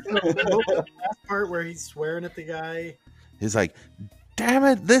 What was the last part where he's swearing at the guy? He's like, damn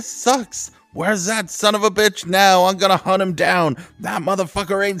it, this sucks. Where's that son of a bitch now? I'm gonna hunt him down. That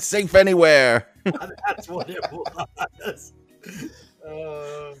motherfucker ain't safe anywhere. That's what it was.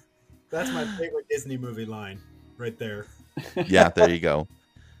 That's my favorite Disney movie line right there. Yeah, there you go.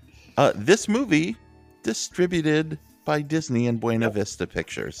 This movie distributed by Disney and Buena Vista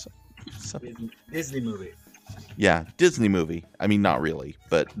Pictures. So, Disney movie. yeah, Disney movie. I mean, not really,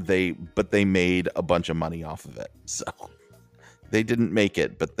 but they made a bunch of money off of it. So they didn't make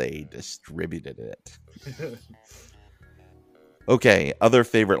it, but they distributed it. Okay, other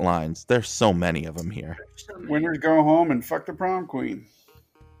favorite lines. There's so many of them here. Winners go home and fuck the prom queen.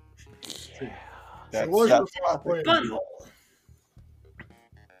 That's Butthole.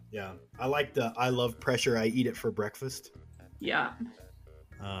 Yeah, I like the I love pressure. I eat it for breakfast. Yeah.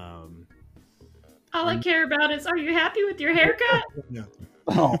 Um, All I care about is, are you happy with your haircut? yeah.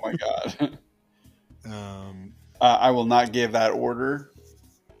 Oh my god. Um, I will not give that order.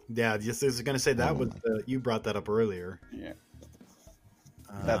 yeah. Just was gonna say that was you brought that up earlier. Yeah.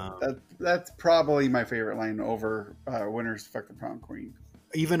 Um, That's probably my favorite line over winners fuck the prom queen.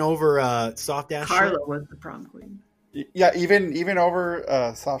 even over soft ass. Carla shit. was the prom queen. Yeah, even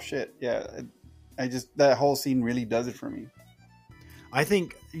over soft shit. Yeah, I just that whole scene really does it for me. I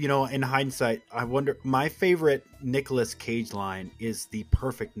think, in hindsight, I wonder, my favorite Nicolas Cage line is the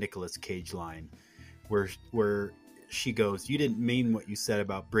perfect Nicolas Cage line where she goes, "You didn't mean what you said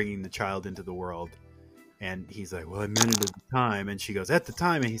about bringing the child into the world." And he's like, "Well, I meant it at the time." And she goes, "At the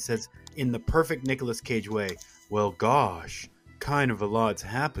time." And he says, in the perfect Nicolas Cage way, "Well, gosh, kind of a lot's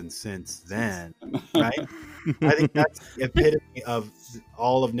happened since then." Right? I think that's the epitome of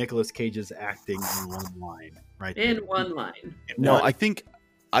all of Nicolas Cage's acting in one line. Right In there. one line. In No, one- I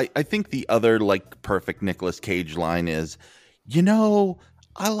think the other like perfect Nicolas Cage line is,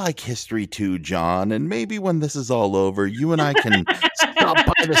 I like history too, John, and maybe when this is all over, you and I can stop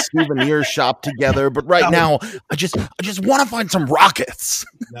by the souvenir shop together. But right now, I just want to find some rockets.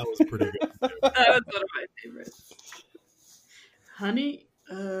 That was pretty good. That was one of my favorites. Honey,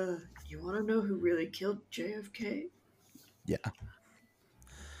 you want to know who really killed JFK? Yeah.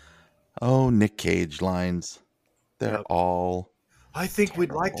 Oh, Nick Cage lines. They're Yep. all I think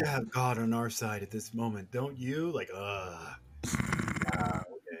we'd like to terrible. have God on our side at this moment, don't you? Like,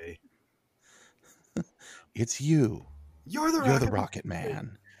 okay. It's you. You're the You're the Rocket Rocket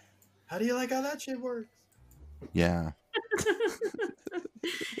Man. How do you like how that shit works? Yeah.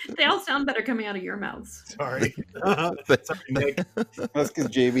 They all sound better coming out of your mouths. Sorry. Sorry, Nick. That's because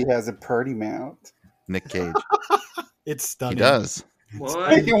JB has a purdy mouth. Nick Cage. It's He stunning. does. What?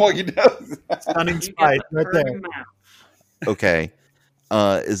 Well, he does. Stunning You got spice the right there. perfect mouth. Okay.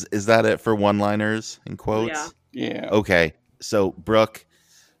 Is that it for one-liners and quotes? Yeah. Yeah. Okay. So Brooke,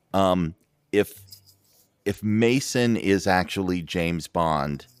 if Mason is actually James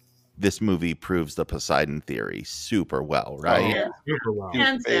Bond, this movie proves the Poseidon theory super well, right? Yeah. Super well.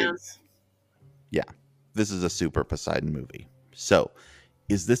 Hands down. This is a super Poseidon movie. So,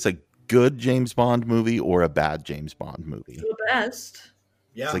 is this a good James Bond movie or a bad James Bond movie? The best.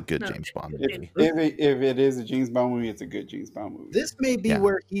 Yeah. It's a good No, James Bond it's- movie. If it is a James Bond movie, it's a good James Bond movie. This may be Yeah.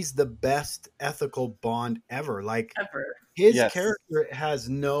 where he's the best ethical Bond ever. Like Ever. his Yes. character has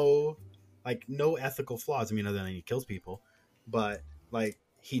no ethical flaws. I mean, other than he kills people, but like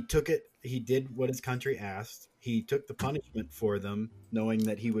he took it. He did what his country asked. He took the punishment for them, knowing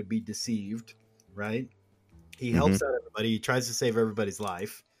that he would be deceived. Right. He helps out everybody. He tries to save everybody's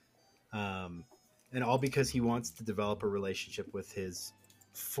life, and all because he wants to develop a relationship with his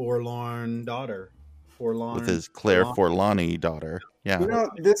forlorn daughter. With his Claire Forlani daughter. Yeah. You know,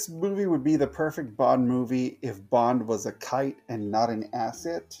 this movie would be the perfect Bond movie if Bond was a kite and not an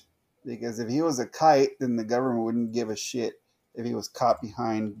asset. Because if he was a kite, then the government wouldn't give a shit if he was caught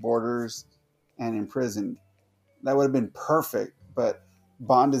behind borders and imprisoned. That would have been perfect. But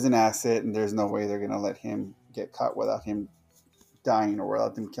Bond is an asset, and there's no way they're going to let him get caught without him dying or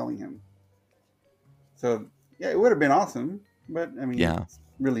without them killing him. So, yeah, it would have been awesome. But, I mean, Yeah. it's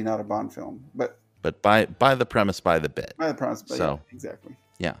really not a Bond film. But by the premise, by the bit. by the promise, but So- yeah, exactly.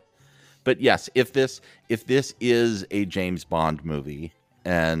 Yeah. But yes, if this is a James Bond movie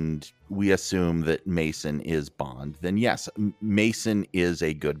and we assume that Mason is Bond, then yes, Mason is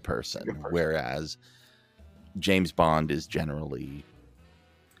a good person, whereas James Bond is generally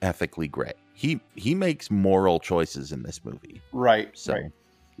ethically gray. He makes moral choices in this movie. Right. So, right.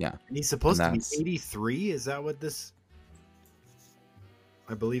 yeah. And he's supposed And to be that's- 83. Is that what this?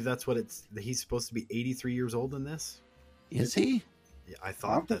 I believe that's what it's. He's supposed to be 83 years old in this. Is he? Yeah, I I'm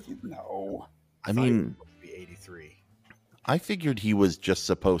thought that. thinking, no. I thought he was mean, supposed to be 83. I figured he was just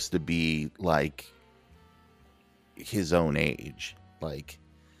supposed to be like his own age. Like,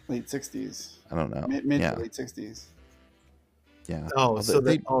 Late 60s. I don't know. Mid yeah. to late 60s. Yeah. Oh, Although so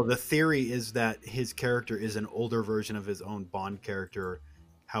they- the theory is that his character is an older version of his own Bond character.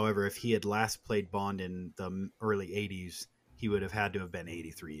 However, if he had last played Bond in the early 80s, he would have had to have been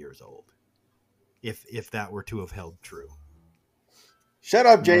 83 years old. If that were to have held true. Shut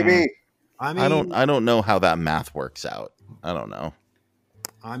up, JB. I mean, I don't know how that math works out. I don't know.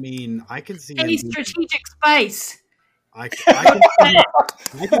 I mean, I can see Any him. strategic spice. I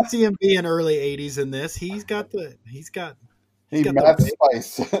can see him being early 80s in this. He's got. Hey, got Matt the-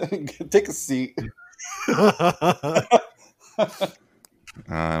 Spice. Take a seat.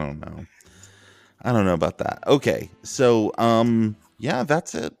 I don't know. I don't know about that. Okay. So, yeah,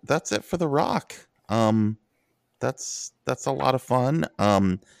 that's it. That's it for The Rock. That's a lot of fun.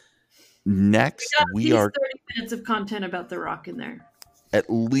 Next we are 30 minutes of content about The Rock in there. at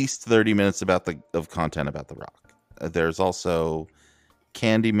least 30 minutes of content about The Rock. There's also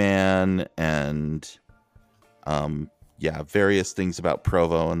Candyman and various things about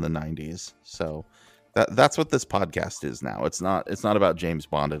Provo in the 90s. So that's what this podcast is now. It's not about James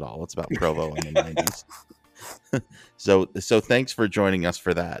Bond at all. It's about Provo in the 90s. So thanks for joining us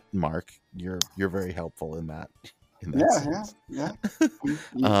for that, Mark. You're very helpful in that. sense. Yeah.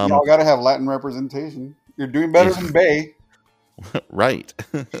 Y'all got to have Latin representation. You're doing better than Bay. Right.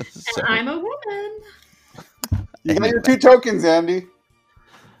 And I'm a woman. You got your 2 tokens, Andy.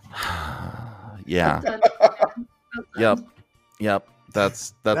 Yeah. Yep.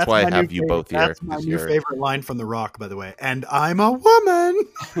 That's why my I new have you both here. That's my 'cause new you're- favorite line from The Rock, by the way. And I'm a woman.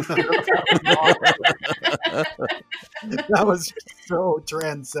 That was so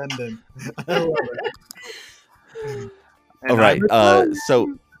transcendent. I love it. All right.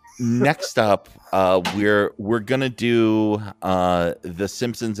 So next up, we're gonna do the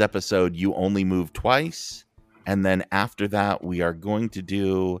Simpsons episode "You Only Move Twice," and then after that, we are going to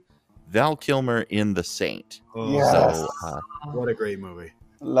do Val Kilmer in The Saint. Oh, Yes. So, what a great movie.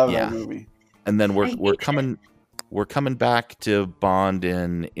 Love Yeah. that movie. and then I we're hate coming back to Bond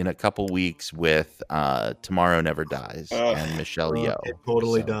in a couple weeks with Tomorrow Never Dies and Michelle Yeoh. It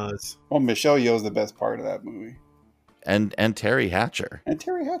totally So- does. Well, Michelle Yeoh's the best part of that movie. and Terry Hatcher. And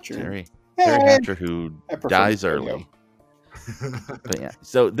Terry Hatcher. Terry Hey, Hatcher who I prefer dies Michelle early. Yeoh. But yeah,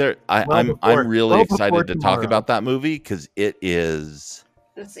 so there, Well I'm before- really well before excited to talk tomorrow. about that movie because it is,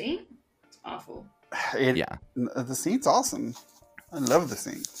 The Saint? It's awful. yeah. The Saint's awesome. I love The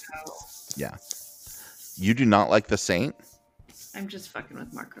Saint. You do not like The Saint? I'm just fucking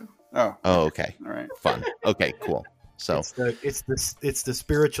with Marco. Oh, Oh, okay, all right. fun. Okay, cool. So it's the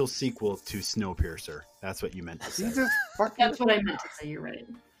spiritual sequel to Snowpiercer. That's what you meant to say. He just fucking. That's what I meant to say. You're right.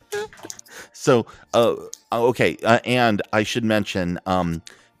 So, okay, and I should mention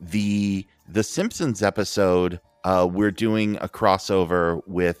the Simpsons episode. We're doing a crossover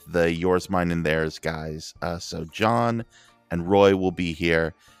with the Yours, Mine, and Theirs guys. So John and Roy will be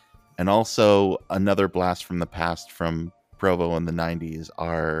here, and also another blast from the past from Provo in the 90s.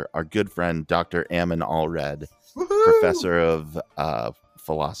 Our good friend Dr. Ammon Allred, professor of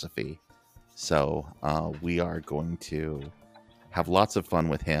philosophy. So we are going to have lots of fun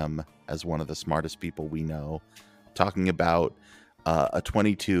with him as one of the smartest people we know, talking about a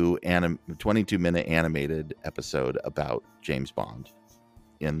 22-minute animated episode about James Bond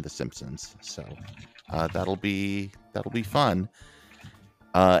in The Simpsons. So that'll be fun.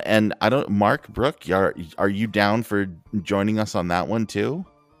 And I don't, Mark, Brooke, are you down for joining us on that one too?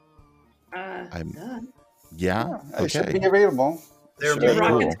 Yeah. I should Okay. be available. There Do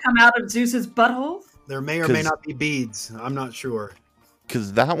rockets come out of Zeus's butthole? There may or may not be beads. I'm not sure.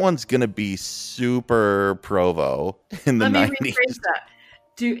 Because that one's gonna be super Provo in the Let me 90s. rephrase that.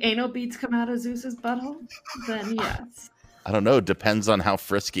 Do anal beads come out of Zeus's butthole? Then yes. I don't know. Depends on how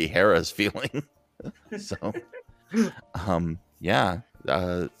frisky Hera's feeling. So, yeah.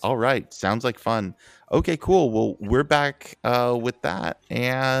 All right. Sounds like fun. Okay, cool. Well, we're back with that,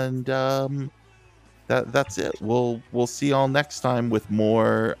 and that's it. We'll see y'all next time with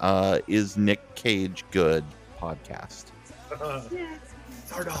more Is Nick Cage Good podcast. Yes.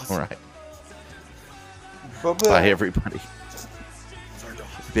 All right. Bye, everybody.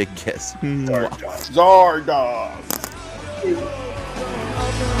 Big kiss. Zardoz.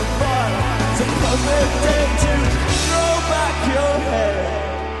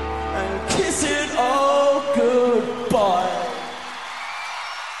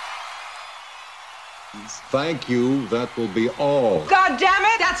 Thank you. That will be all. God damn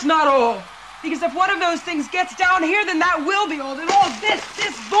it, that's not all. Because if one of those things gets down here, then that will be all. And all this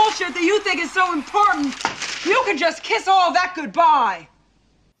bullshit that you think is so important, you can just kiss all that goodbye.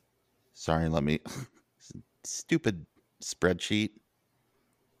 Sorry, let me. Stupid spreadsheet.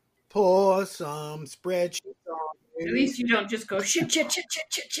 Pour some spreadsheets on. At least you don't just go shit.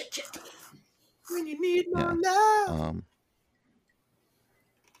 When you need my love.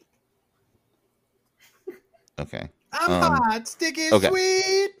 Okay. I'm hot, sticky, okay.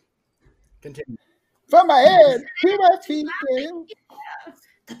 sweet. Continue. From my head to my feet.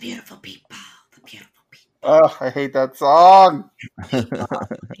 The beautiful people. The beautiful people. Oh, I hate that song.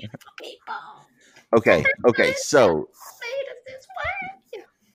 Okay. So